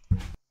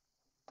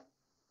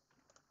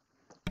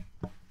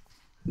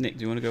 Nick,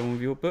 do you want to go on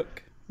with your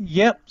book?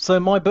 Yep. So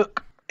my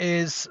book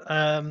is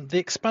The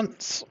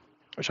Expanse,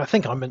 which I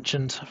think I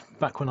mentioned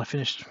back when I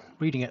finished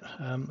reading it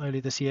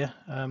earlier this year.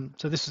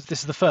 So this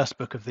is the first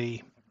book of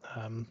the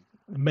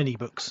many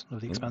books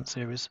of the Expanse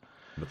series.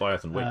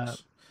 Leviathan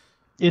Wakes.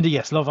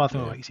 Yes,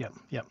 Leviathan Wakes. Yeah.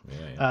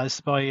 This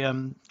is by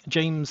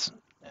James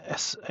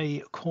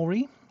S.A.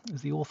 Corey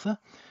is the author.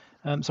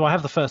 So I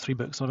have the first three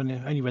books. I've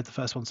only read the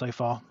first one so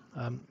far.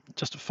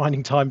 Just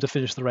finding time to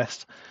finish the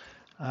rest.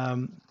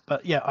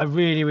 But yeah, I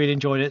really, really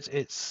enjoyed it.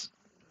 It's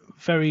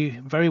very,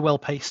 very well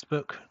paced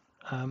book.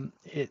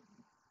 It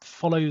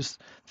follows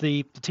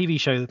the TV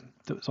show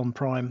that was on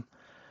Prime.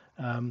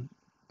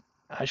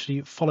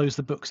 Actually follows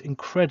the books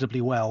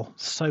incredibly well,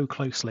 so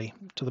closely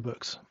to the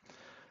books.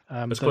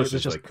 As close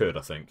as they could,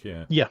 I think.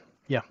 Yeah.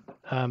 Yeah.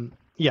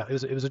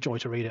 It was a joy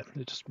to read it.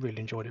 I just really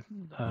enjoyed it.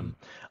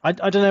 I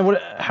don't know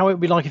how it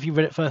would be like if you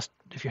read it first,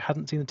 if you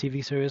hadn't seen the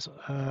TV series.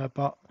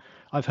 But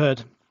I've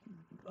heard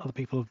other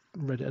people have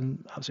read it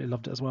and absolutely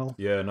loved it as well.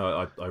 Yeah,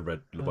 no, I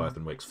read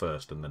Leviathan Wakes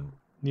first, and then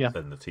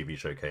the TV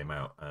show came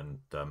out, and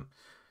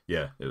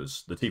it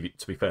was the TV.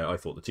 To be fair, I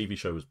thought the TV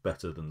show was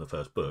better than the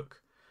first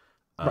book,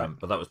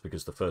 but that was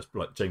because the first,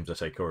 like, James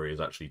S.A. Corey is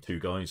actually two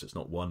guys; it's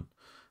not one.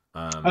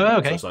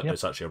 Okay. So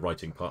it's actually a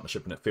writing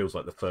partnership, and it feels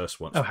like the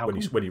first one.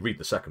 When you read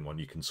the second one,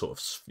 you can sort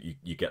of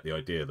you get the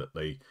idea that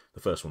the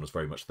first one was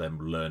very much them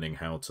learning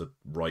how to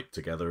write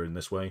together in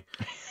this way,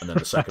 and then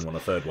the second one, the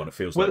third one, it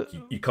feels like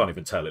you can't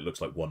even tell. It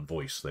looks like one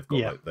voice. They've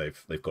got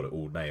they've got it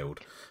all nailed.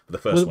 But the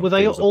first one, were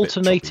they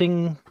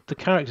alternating the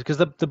characters? Because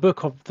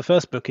the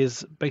first book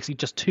is basically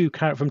just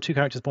from two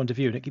characters' point of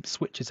view, and it keeps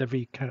switches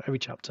every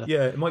chapter.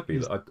 Yeah, it might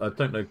be. I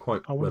don't know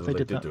quite whether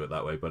they did do it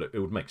that way, but it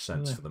would make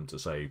sense for them to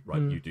say,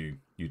 right, you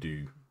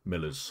do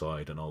Miller's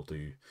side and I'll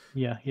do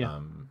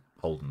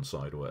Holden's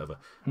side or whatever.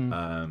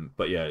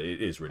 But yeah,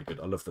 it is really good.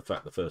 I love the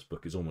fact the first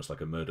book is almost like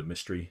a murder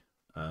mystery.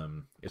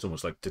 It's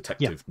almost like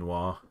detective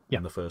noir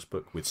in the first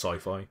book with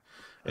sci-fi.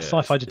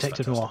 Sci-fi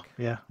detective noir.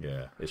 Yeah,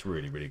 it's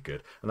really, really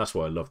good, and that's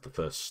why I love the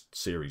first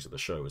series of the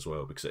show as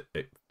well, because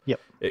it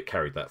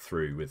carried that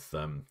through with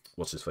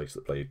what's his face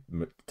that played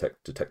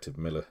Detective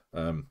Miller.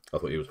 I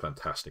thought he was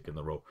fantastic in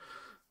the role.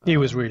 He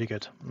was really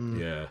good.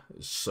 Yeah,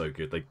 it's so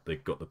good. They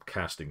got the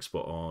casting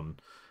spot on.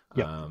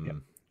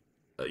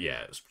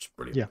 It's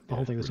brilliant. Yeah, the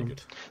whole thing was really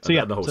good. So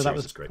the whole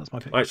series is great. That's my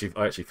pick.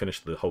 I actually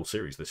finished the whole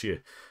series this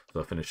year. So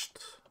I finally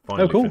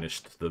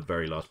finished the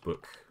very last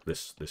book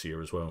this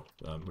year as well,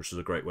 which is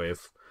a great way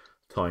of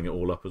tying it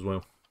all up as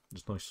well.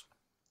 It's nice.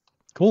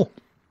 Cool.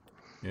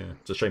 Yeah,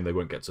 it's a shame they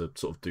won't get to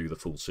sort of do the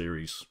full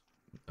series.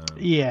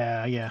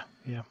 Yeah.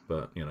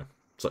 But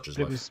such is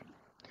life.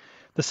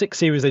 The 6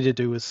 series they did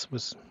do was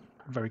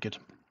very good.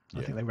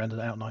 I think they rendered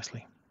it out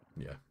nicely.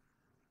 Yeah.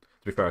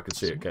 To be fair, I could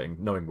see it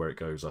knowing where it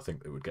goes, I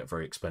think it would get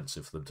very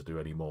expensive for them to do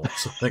any more.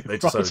 So I think they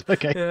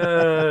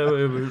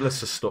decided, let's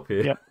just stop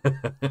here.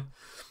 Yep.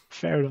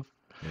 Fair enough.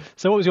 Yeah.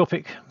 So what was your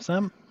pick,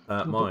 Sam?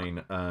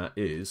 Mine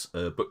is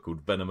a book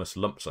called Venomous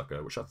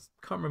Lumpsucker, which I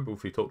can't remember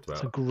if we talked about.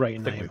 It's a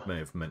great name. I think we may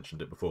have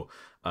mentioned it before.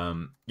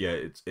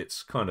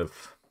 It's kind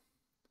of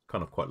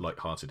quite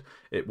light-hearted.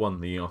 It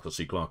won the Arthur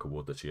C. Clarke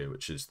Award this year,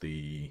 which is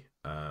the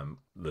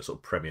sort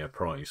of premier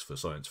prize for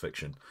science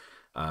fiction,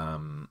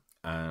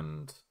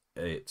 and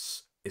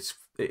it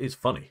is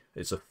funny.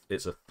 It's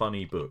a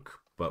funny book,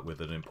 but with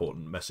an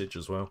important message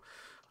as well.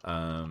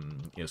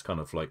 It's kind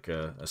of like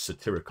a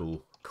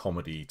satirical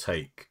comedy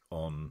take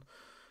on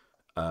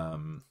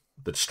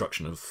the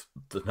destruction of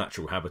the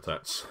natural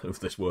habitats of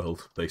this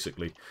world,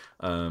 basically,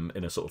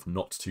 in a sort of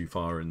not too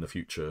far in the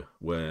future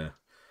where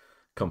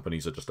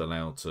companies are just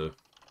allowed to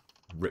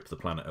rip the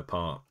planet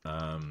apart,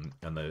 and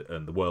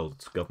the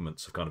world's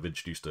governments have kind of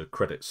introduced a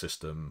credit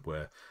system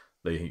where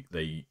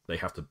they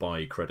have to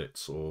buy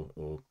credits,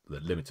 or they're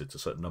limited to a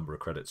certain number of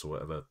credits or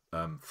whatever,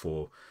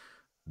 for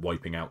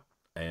wiping out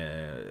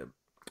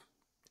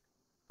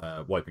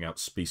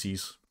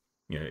species,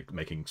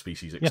 making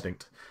species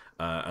extinct.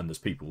 And there's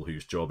people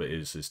whose job it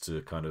is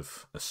to kind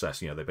of assess.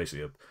 They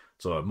basically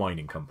so a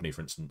mining company,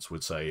 for instance,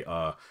 would say,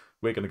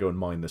 we're going to go and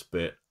mine this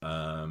bit,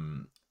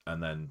 and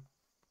then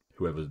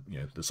whoever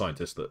the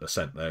scientists that are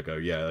sent there go,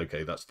 yeah,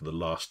 okay, that's the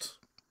last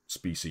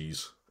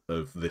species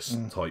of this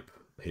type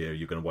here.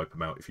 You're going to wipe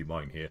them out if you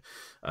mine here.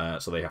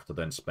 So they have to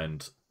then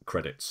spend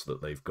credits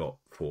that they've got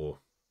for.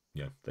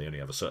 They only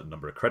have a certain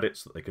number of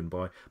credits that they can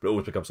buy, but it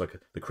always becomes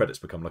the credits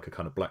become like a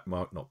kind of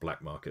not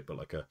black market, but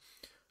like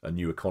a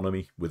new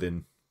economy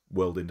within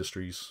world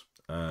industries.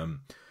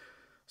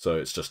 So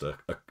it's just a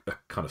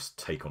kind of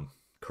take on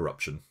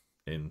corruption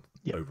in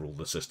overall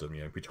the system.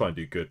 We try and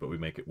do good, but we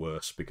make it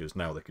worse because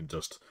now they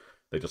just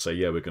say,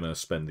 yeah, we're going to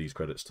spend these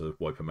credits to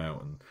wipe them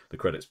out, and the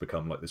credits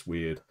become like this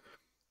weird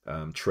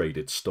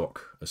traded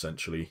stock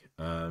essentially.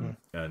 And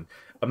I'm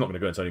not going to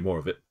go into any more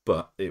of it,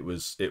 but it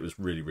was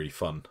really, really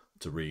fun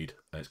to read.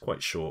 It's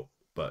quite short,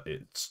 but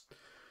it's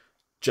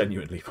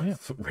genuinely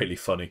really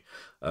funny.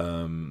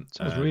 Sounds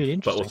really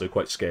interesting, but also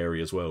quite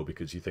scary as well,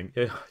 because you think,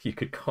 you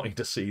could kind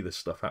of see this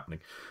stuff happening,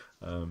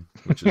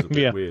 which is a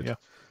bit weird.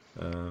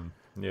 Might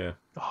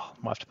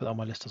have to put that on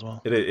my list as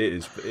well. It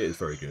is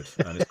very good,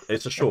 and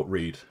it's a short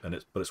read,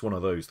 but it's one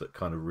of those that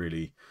kind of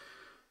really.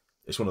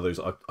 It's one of those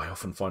I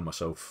often find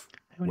myself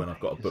when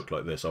I've got a book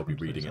like this, I'll be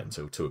reading it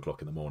until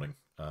 2:00 in the morning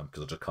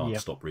because I just can't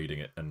stop reading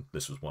it, and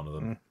this was one of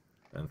them.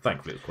 And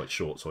thankfully, it was quite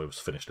short, so I was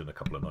finished in a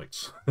couple of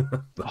nights.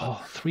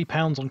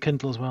 £3 on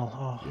Kindle as well.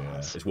 Oh, yeah,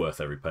 it's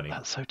worth every penny.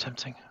 That's so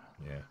tempting.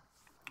 Yeah,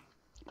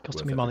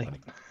 costing me money.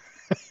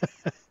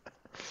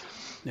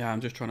 Yeah,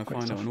 I'm just trying to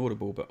find it on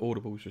Audible, but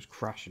Audible's just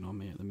crashing on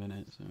me at the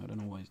minute, so I don't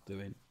know what it's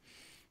doing. It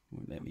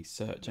won't let me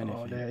search anything.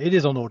 Oh, yeah, it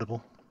is on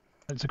Audible.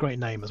 It's a great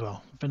name as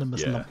well.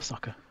 Venomous Lump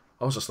Sucker.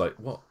 I was just like,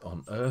 what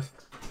on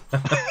earth?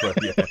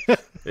 But yeah,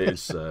 it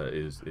is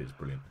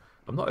brilliant.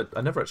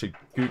 I never actually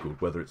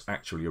Googled whether it's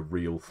actually a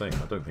real thing.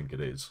 I don't think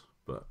it is,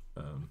 but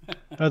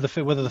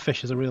whether the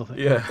fish is a real thing.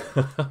 Yeah,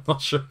 I'm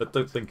not sure. I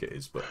don't think it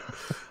is, but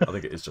I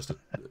think it is just a.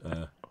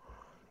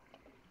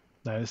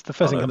 No, it's the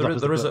first thing.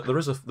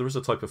 There is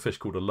a type of fish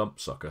called a lump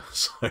sucker,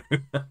 so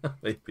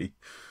maybe.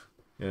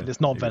 Yeah,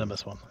 it's not a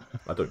venomous one.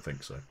 I don't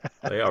think so.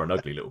 They are an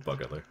ugly little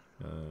bugger, though.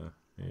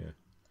 Yeah.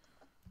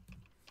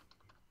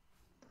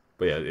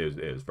 But yeah,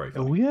 it was very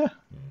funny. Oh yeah.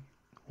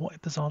 What a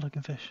bizarre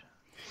looking fish.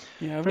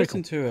 Yeah, I've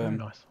listened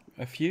to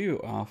a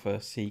few Arthur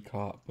C.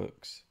 Clarke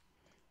books,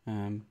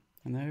 and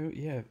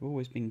they've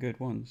always been good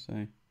ones.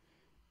 So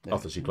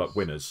Arthur C. Clarke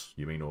winners,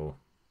 you mean, or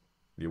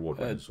the award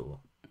winners, or?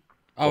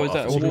 Oh, is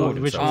that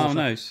award? Oh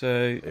no,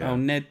 so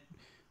Ned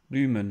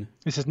Bowman.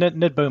 This is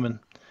Ned Bowman.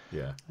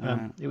 Yeah.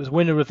 It was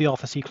winner of the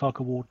Arthur C. Clarke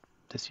Award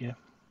this year.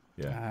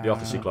 Yeah, the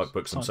Arthur C. Clarke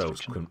books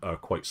themselves are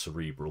quite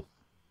cerebral.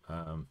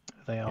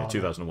 They are.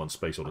 2001: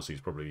 Space Odyssey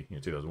is probably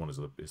 2001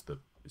 is the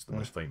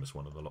most famous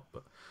one of the lot.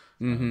 But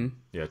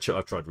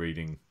I've tried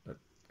reading a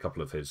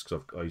couple of his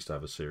because I used to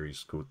have a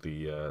series called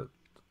the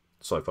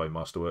Sci-Fi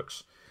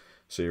Masterworks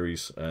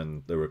series,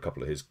 and there were a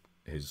couple of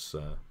his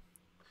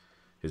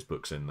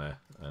books in there,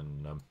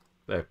 and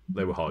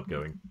they were hard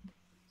going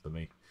for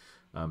me.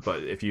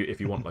 But if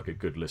you want like a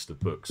good list of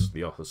books,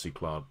 the Arthur C.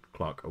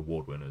 Clarke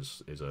Award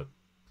winners is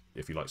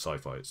if you like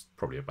sci-fi, it's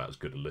probably about as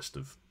good a list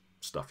of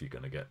stuff you're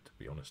going to get, to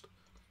be honest.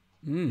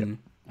 I didn't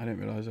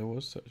realise there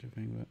was such a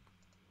thing,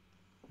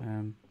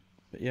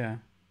 but yeah,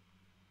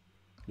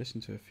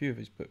 listen to a few of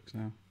his books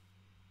now.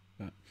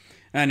 But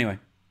anyway,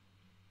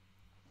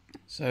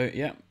 so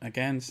yeah,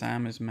 again,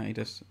 Sam has made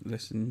us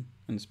listen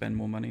and spend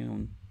more money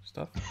on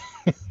stuff.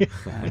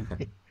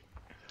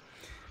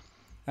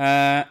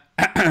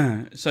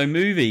 So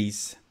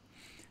movies.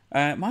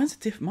 Mine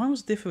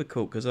was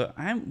difficult because I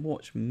haven't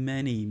watched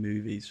many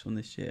movies from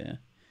this year.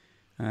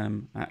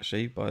 And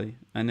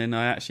then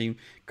I actually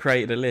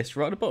created a list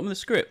right at the bottom of the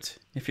script,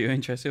 if you're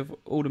interested, of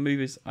all the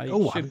movies I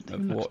should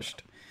have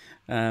watched.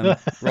 Right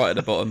at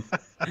the bottom.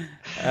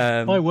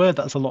 My word,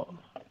 that's a lot.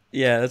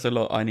 Yeah, there's a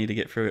lot I need to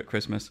get through at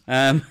Christmas.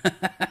 Well,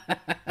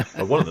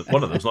 one of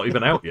them's not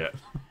even out yet.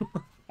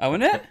 Oh,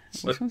 isn't it?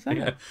 Which one's that?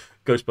 Yeah.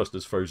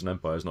 Ghostbusters Frozen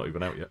Empire is not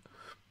even out yet.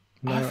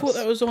 No, I thought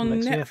that was on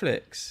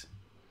Netflix.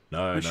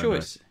 No, I'm sure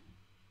it's...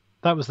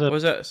 That was the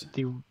was that?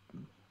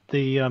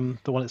 the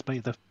one that's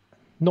made the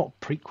not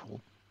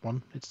prequel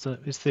one. It's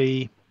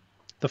the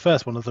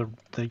first one of the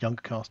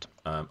younger cast.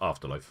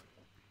 Afterlife.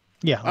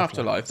 Yeah,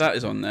 Afterlife. That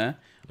is on there.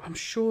 I'm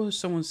sure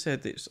someone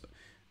said it's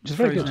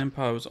Frozen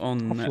Empire was on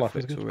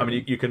Netflix already. I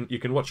mean, you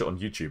can watch it on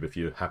YouTube if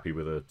you're happy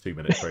with a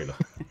 2-minute trailer.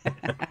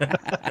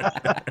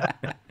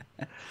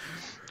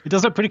 It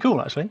does look pretty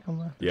cool, actually.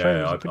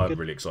 Yeah, I'm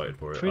really excited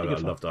for it. I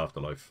loved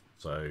Afterlife,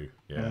 so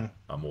yeah,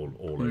 I'm all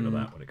over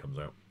that when it comes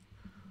out.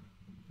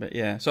 But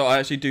yeah, so I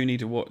actually do need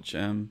to watch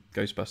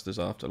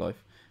Ghostbusters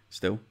Afterlife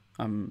still.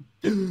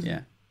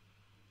 Yeah.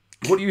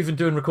 What are you even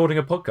doing recording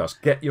a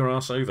podcast? Get your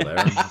ass over there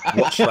and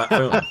watch that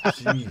film.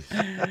 Jeez.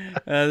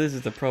 This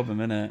is the problem,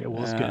 isn't it? It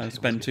was good. I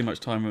spend too much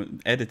time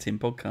editing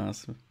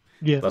podcasts.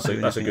 Yeah, That's a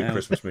anything good else.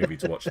 Christmas movie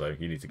to watch, though.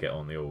 You need to get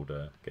on the old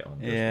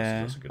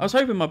Yeah, That's a good I was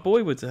hoping my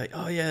boy would say,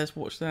 "Oh yeah, let's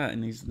watch that,"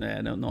 and he's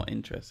there, not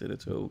interested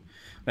at all.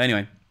 But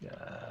anyway,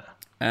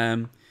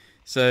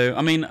 so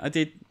I mean, I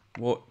did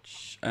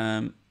watch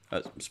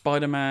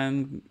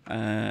Spider-Man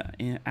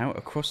Out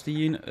Across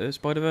the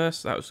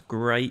Spider-Verse. That was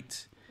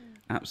great.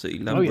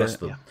 Absolutely loved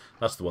it.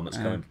 That's the one that's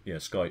coming. Yeah,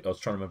 Sky. I was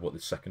trying to remember what the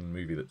second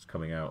movie that's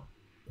coming out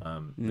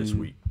this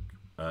week,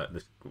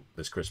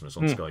 this Christmas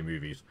on Sky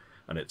Movies,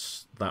 and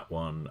it's that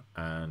one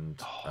and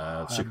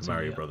Super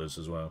Mario Brothers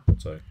as well.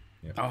 So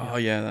yeah. Oh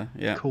yeah,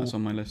 cool. That's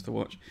on my list to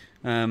watch.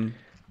 And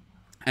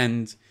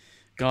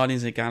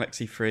Guardians of the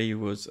Galaxy 3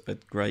 was a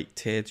great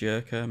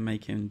tearjerker,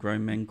 making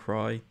grown men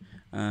cry.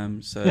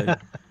 But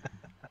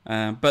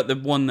the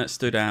one that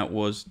stood out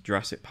was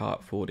Jurassic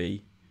Park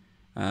 4D.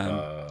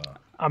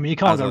 I mean, you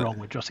can't go wrong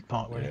with Jurassic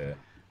Park, really. Yeah.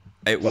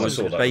 It was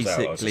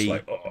basically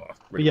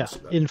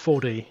in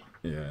 4D.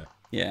 Yeah.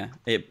 Yeah,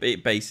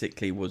 it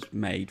basically was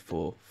made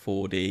for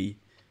 4D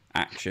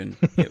action.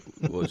 It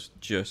was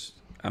just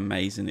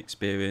amazing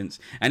experience,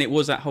 and it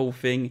was that whole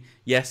thing.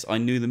 Yes, I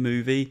knew the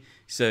movie,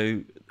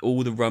 so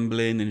all the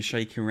rumbling and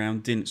shaking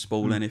around didn't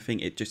spoil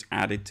anything. It just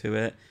added to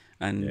it,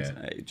 and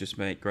it just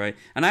made it great.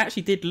 And I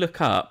actually did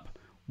look up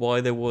why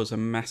there was a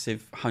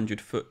massive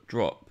 100-foot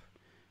drop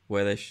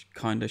where there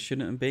kind of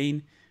shouldn't have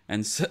been.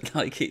 And so,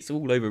 like, it's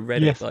all over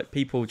Reddit, like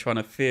people trying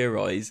to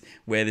theorize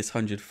where this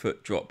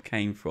 100-foot drop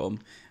came from,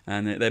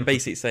 and they're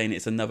basically saying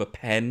it's another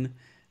pen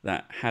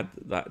that had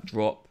that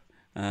drop,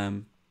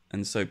 and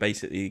so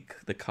basically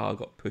the car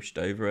got pushed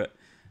over it,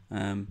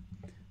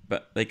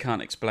 but they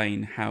can't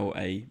explain how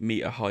a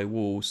meter-high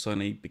wall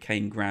suddenly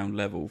became ground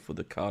level for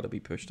the car to be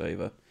pushed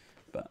over.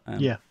 But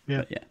yeah.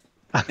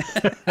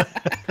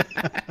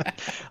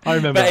 I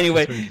remember. But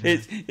anyway,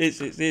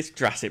 it's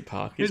Jurassic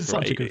Park. It's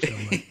such a good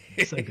film. Mate.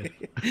 So good.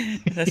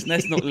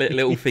 let's not let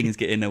little things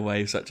get in the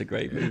way of such a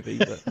great movie.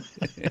 But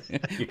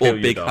or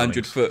big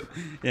 100-foot,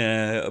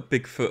 a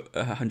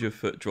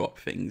 100-foot drop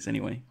things.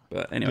 Anyway,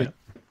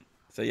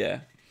 so yeah,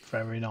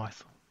 very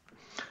nice.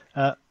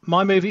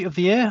 My movie of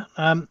the year.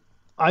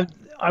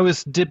 I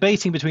was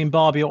debating between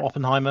Barbie or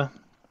Oppenheimer,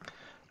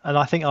 and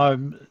I think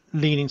I'm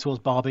leaning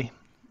towards Barbie,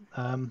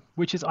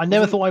 which is I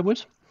never thought I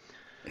would.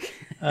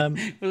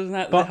 Wasn't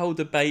that the whole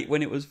debate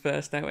when it was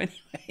first out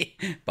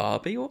anyway?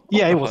 Barbie or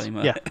Oppenheimer? Yeah, it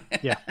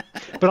was. Yeah.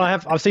 But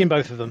I've seen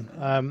both of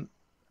them,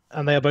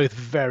 and they are both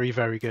very,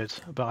 very good.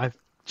 But I'm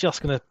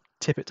just going to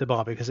tip it to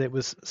Barbie because it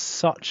was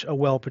such a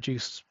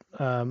well-produced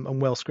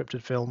and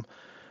well-scripted film.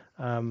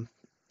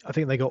 I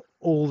think they got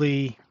all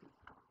the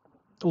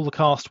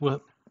cast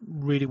were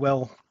really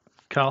well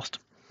cast.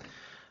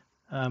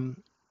 I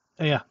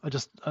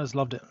just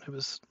loved it. It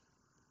was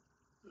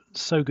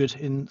so good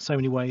in so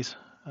many ways.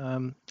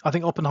 I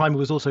think Oppenheimer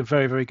was also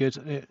very, very good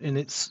in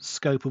its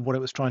scope of what it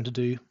was trying to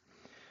do.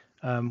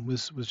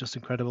 Was just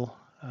incredible.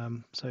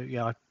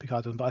 I pick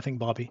either one, but I think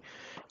Barbie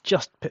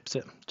just pips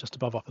it just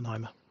above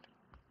Oppenheimer.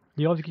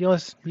 You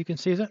can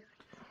see it?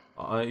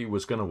 I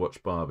was going to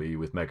watch Barbie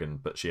with Megan,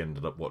 but she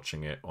ended up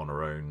watching it on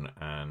her own,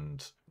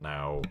 and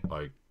now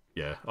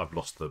I've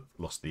lost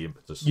the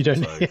impetus. You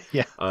don't? So,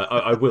 yeah.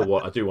 I will.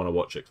 I do want to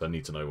watch it because I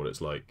need to know what it's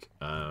like.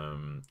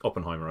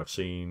 Oppenheimer, I've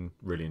seen,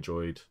 really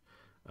enjoyed.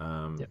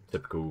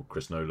 Typical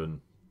Chris Nolan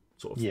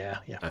sort of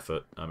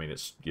effort. I mean,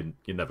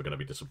 you're never going to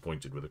be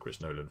disappointed with a Chris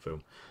Nolan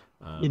film.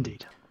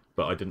 Indeed.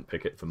 But I didn't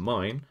pick it for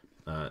mine.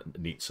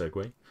 Neat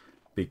segue,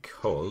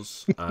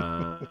 because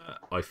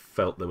I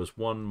felt there was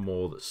one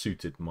more that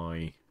suited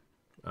my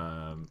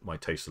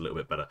taste a little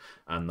bit better,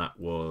 and that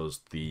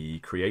was The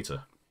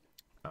Creator,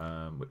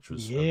 which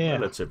was a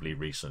relatively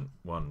recent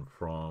one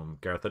from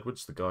Gareth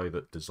Edwards, the guy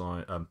that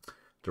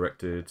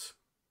directed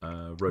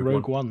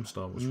Rogue One,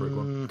 Star Wars Rogue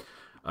One.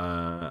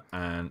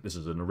 And this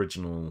is an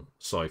original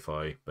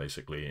sci-fi,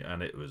 basically,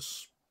 and it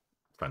was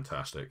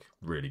fantastic.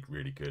 Really,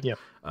 really good. Yeah.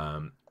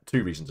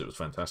 Two reasons it was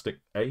fantastic.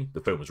 A, the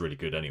film was really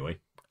good anyway.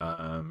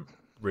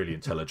 Really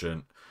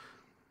intelligent.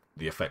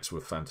 The effects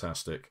were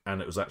fantastic,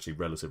 and it was actually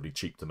relatively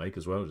cheap to make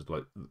as well. Just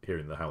like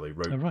hearing how they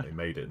they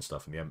made it and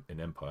stuff in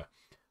Empire.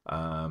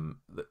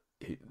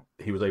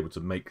 He was able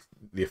to make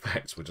the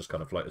effects were just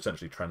kind of like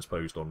essentially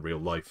transposed on real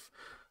life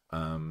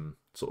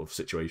sort of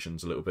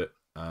situations a little bit.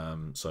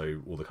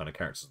 So all the kind of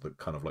characters that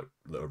kind of like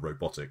that are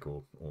robotic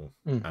or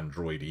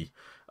androidy,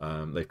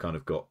 they've kind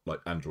of got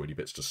like androidy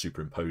bits just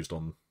superimposed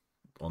on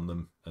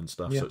them and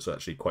stuff. So it's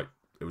actually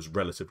it was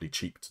relatively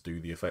cheap to do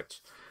the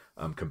effects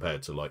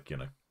compared to like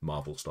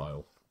Marvel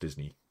style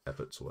Disney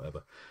efforts or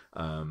whatever.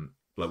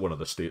 Like one of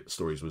the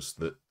stories was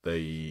that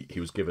he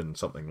was given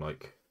something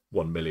like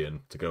 1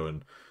 million to go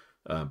and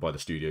by the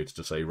studio to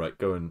just say, right,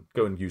 go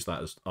and use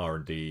that as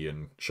R&D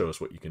and show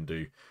us what you can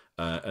do.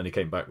 And he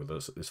came back with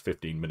this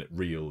 15-minute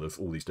reel of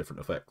all these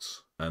different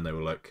effects, and they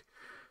were like,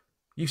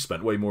 "You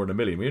spent way more than 1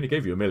 million. We only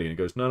gave you 1 million." He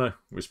goes, "No,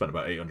 we spent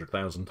about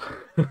 800,000."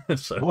 So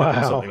something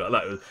like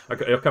that. I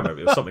can't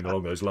remember. It was something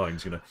along those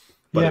lines,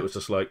 But it was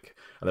just like,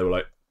 and they were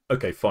like,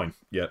 "Okay, fine,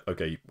 yeah,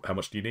 okay. How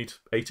much do you need?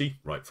 80?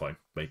 Right, fine,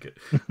 make it."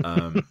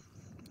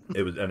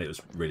 It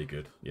was really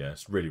good. Yeah,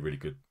 it's really, really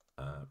good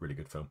Really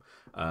good film.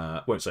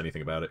 Won't say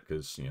anything about it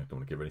because don't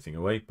want to give anything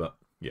away. But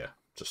yeah,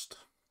 just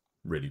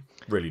really,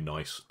 really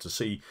nice to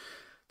see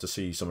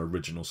some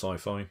original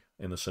sci-fi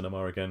in the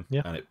cinema again,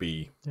 and it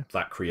be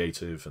that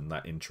creative and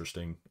that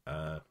interesting.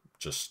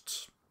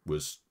 Just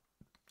was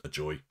a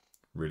joy.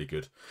 Really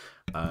good.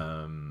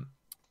 Can't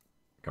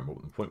remember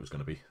what the point was going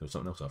to be. There was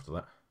something else after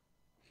that.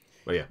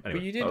 But yeah, anyway.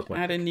 But you didn't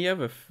add any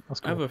other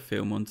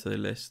film onto the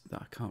list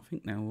that I can't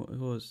think now what it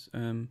was.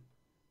 Did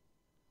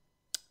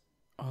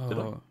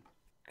I?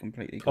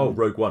 Completely gone. Oh,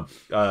 Rogue One.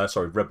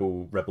 Sorry,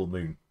 Rebel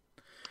Moon.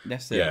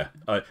 That's it. Yeah,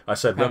 I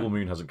said Rebel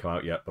Moon hasn't come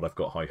out yet, but I've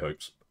got high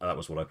hopes. That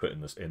was what I put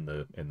in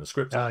the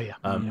script. Oh yeah.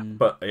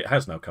 But it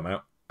has now come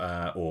out.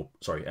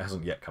 It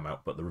hasn't yet come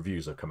out, but the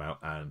reviews have come out,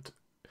 and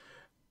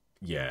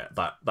yeah,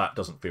 that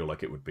doesn't feel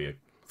like it would be a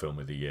film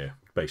of the year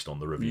based on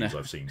the reviews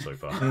I've seen so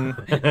far.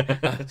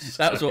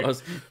 That's what I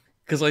was,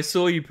 because I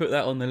saw you put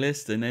that on the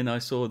list, and then I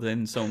saw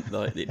some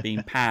like it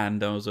being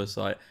panned. I was just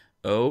like,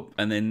 oh,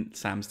 and then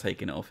Sam's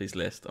taken it off his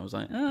list. I was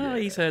like,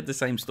 he's heard the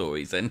same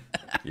stories then.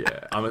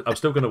 Yeah, I'm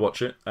still going to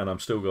watch it, and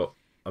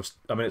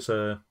it's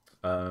a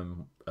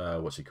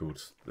what's he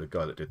called? The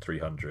guy that did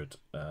 300.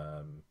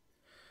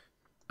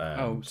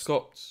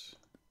 Scott's.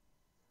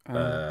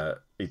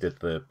 He did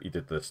the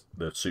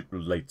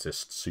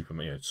latest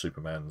Superman,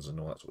 Supermans and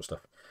all that sort of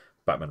stuff,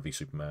 Batman v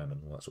Superman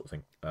and all that sort of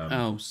thing.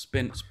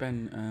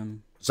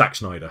 Zack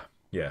Snyder,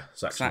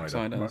 Zack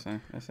Snyder.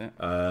 That's it.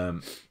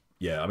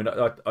 Yeah, I mean,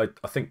 I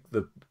think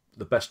the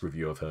best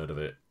review I've heard of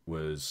it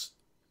was,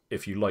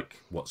 if you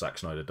like what Zack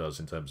Snyder does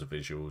in terms of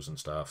visuals and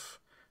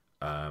stuff,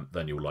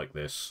 then you'll like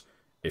this.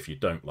 If you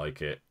don't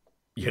like it,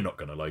 you're not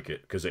going to like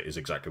it, because it is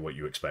exactly what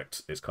you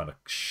expect. It's kind of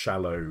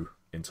shallow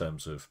in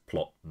terms of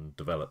plot and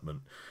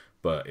development,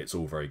 but it's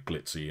all very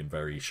glitzy and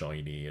very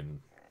shiny and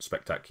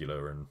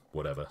spectacular and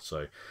whatever.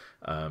 So,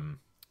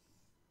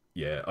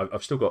 yeah,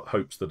 I've still got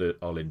hopes that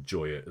I'll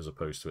enjoy it as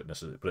opposed to it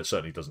necessarily, but it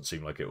certainly doesn't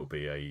seem like it will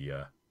be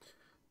a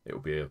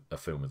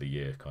film of the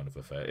year kind of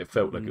affair. It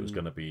felt like it was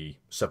going to be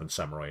Seven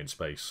Samurai in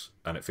space,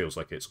 and it feels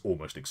like it's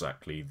almost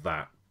exactly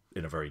that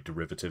in a very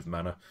derivative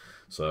manner.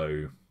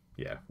 So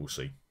yeah, we'll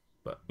see.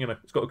 But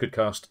it's got a good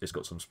cast. It's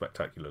got some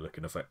spectacular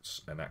looking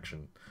effects and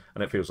action,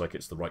 and it feels like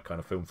it's the right kind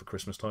of film for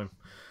Christmas time.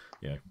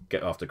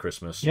 Get after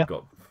Christmas. You've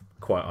got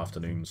quiet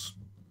afternoons.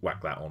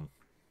 Whack that on.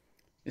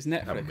 It's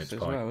Netflix as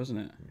well, isn't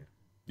it?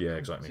 Yeah,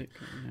 exactly.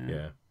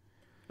 Yeah.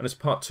 And it's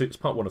part 2. It's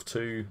part 1 of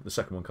 2. The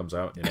second one comes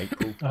out in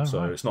April,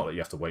 so it's not that you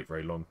have to wait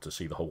very long to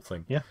see the whole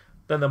thing. Yeah.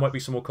 Then there might be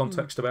some more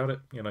context about it.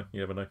 You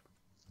never know.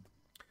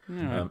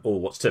 Yeah. Or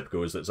what's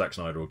typical is that Zack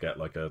Snyder will get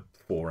like a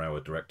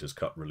 4-hour director's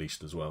cut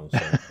released as well. So,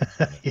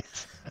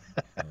 yes.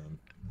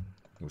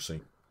 We'll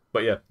see.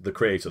 But yeah, The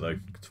Creator though,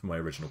 for my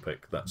original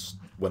pick, that's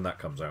when that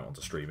comes out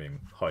onto streaming.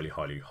 Highly,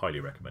 highly,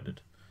 highly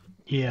recommended.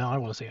 Yeah, I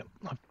want to see it.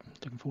 I'm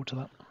looking forward to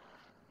that.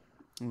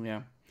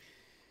 Yeah.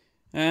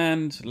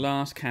 And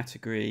last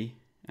category,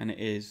 and it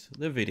is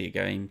the video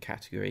game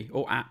category,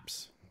 or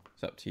apps.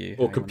 It's up to you.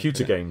 Or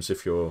computer games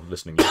if you're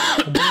listening.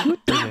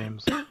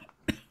 Games.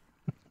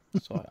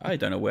 So I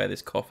don't know where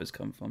this cough has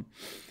come from.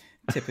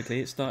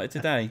 Typically, it started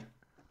today.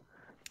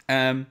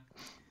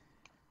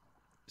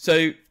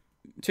 So,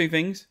 2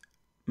 things.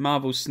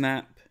 Marvel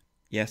Snap.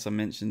 Yes, I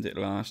mentioned it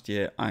last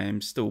year. I am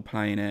still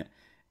playing it.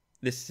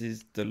 This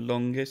is the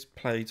longest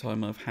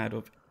playtime I've had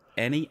of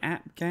any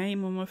app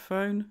game on my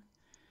phone.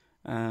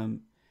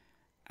 And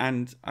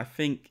I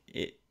think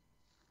it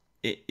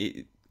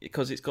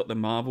because it's got the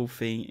Marvel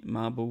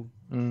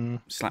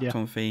slapped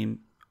on theme.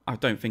 I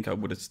don't think I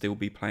would still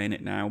be playing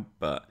it now,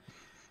 but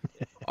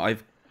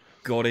I've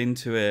got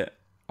into it.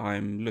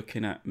 I'm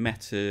looking at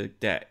meta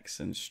decks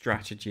and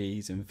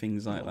strategies and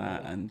things like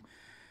that, and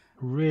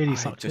really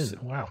sucked in.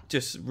 Wow,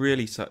 just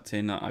really sucked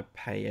in. I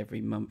pay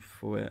every month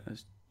for it.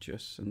 It's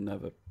just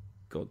another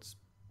God's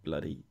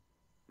bloody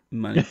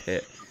money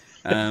pit.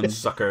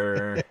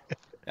 Sucker.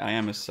 I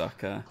am a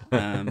sucker,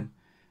 and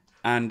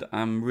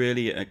I'm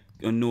really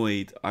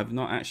annoyed. I've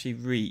not actually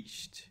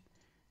reached.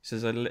 So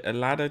there's a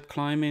ladder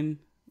climbing,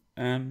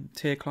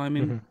 tier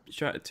climbing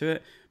strat to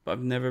it, but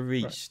I've never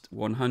reached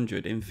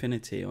 100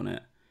 infinity on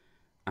it.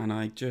 And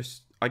I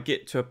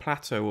get to a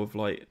plateau of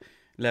like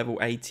level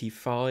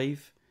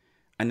 85,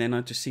 and then I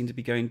just seem to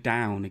be going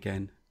down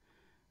again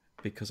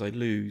because I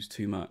lose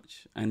too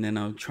much, and then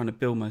I'm trying to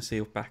build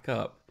myself back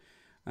up.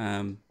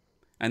 And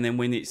then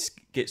when it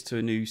gets to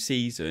a new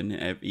season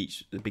at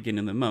the beginning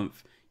of the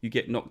month, you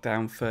get knocked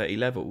down 30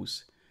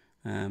 levels.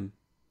 And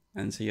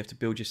so you have to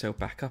build yourself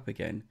back up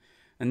again.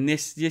 And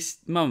this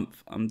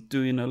month, I'm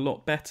doing a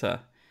lot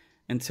better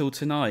until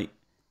tonight,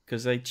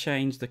 because they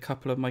changed a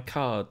couple of my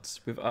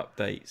cards with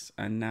updates,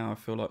 and now I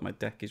feel like my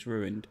deck is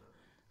ruined,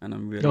 and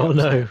I'm really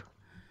upset.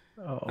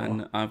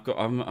 And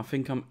I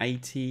think I'm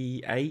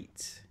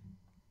 88,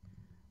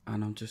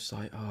 and I'm just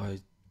like, oh,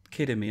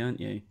 kidding me, aren't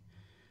you?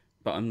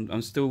 But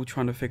I'm still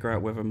trying to figure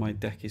out whether my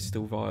deck is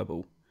still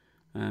viable,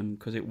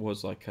 because it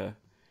was like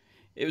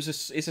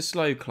it's a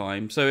slow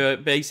climb. So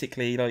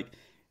basically, like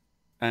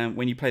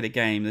when you play the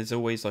game, there's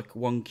always like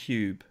one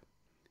cube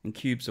and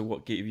cubes are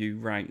what give you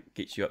rank,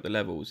 gets you up the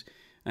levels.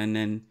 And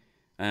then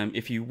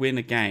if you win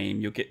a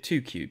game, you'll get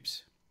 2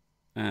 cubes.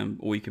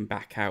 Or you can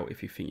back out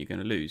if you think you're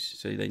going to lose.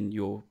 So then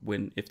you'll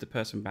win. If the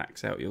person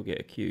backs out, you'll get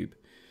a cube.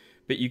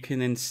 But you can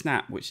then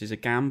snap, which is a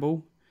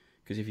gamble.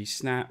 Because if you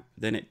snap,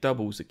 then it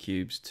doubles the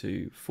cubes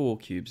to 4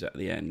 cubes at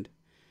the end.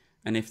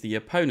 And if the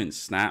opponent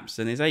snaps,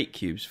 then there's 8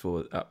 cubes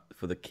for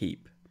the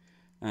keep.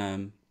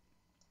 But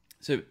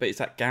it's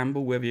that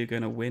gamble whether you're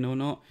going to win or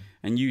not.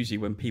 And usually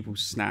when people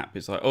snap,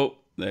 it's like, oh,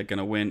 they're going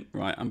to win.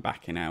 Right, I'm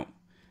backing out.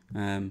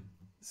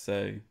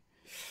 So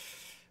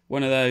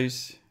one of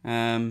those.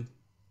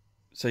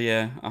 So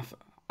yeah,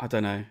 I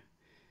don't know.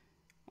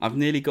 I've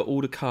nearly got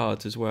all the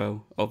cards as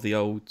well of the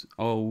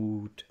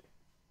old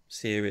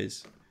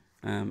series.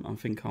 I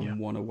think I'm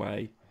one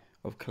away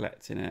of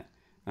collecting it.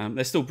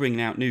 They're still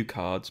bringing out new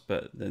cards,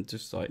 but they're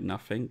just like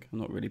nothing. I'm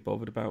not really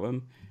bothered about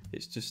them.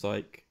 It's just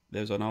like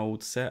there's an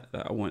old set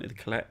that I wanted to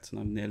collect, and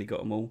I've nearly got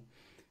them all.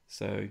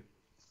 So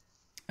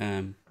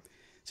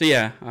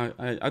yeah,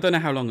 I don't know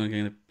how long I'm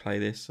going to play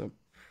this.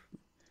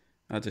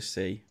 I'll just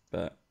see,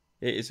 but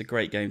it is a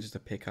great game just to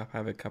pick up,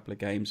 have a couple of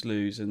games,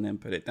 lose, and then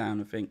put it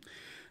down and think,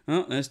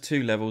 oh, there's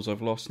 2 levels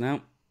I've lost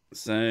now.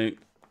 So,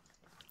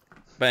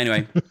 but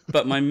anyway,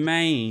 but my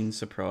main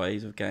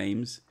surprise of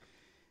games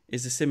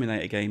is the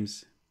simulator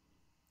games.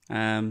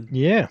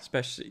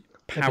 Especially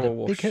Power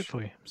Wash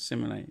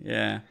Simulator.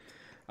 Yeah,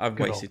 I've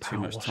wasted too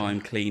much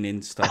time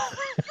cleaning stuff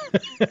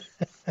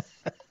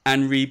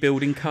and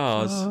rebuilding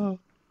cars.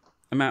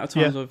 Amount of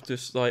times I've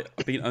just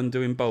like been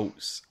undoing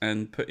bolts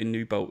and putting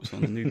new bolts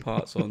on and new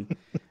parts on.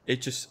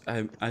 It just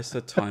it's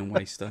a time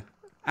waster,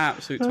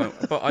 absolute time.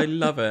 But I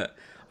love it.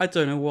 I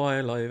don't know why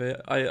I love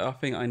it. I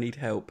think I need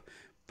help,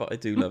 but I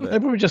do love it.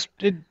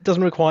 It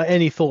doesn't require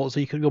any thought, so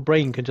your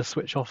brain can just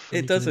switch off. And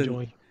it doesn't.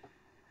 Enjoy.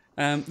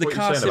 The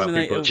car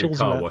simulator.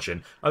 Car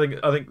washing. I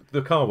think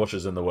the car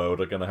washers in the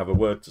world are going to have a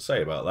word to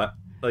say about that.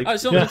 Like,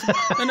 no.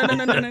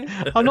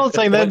 I'm not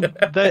saying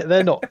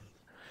they're not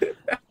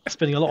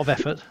spending a lot of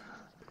effort.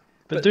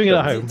 But doing it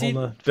at home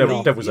on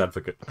the devil's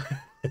advocate.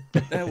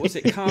 Was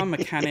it Car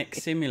Mechanic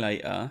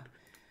Simulator?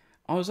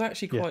 I was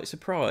actually quite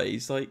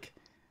surprised. Like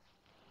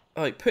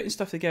putting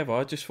stuff together,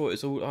 I just thought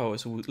it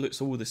looks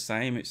all the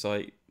same. It's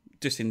like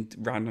just in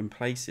random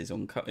places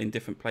in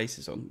different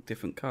places on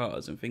different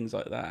cars and things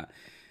like that.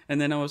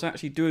 And then I was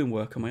actually doing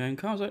work on my own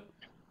car. I was like,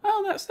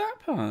 oh, that's that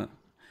part.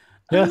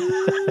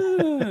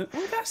 Yeah.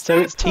 So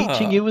it's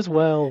teaching you as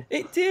well.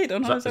 It did,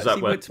 and I was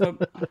actually went to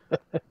my.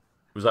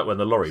 Was that when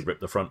the lorry ripped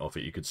the front off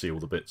it? You could see all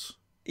the bits.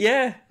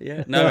 Yeah.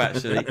 No,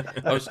 actually,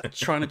 I was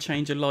trying to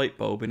change a light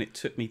bulb, and it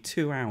took me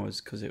 2 hours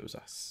because it was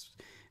us.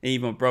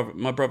 Even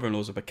my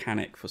brother-in-law's a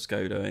mechanic for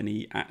Skoda, and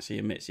he actually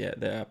admits,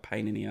 they're a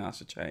pain in the ass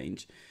to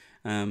change.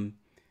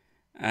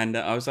 And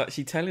I was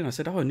actually telling, I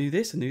said, I knew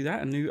this, I knew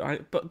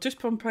that, but just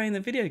from playing the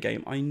video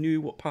game, I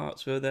knew what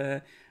parts were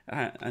there.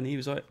 And he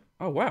was like,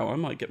 oh wow, I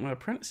might get my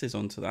apprentices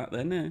onto that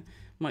then.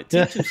 Might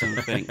teach him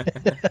something.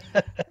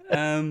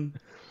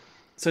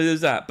 So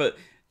there's that. But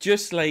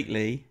just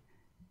lately,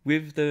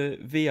 with the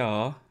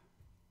VR,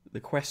 the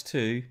Quest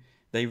 2,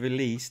 they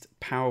released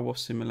Power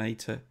Wash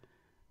Simulator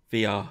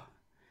VR.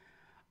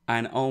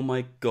 And oh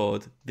my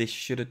God, this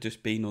should have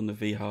just been on the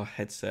VR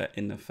headset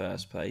in the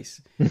first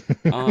place.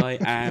 I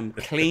am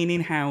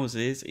cleaning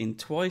houses in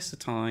twice the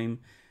time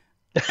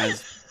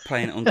as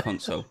playing it on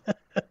console.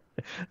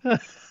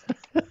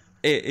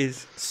 It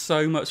is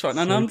so much fun.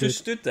 And I'm just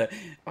stood there.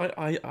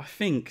 I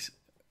think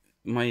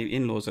my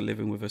in-laws are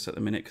living with us at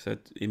the minute because they're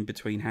in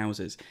between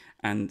houses,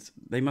 and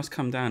they must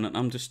come down, and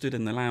I'm just stood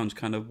in the lounge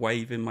kind of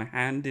waving my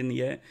hand in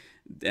the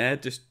air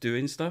just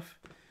doing stuff.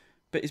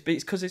 But it's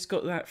because it's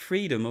got that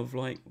freedom of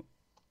like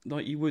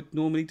you would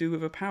normally do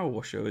with a power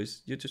washer,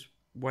 is you're just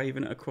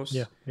waving it across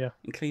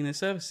and cleaning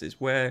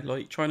surfaces, where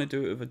like trying to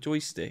do it with a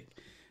joystick,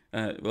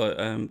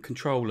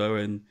 controller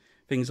and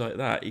things like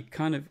that, you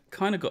kind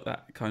of got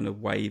that kind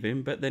of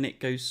waving, but then it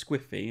goes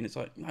squiffy and it's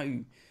like,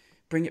 no,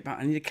 bring it back,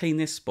 I need to clean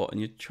this spot, and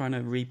you're trying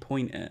to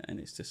repoint it, and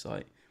it's just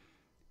like,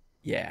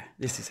 yeah,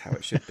 this is how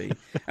it should be.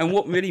 And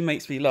what really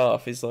makes me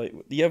laugh is like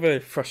the other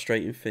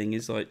frustrating thing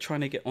is like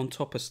trying to get on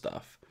top of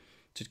stuff,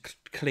 to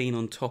clean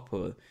on top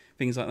of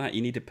things like that.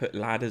 You need to put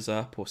ladders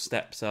up or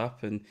steps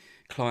up and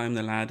climb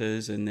the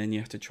ladders, and then you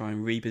have to try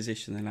and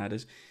reposition the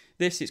ladders.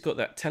 It's got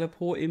that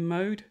teleporting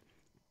mode.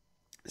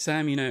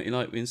 Sam, you know,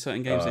 like in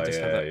certain games they just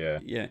have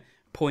that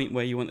point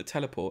where you want to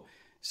teleport.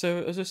 So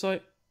it was just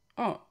like,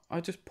 oh,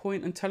 I just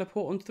point and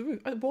teleport onto the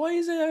roof. Why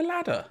is there a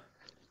ladder?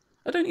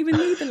 I don't even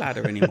need the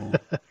ladder anymore.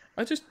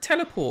 I just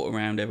teleport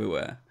around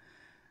everywhere.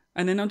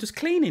 And then I'm just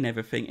cleaning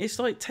everything. It's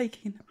like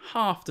taking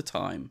half the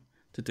time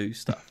to do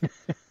stuff.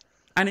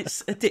 And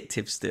it's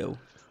addictive still.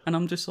 And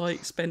I'm just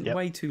like spent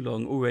way too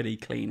long already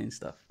cleaning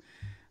stuff.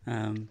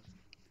 And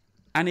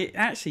it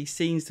actually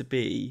seems to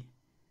be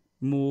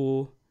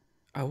more...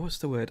 Oh, what's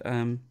the word?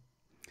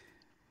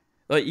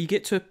 Like you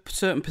get to a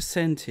certain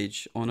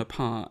percentage on a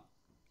part,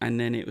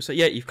 and then it was like,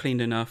 yeah, you've cleaned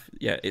enough.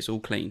 Yeah, it's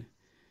all clean.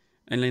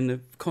 And in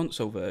the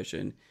console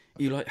version,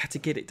 you like had to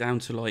get it down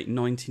to like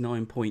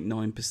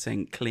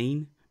 99.9%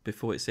 clean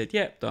before it said,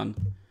 "Yep,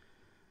 done."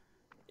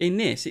 In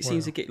this, it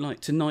seems to get like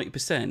to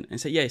 90% and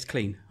say, "Yeah, it's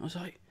clean." I was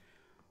like,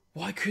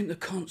 why couldn't the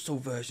console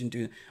version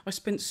do that? I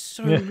spent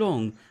so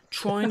long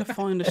trying to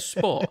find a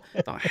spot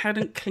that I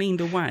hadn't cleaned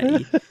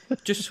away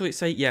just so it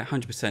say, "Yeah,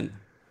 100%."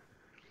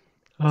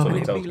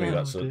 Something tells me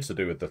that's to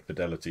do with the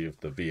fidelity of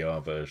the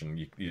VR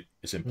version.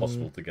 It's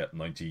impossible to get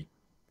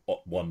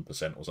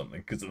 91% or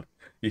something because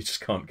you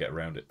just can't get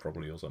around it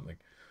properly or something.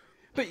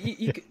 But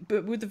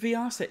but with the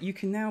VR set, you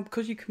can now,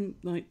 because you can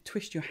like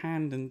twist your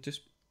hand and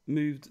just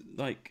move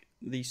like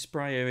the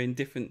sprayer in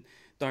different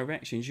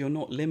directions. You're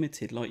not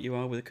limited like you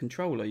are with a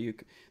controller. You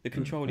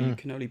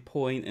can only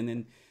point and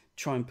then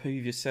try and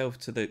move yourself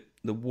to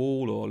the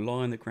wall or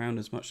lie on the ground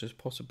as much as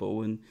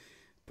possible and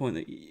point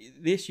that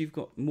this you've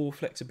got more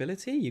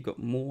flexibility, you've got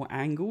more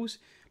angles.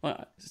 Like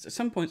at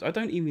some points I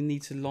don't even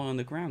need to lie on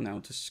the ground now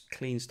to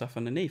clean stuff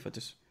underneath. I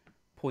just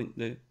point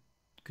the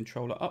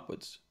controller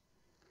upwards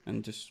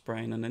and just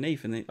spraying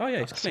underneath and then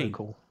it's clean. So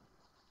cool.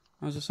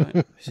 I was just like,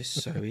 this is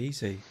so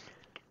easy.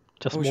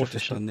 Just I wish more I'd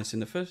just done this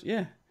in the first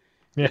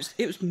Yes.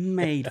 It was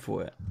made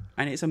for it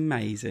and it's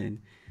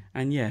amazing.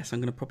 And yes, I'm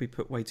going to probably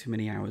put way too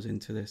many hours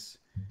into this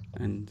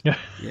and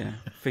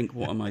think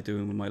what am I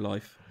doing with my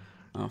life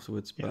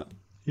afterwards, but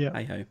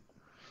hey ho.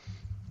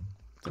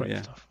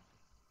 Great stuff.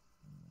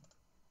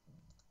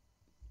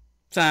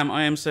 Sam,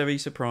 I am very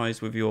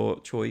surprised with your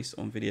choice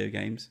on video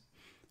games.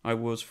 I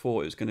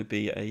thought it was going to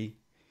be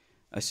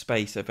a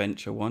space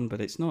adventure one,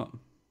 but it's not.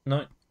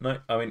 No.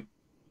 I mean,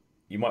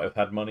 you might have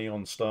had money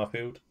on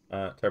Starfield.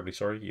 Terribly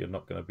sorry, you're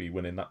not going to be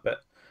winning that bet.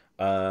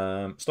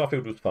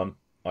 Starfield was fun.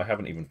 I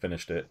haven't even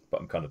finished it,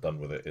 but I'm kind of done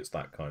with it. It's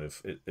that kind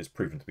of. It's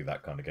proven to be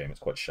that kind of game. It's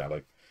quite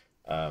shallow.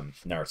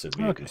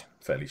 Narratively, it was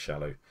fairly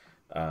shallow.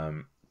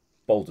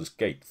 Baldur's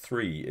Gate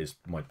 3 is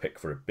my pick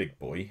for a big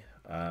boy.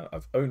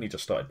 I've only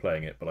just started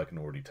playing it, but I can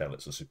already tell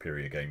it's a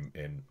superior game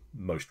in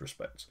most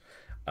respects.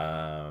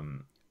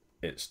 Baldur's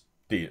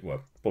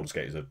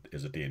Gate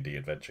is a D&D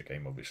adventure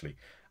game, obviously.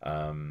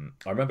 I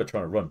remember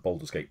trying to run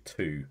Baldur's Gate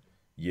 2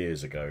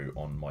 years ago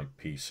on my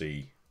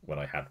PC when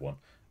I had one,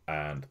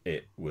 and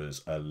it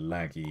was a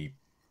laggy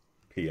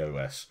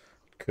POS.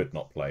 Could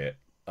not play it.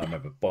 I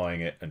remember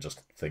buying it and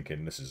just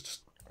thinking, this is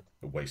just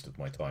a waste of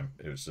my time.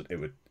 It was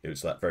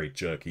that very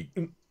jerky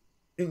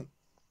kind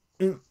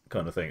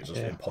of thing. It's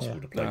just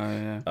impossible to play.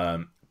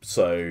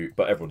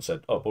 But everyone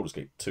said, Baldur's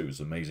Gate 2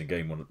 is an amazing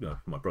game,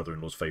 my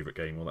brother-in-law's favourite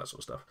game, all that sort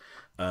of stuff.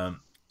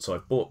 So I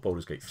bought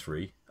Baldur's Gate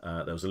 3.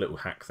 There was a little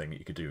hack thing that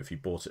you could do if you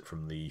bought it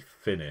from the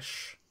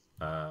Finnish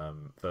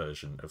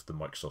version of the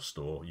Microsoft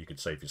Store. You could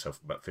save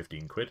yourself about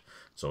 15 quid.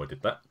 So I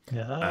did that.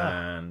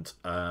 And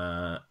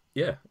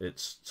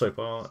it's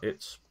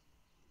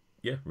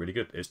really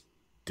good. It's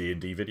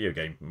D&D video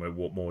game.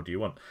 What more do you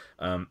want?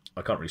 I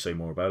can't really say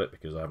more about it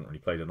because I haven't really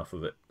played enough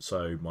of it.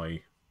 So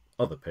my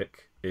other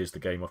pick is the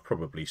game I've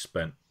probably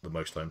spent the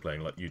most time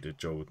playing, like you did,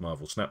 Joel, with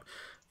Marvel Snap.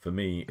 For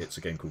me, it's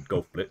a game called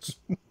Golf Blitz,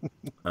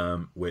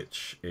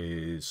 which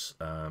is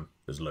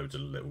there's loads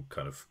of little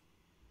kind of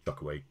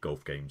chuck-away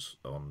golf games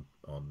on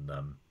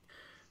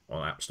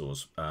app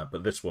stores,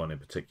 but this one in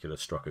particular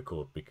struck a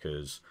chord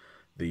because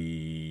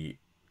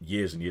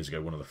years and years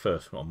ago, one of the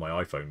first on my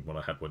iPhone when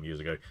I had one years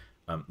ago,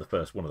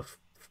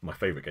 my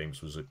favourite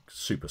games was a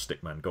Super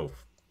Stickman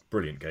Golf.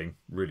 Brilliant game,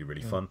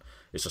 really fun.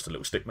 It's just a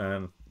little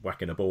stickman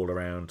whacking a ball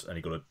around, and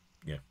you got to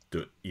do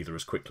it either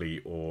as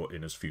quickly or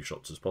in as few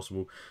shots as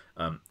possible.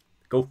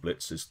 Golf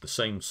Blitz is the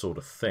same sort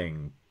of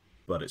thing,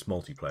 but it's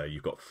multiplayer.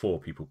 You've got up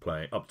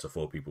to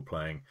four people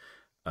playing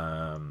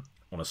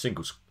in a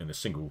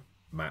single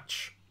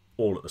match,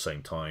 all at the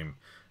same time.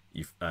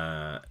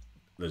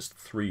 There's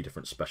three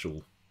different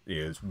special.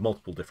 There's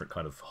multiple different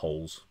kind of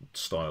holes,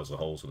 styles of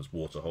holes. So there's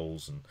water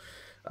holes and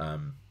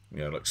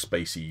like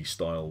spacey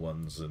style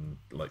ones and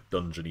like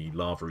dungeony,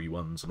 lava-y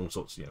ones and all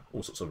sorts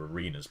of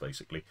arenas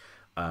basically.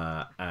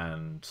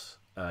 And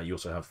you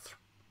also have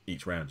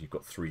each round you've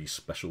got three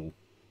special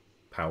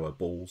power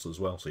balls as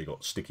well. So you've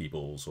got sticky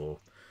balls or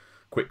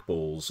quick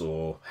balls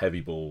or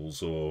heavy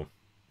balls or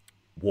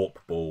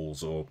warp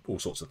balls or all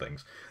sorts of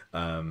things.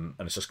 And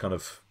it's just kind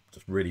of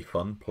just really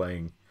fun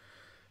playing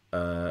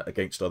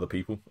against other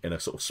people in a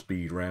sort of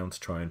speed round to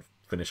try and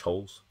finish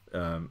holes.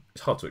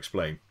 It's hard to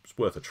explain. It's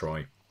worth a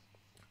try.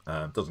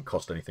 Doesn't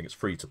cost anything. It's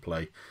free to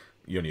play.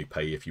 You only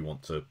pay if you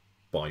want to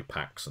buy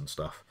packs and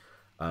stuff.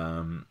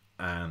 It's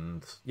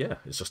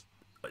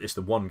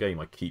the one game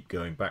I keep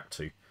going back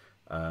to.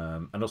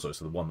 And also it's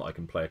the one that I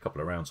can play a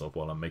couple of rounds of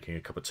while I'm making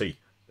a cup of tea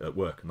at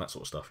work and that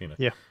sort of stuff.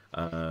 Yeah.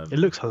 It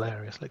looks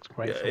hilarious. It looks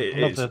great. I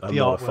love the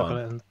artwork fun.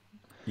 on it.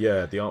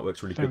 Yeah, the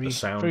artwork's really good. The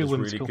sound is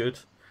whimsical. really good.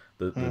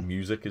 The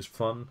music is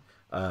fun.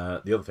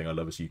 The other thing I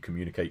love is you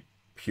communicate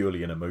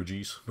purely in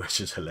emojis, which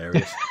is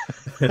hilarious.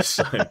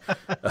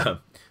 And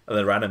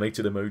they're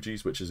animated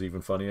emojis, which is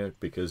even funnier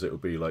because it will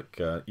be like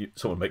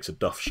someone makes a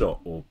duff shot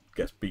or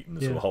gets beaten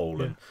into a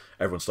hole, and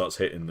everyone starts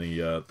hitting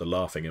the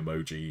laughing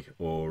emoji,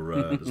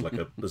 or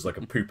there's like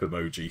a poop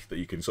emoji that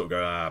you can sort of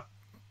go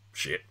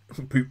shit,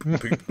 poop,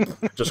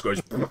 just goes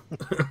kind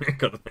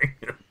of thing.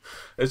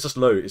 It's just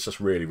low. It's just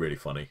really, really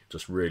funny.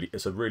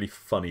 It's a really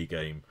funny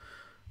game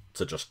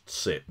to just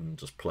sit and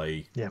just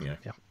play. Yeah,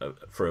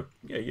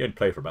 You only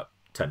play for about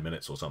 10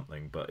 minutes or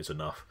something, but it's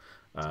enough.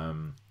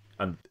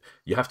 And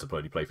you have to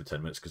only play for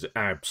 10 minutes because it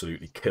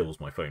absolutely kills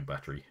my phone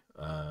battery.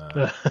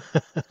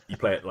 You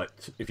play it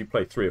if you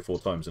play 3 or 4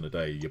 times in a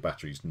day, your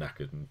battery's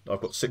knackered, and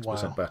I've got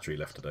 6% battery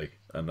left today,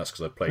 and that's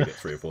because I played it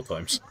 3 or 4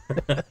 times.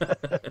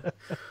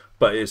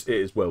 But it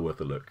is well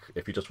worth a look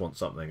if you just want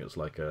something that's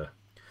like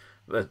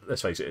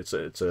let's face it,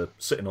 it's a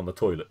sitting on the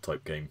toilet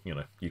type game.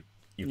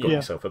 You've got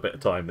yourself a bit of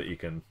time that you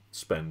can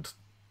spend.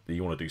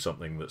 You want to do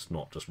something that's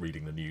not just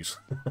reading the news.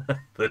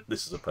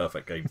 This is a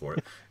perfect game for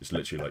it. It's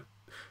literally like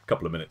a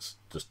couple of minutes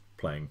just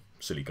playing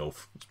silly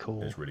golf.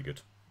 Cool. It's really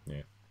good.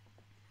 Yeah.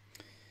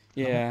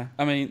 Yeah,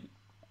 I mean,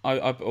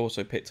 I've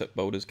also picked up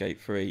Baldur's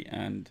Gate 3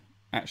 and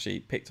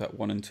actually picked up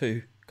 1 and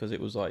 2 because it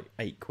was like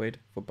 £8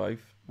 for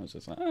both. I was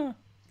just like,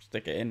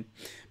 stick it in.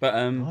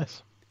 But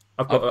nice.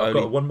 I've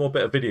got one more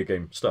bit of video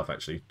game stuff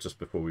actually, just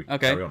before we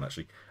carry on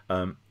actually,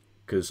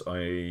 because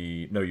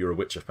I know you're a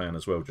Witcher fan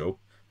as well, Joel.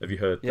 Have you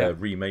heard they're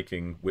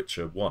remaking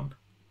Witcher 1?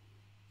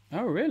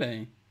 Oh,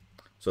 really?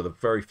 So the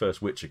very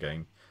first Witcher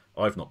game,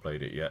 I've not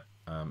played it yet.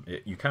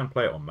 You can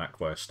play it on Mac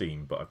via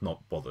Steam, but I've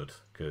not bothered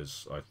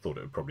because I thought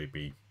it would probably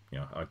be,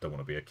 I don't want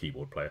to be a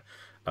keyboard player.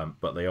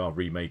 But they are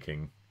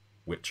remaking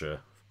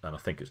Witcher, and I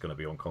think it's going to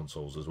be on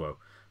consoles as well.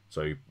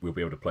 So we'll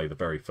be able to play the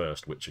very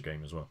first Witcher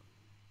game as well.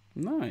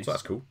 Nice. So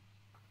that's cool.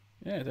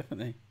 Yeah,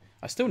 definitely.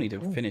 I still need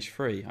to finish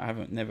 3. I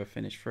haven't never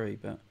finished 3,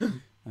 but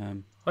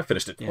I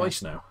finished it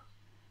twice now.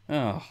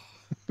 Oh.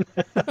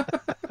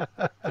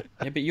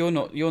 Yeah, but you're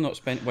not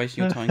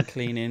wasting your time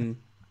cleaning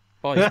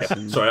bikes.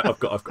 And sorry, I haven't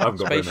got very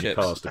many spaceships.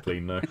 cars to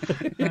clean now.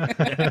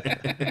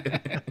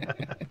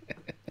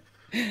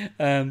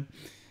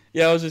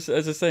 Yeah, I was just,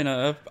 as I was saying,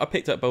 I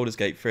picked up Baldur's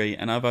Gate 3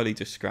 and I've only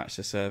just scratched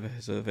the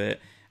surface of it.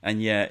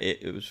 And yeah,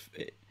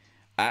 it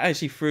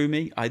actually threw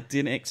me. I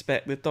didn't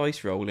expect the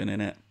dice rolling in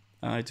it.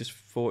 I just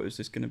thought it was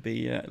just going to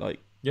be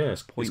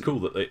it's cool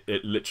that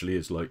it literally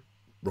is like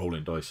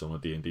rolling dice on a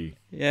D&D.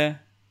 Yeah.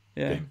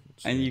 Game.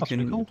 And you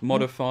can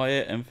modify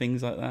it and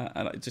things like that.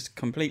 And I just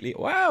completely,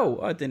 wow,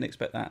 I didn't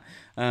expect that.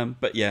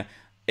 But yeah,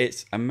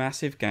 it's a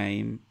massive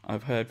game.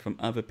 I've heard from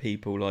other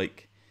people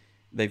like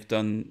they've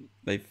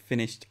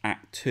finished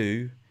Act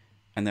 2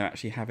 and they're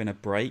actually having a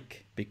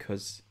break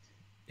because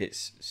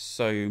it's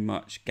so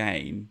much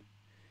game.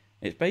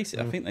 It's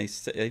basically, I think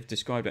they've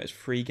described it as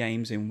 3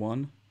 games in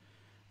one.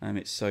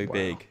 It's so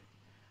big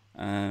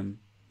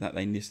that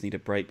they just need a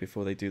break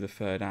before they do the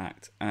third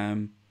act.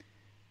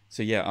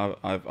 So yeah,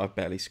 I've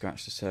barely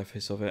scratched the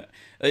surface of it.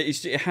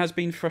 It has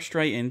been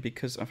frustrating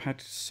because I've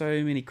had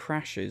so many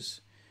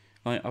crashes.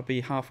 Like I'll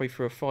be halfway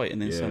through a fight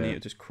and then suddenly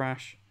it'll just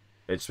crash.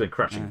 It's been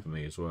crashing for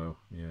me as well.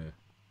 Yeah.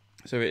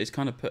 So it's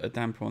kind of put a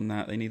damper on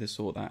that. They need to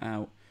sort that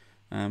out.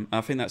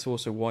 I think that's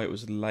also why it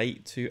was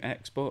late to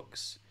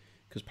Xbox,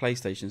 because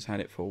PlayStation's had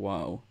it for a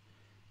while.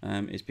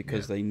 Is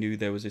because they knew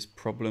there was this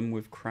problem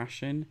with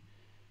crashing,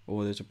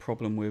 or there's a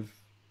problem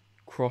with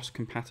cross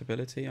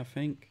compatibility, I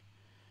think.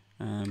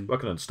 I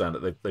can understand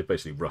that they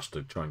basically rushed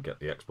to try and get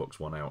the Xbox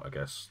One out, I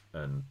guess,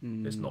 and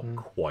it's not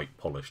quite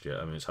polished yet.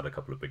 I mean, it's had a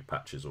couple of big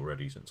patches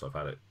already since I've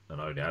had it, and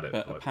I only had it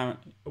for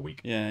a week.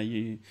 Yeah,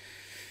 you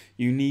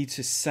need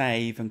to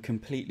save and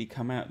completely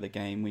come out of the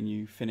game when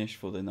you finish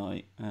for the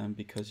night,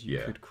 because you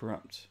could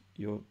corrupt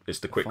your. It's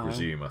the quick file.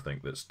 resume, I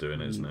think, that's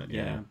doing it, isn't it?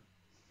 Yeah.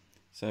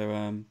 So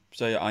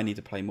I need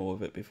to play more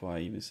of it before I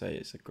even say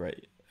it's a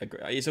great.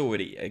 It's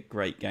already a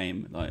great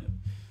game. Like.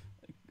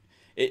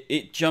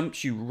 It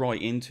jumps you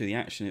right into the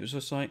action. It was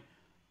just like,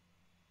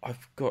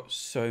 I've got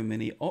so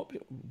many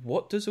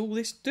what does all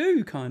this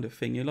do kind of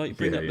thing. You like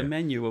bring up the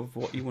menu of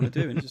what you want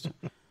to do and just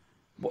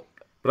what.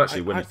 But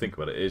actually, when you think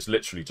about it, it's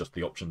literally just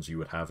the options you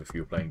would have if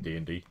you were playing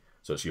D&D.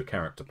 So it's your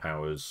character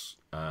powers,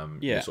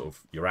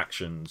 your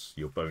actions,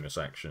 your bonus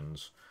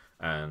actions,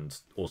 and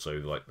also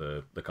like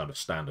the kind of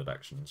standard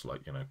actions,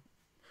 like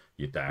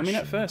your dash. I mean,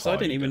 at first I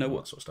didn't even know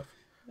what sort of stuff.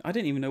 I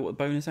didn't even know what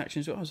bonus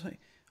actions were. I was like,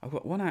 I've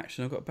got one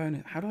action, I've got a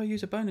bonus. How do I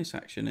use a bonus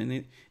action? And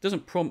it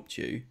doesn't prompt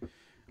you.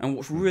 And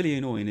what's really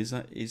annoying is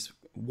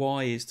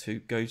Y is to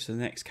go to the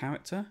next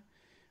character.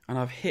 And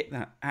I've hit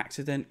that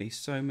accidentally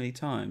so many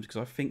times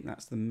because I think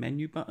that's the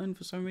menu button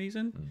for some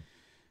reason.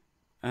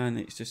 And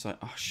it's just like,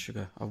 oh,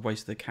 sugar, I've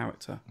wasted the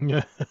character.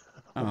 Yeah.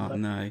 Oh,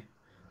 no.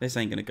 This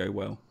ain't going to go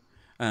well.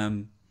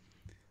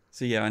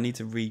 So, yeah, I need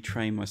to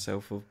retrain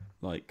myself of,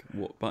 like,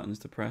 what buttons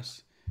to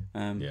press.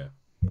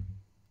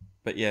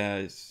 But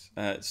yeah,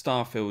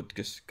 Starfield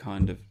just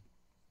kind of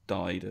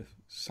died a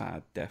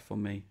sad death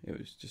on me. It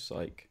was just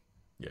like,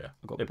 I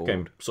got bored.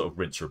 Became sort of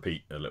rinse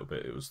repeat a little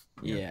bit. It was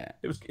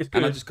it's good,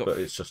 and I just got, but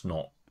it's just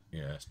not.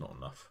 Yeah, it's not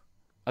enough.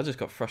 I just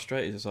got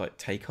frustrated. It's like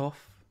take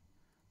off,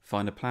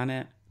 find a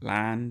planet,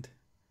 land,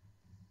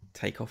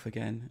 take off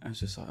again. I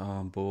was just like, oh,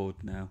 I'm bored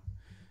now.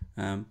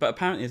 But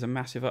apparently, there's a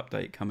massive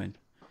update coming,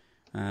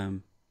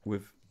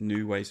 with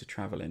new ways of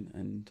traveling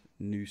and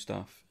new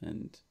stuff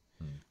and.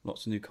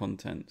 Lots of new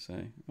content, so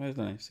I don't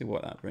know. See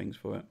what that brings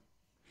for it.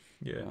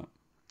 Yeah,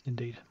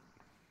 indeed.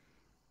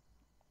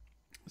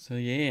 So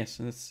yes,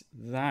 that's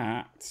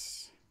that.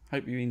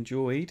 Hope you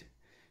enjoyed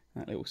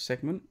that little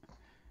segment.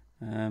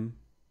 A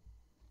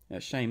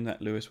shame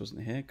that Lewis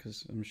wasn't here,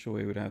 because I'm sure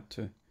he would have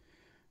to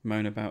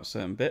moan about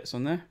certain bits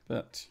on there,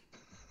 but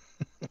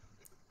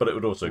it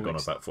would also have gone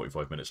about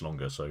 45 minutes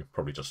longer, so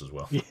probably just as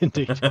well. Yeah,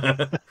 indeed.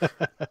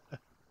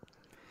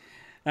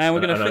 And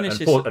we're going to finish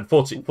this. And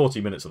 40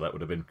 minutes of that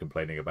would have been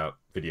complaining about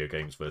video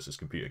games versus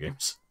computer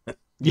games.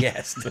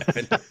 Yes,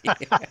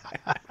 definitely.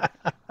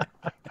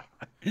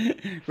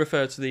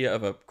 Refer to the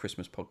other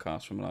Christmas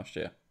podcast from last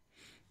year.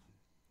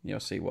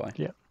 You'll see why.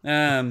 Yeah.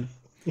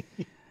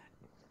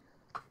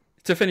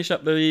 To finish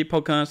up the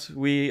podcast,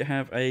 we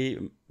have a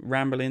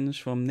ramblings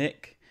from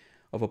Nick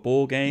of a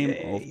board game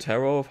of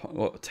Tale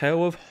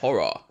of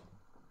Horror.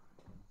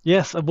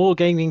 Yes, a board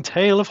gaming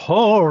tale of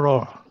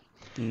horror.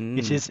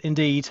 It is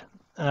indeed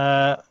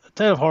a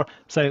tale of horror.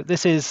 So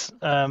this is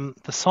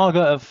the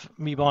saga of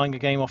me buying a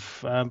game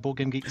off Board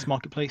Game Geek's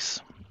marketplace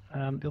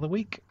the other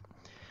week,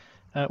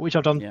 which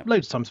I've done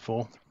loads of times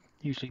before.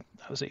 Usually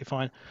absolutely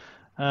fine.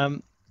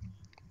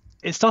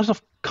 It started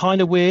off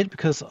kind of weird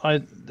because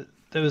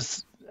there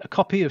was a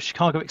copy of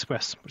Chicago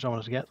Express which I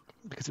wanted to get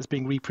because it's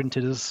being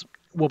reprinted as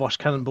Wabash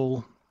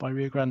Cannonball by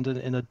Rio Grande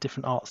in a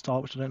different art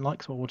style, which I don't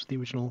like, so I wanted the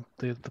original,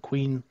 the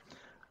Queen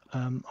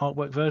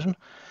artwork version.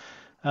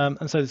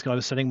 And so this guy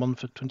was selling one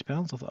for £20.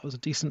 I thought that was a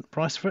decent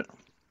price for it.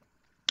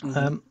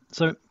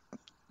 So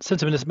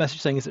sent him a message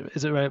saying,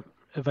 is it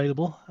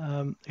available?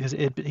 Because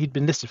he'd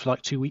been listed for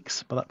like 2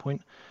 weeks by that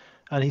point.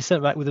 And he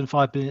sent back within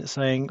 5 minutes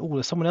saying, oh,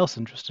 there's someone else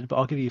interested, but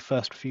I'll give you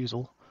first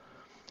refusal.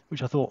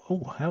 Which I thought,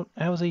 oh,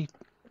 how is he...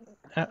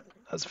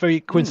 That's very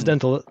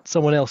coincidental that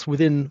someone else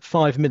within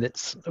 5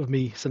 minutes of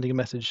me sending a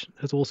message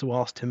has also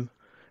asked him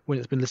when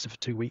it's been listed for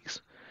 2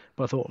 weeks.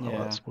 But I thought,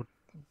 must be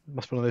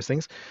one of those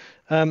things.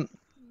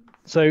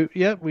 So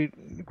yeah, we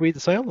agreed the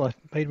sale. I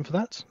paid him for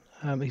that.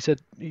 He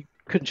said he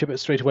couldn't ship it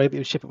straight away, but he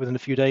would ship it within a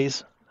few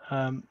days.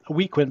 A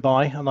week went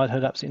by and I'd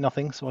heard absolutely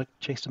nothing, so I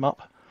chased him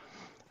up.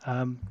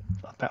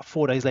 About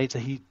 4 days later,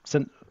 he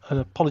sent an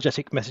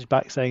apologetic message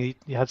back saying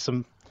he had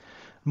some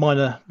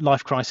minor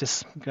life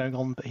crisis going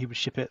on, but he would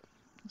ship it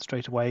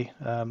straight away,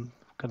 kind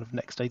of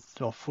next day,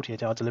 or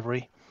 48-hour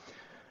delivery.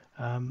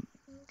 And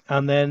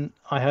then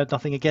I heard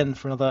nothing again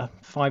for another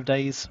 5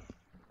 days.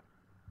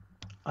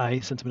 I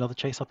sent him another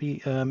chase-up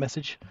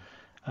message,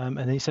 and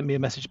then he sent me a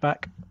message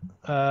back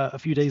a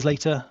few days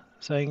later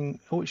saying,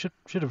 oh, it should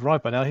have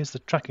arrived by now. Here's the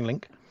tracking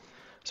link.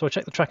 So I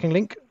checked the tracking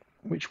link,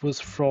 which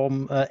was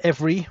from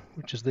Every,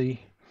 which is the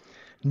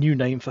new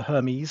name for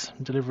Hermes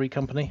delivery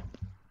company.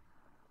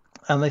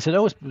 And they said,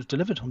 oh, it was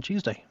delivered on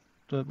Tuesday,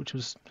 which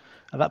was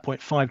at that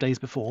point 5 days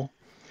before.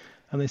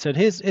 And they said,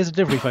 here's a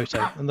delivery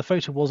photo. And the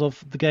photo was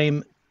of the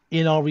game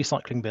in our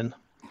recycling bin.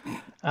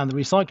 And the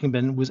recycling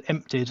bin was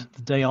emptied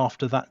the day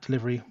after that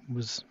delivery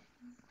was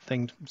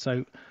thinged.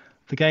 So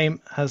the game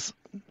has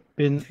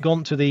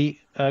gone to the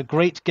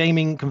Great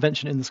Gaming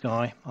Convention in the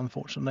Sky,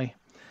 unfortunately.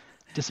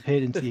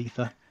 Disappeared into the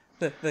ether.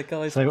 The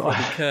guys are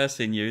probably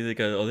cursing you. They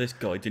go, oh, this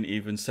guy didn't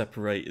even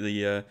separate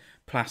the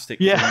plastic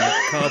from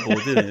the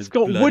cardboard, did it? It's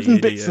got wooden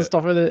bits and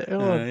stuff in it.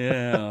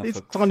 Oh, it's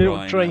tiny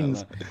little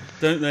trains.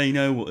 Don't they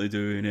know what they're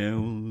doing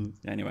now?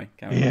 Anyway,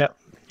 carry on.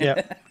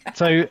 Yeah.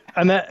 So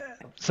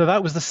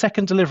that was the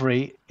second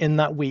delivery in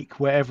that week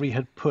where Every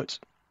had put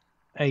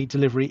a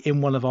delivery in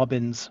one of our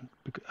bins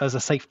as a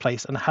safe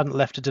place and hadn't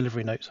left a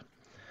delivery note.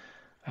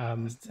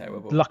 That's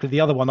terrible. Luckily,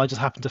 the other one I just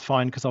happened to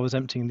find because I was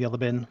emptying the other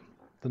bin,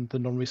 the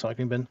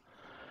non-recycling bin.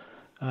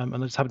 And I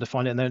just happened to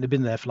find it, and it had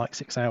been there for like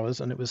 6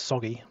 hours, and it was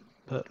soggy.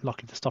 But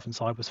luckily, the stuff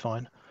inside was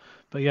fine.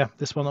 But yeah,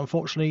 this one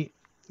unfortunately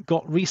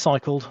got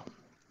recycled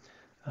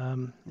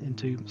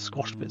into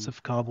squashed bits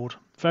of cardboard.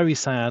 Very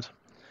sad.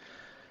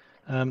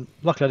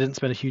 Luckily, I didn't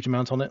spend a huge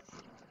amount on it,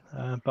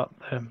 but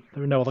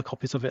there are no other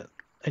copies of it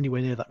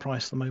anywhere near that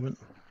price at the moment.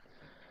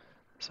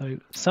 So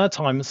sad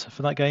times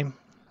for that game.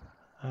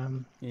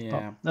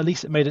 But at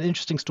least it made an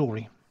interesting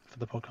story for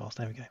the podcast.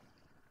 There we go.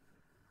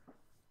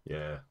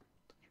 Yeah,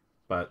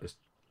 but it's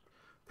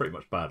pretty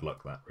much bad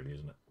luck, that really,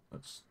 isn't it?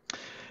 That's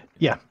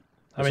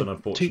an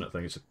unfortunate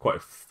thing. It's quite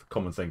a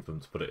common thing for them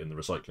to put it in the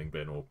recycling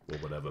bin or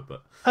whatever.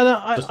 But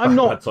I'm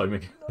not bad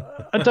timing.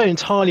 I don't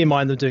entirely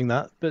mind them doing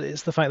that, but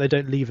it's the fact they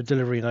don't leave a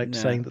delivery note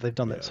saying that they've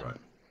done it. Right.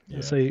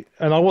 Yeah. So,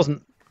 and I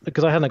wasn't,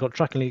 because I hadn't got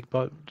tracking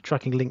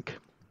link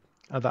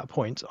at that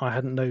point. I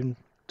hadn't known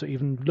to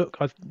even look.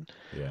 I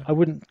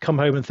wouldn't come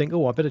home and think,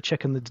 oh, I better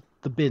check in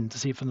the bin to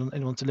see if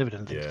anyone's delivered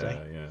anything today.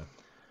 Yeah.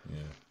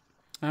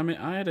 I mean,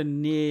 I had a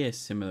near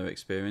similar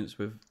experience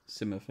with a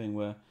similar thing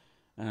where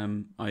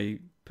I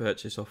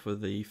purchased off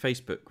of the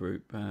Facebook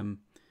group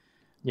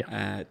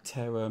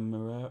Terra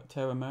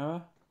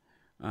Mera,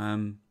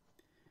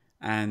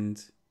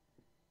 and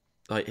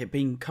like it'd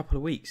been a couple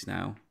of weeks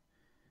now,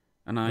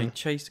 and I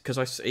chased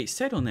because it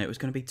said on there it was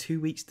going to be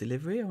 2 weeks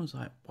delivery. I was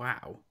like,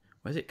 wow,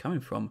 where's it coming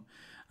from?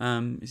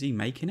 Is he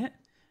making it?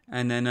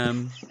 And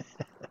then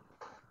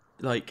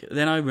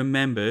then I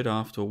remembered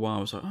after a while,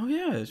 I was like, oh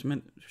yeah, it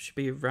should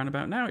be around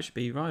about now. It should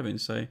be arriving.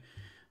 So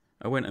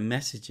I went and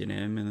messaging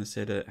him and I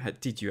said,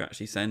 did you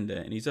actually send it?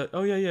 And he's like,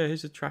 oh yeah,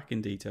 here's the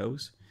tracking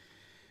details.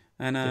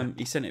 And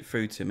he sent it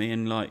through to me,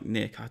 and like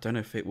Nick, I don't know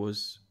if it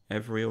was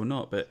Every or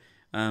not, but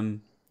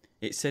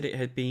it said it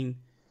had been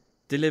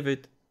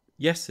delivered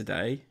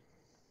yesterday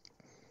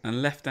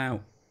and left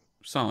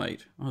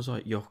outside. I was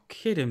like, you're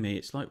kidding me.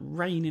 It's like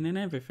raining and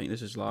everything.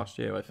 This was last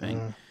year, I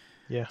think.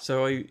 Yeah.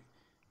 So I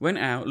went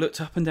out,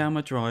 looked up and down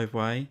my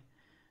driveway,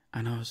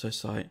 and I was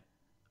just like,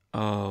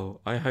 oh,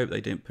 I hope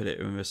they didn't put it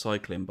in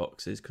recycling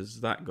boxes, because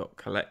that got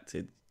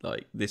collected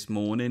like this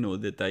morning or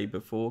the day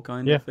before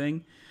kind of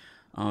thing.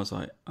 I was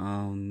like,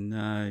 oh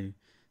no.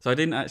 So I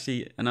didn't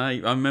actually, and I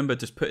remember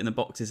just putting the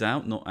boxes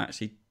out, not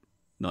actually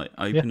like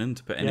open them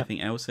to put anything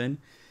else in.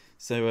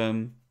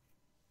 So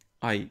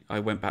I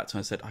went back to him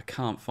and said, I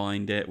can't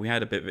find it. We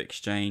had a bit of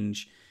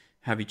exchange.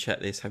 Have you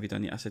checked this? Have you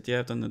done it? I said, yeah,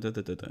 I've done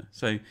the.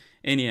 So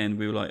in the end,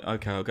 we were like,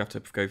 okay, I'll have to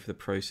go through the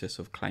process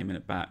of claiming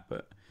it back,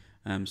 but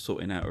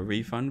sorting out a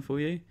refund for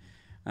you.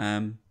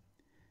 And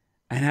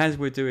as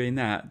we're doing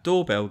that,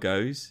 doorbell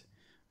goes.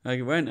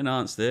 I went and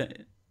answered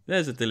it.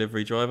 There's a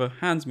delivery driver,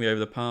 hands me over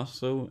the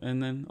parcel,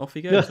 and then off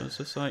he goes. I was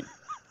just like,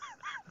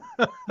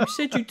 you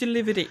said you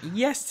delivered it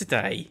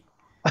yesterday.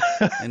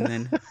 And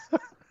then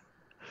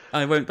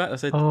I went back. I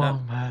said,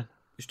 man,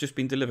 it's just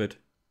been delivered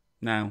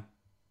now.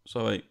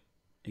 So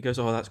he goes,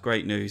 oh, that's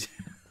great news.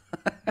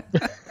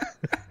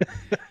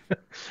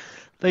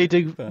 They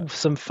do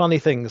some funny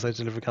things, those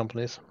delivery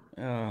companies.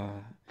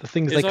 The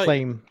things they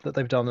claim that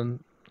they've done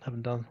and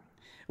haven't done.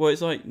 Well,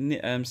 it's like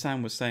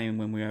Sam was saying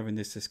when we were having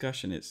this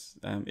discussion. It's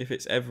if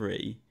it's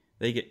Every,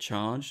 they get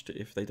charged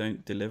if they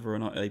don't deliver or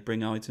not. They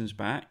bring items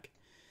back.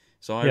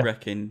 So I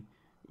reckon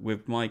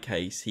with my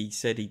case, he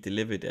said he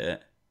delivered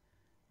it,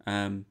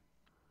 and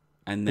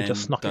then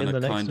just snuck it in the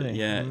next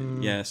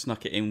day.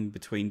 Snuck it in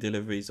between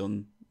deliveries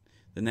on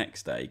the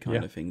next day,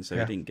 kind of thing. So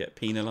he didn't get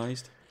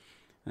penalised.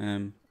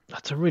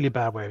 That's a really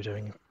bad way of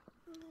doing it.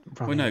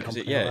 Well, no, because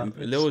it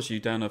lures you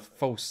down a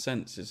false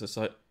sense. It's just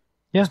like,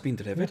 it's been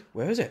delivered.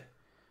 Where is it?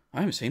 I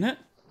haven't seen it.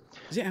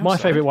 Is it outside? My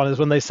favourite one is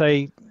when they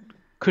say,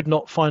 could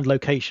not find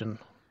location.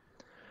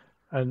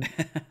 And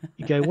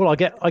you go, well, I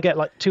get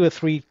like 2 or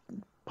 3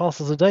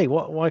 parcels a day.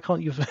 Why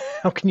can't you?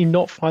 How can you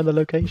not find the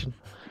location?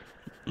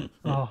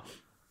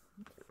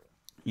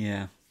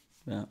 Yeah.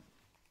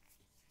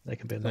 They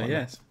can be a So, nightmare.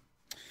 yes.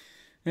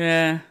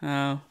 Yeah.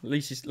 At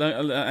least,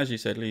 as you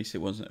said, at least it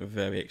wasn't a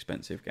very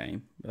expensive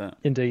game. But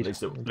Indeed.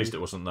 At least it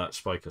wasn't that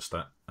Spiker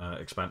stat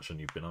expansion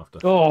you've been after.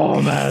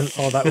 Oh man!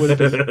 Oh, that would have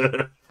been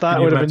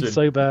been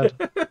so bad.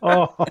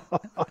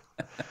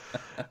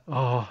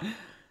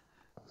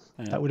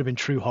 That would have been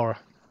true horror.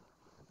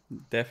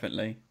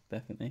 Definitely.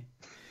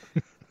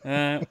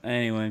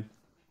 Anyway,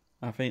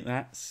 I think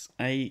that's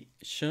a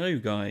show,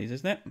 guys,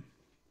 isn't it?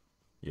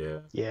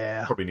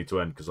 Yeah. Probably need to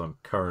end because I've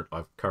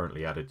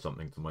currently added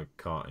something to my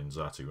cart in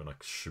Zatu, and I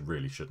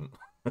really shouldn't.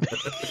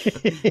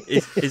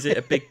 Is it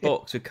a big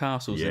box with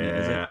castles in it?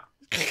 Is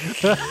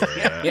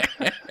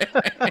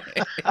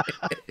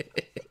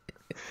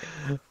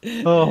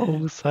it?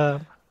 Oh,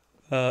 Sam.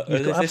 You've got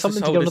to have This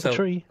something to go on the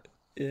tree.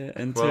 Yeah,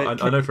 and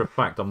I know for a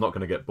fact I'm not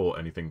going to get bought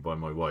anything by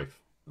my wife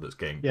that's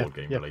board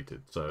game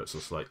related. So it's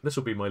just like, this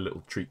will be my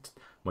little treat,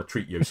 my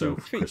treat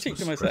yourself. treat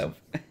to myself.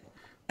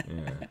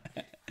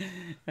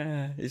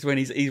 Yeah. It's when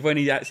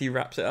he actually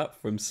wraps it up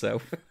for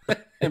himself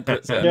and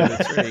puts it under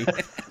the tree.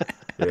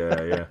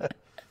 Yeah.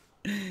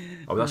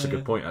 Oh, that's a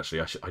good point.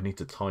 Actually, I need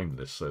to time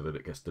this so that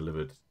it gets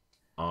delivered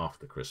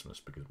after Christmas,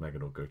 because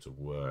Megan will go to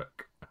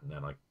work and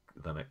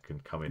then it can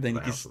come into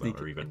the house without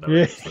her even knowing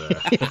it's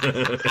there.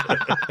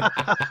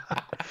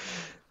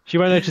 She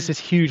won't notice this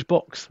huge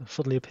box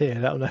suddenly appear.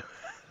 That'll know.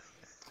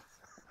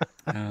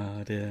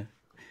 Oh dear.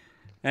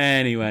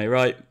 Anyway,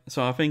 right.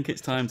 So I think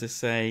it's time to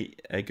say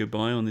a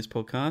goodbye on this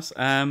podcast.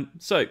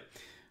 So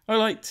I'd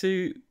like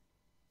to,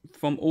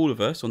 from all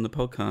of us on the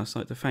podcast,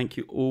 like to thank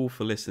you all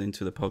for listening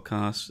to the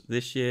podcast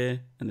this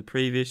year and the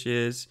previous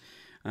years.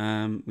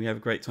 We have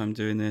a great time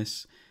doing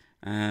this.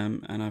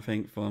 And I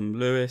think from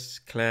Lewis,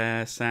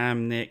 Claire,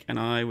 Sam, Nick, and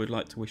I would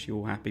like to wish you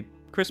all happy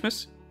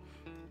Christmas.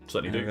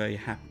 Certainly do. Very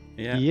happy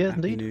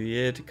indeed. New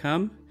Year to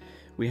come.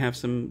 We have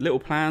some little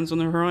plans on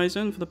the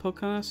horizon for the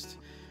podcast.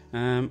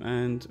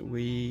 And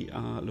we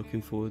are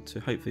looking forward to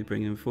hopefully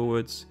bringing them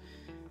forwards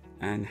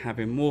and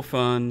having more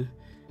fun,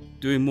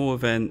 doing more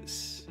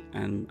events,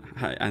 and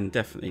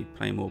definitely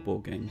playing more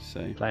board games.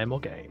 So playing more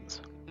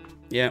games.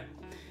 Yeah.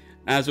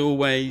 As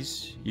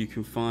always, you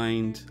can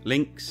find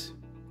links,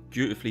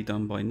 beautifully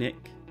done by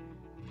Nick,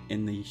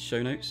 in the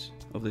show notes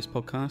of this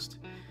podcast.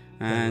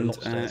 And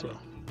as well.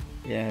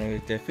 Yeah,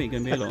 definitely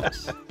going to be a lot.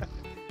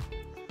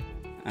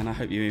 And I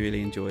hope you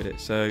really enjoyed it.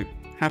 So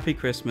happy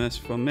Christmas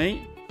from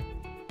me,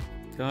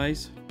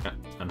 guys. Yeah,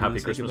 and happy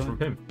Christmas from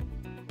him.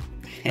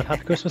 And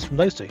happy Christmas from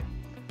those two.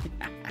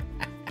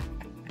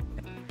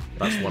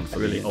 That's one for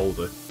the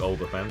older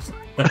fans.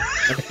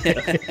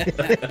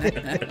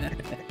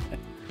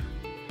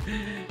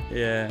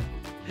 Yeah.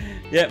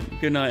 Yep.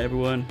 Good night,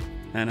 everyone.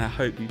 And I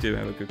hope you do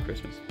have a good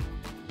Christmas.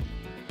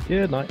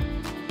 Good night.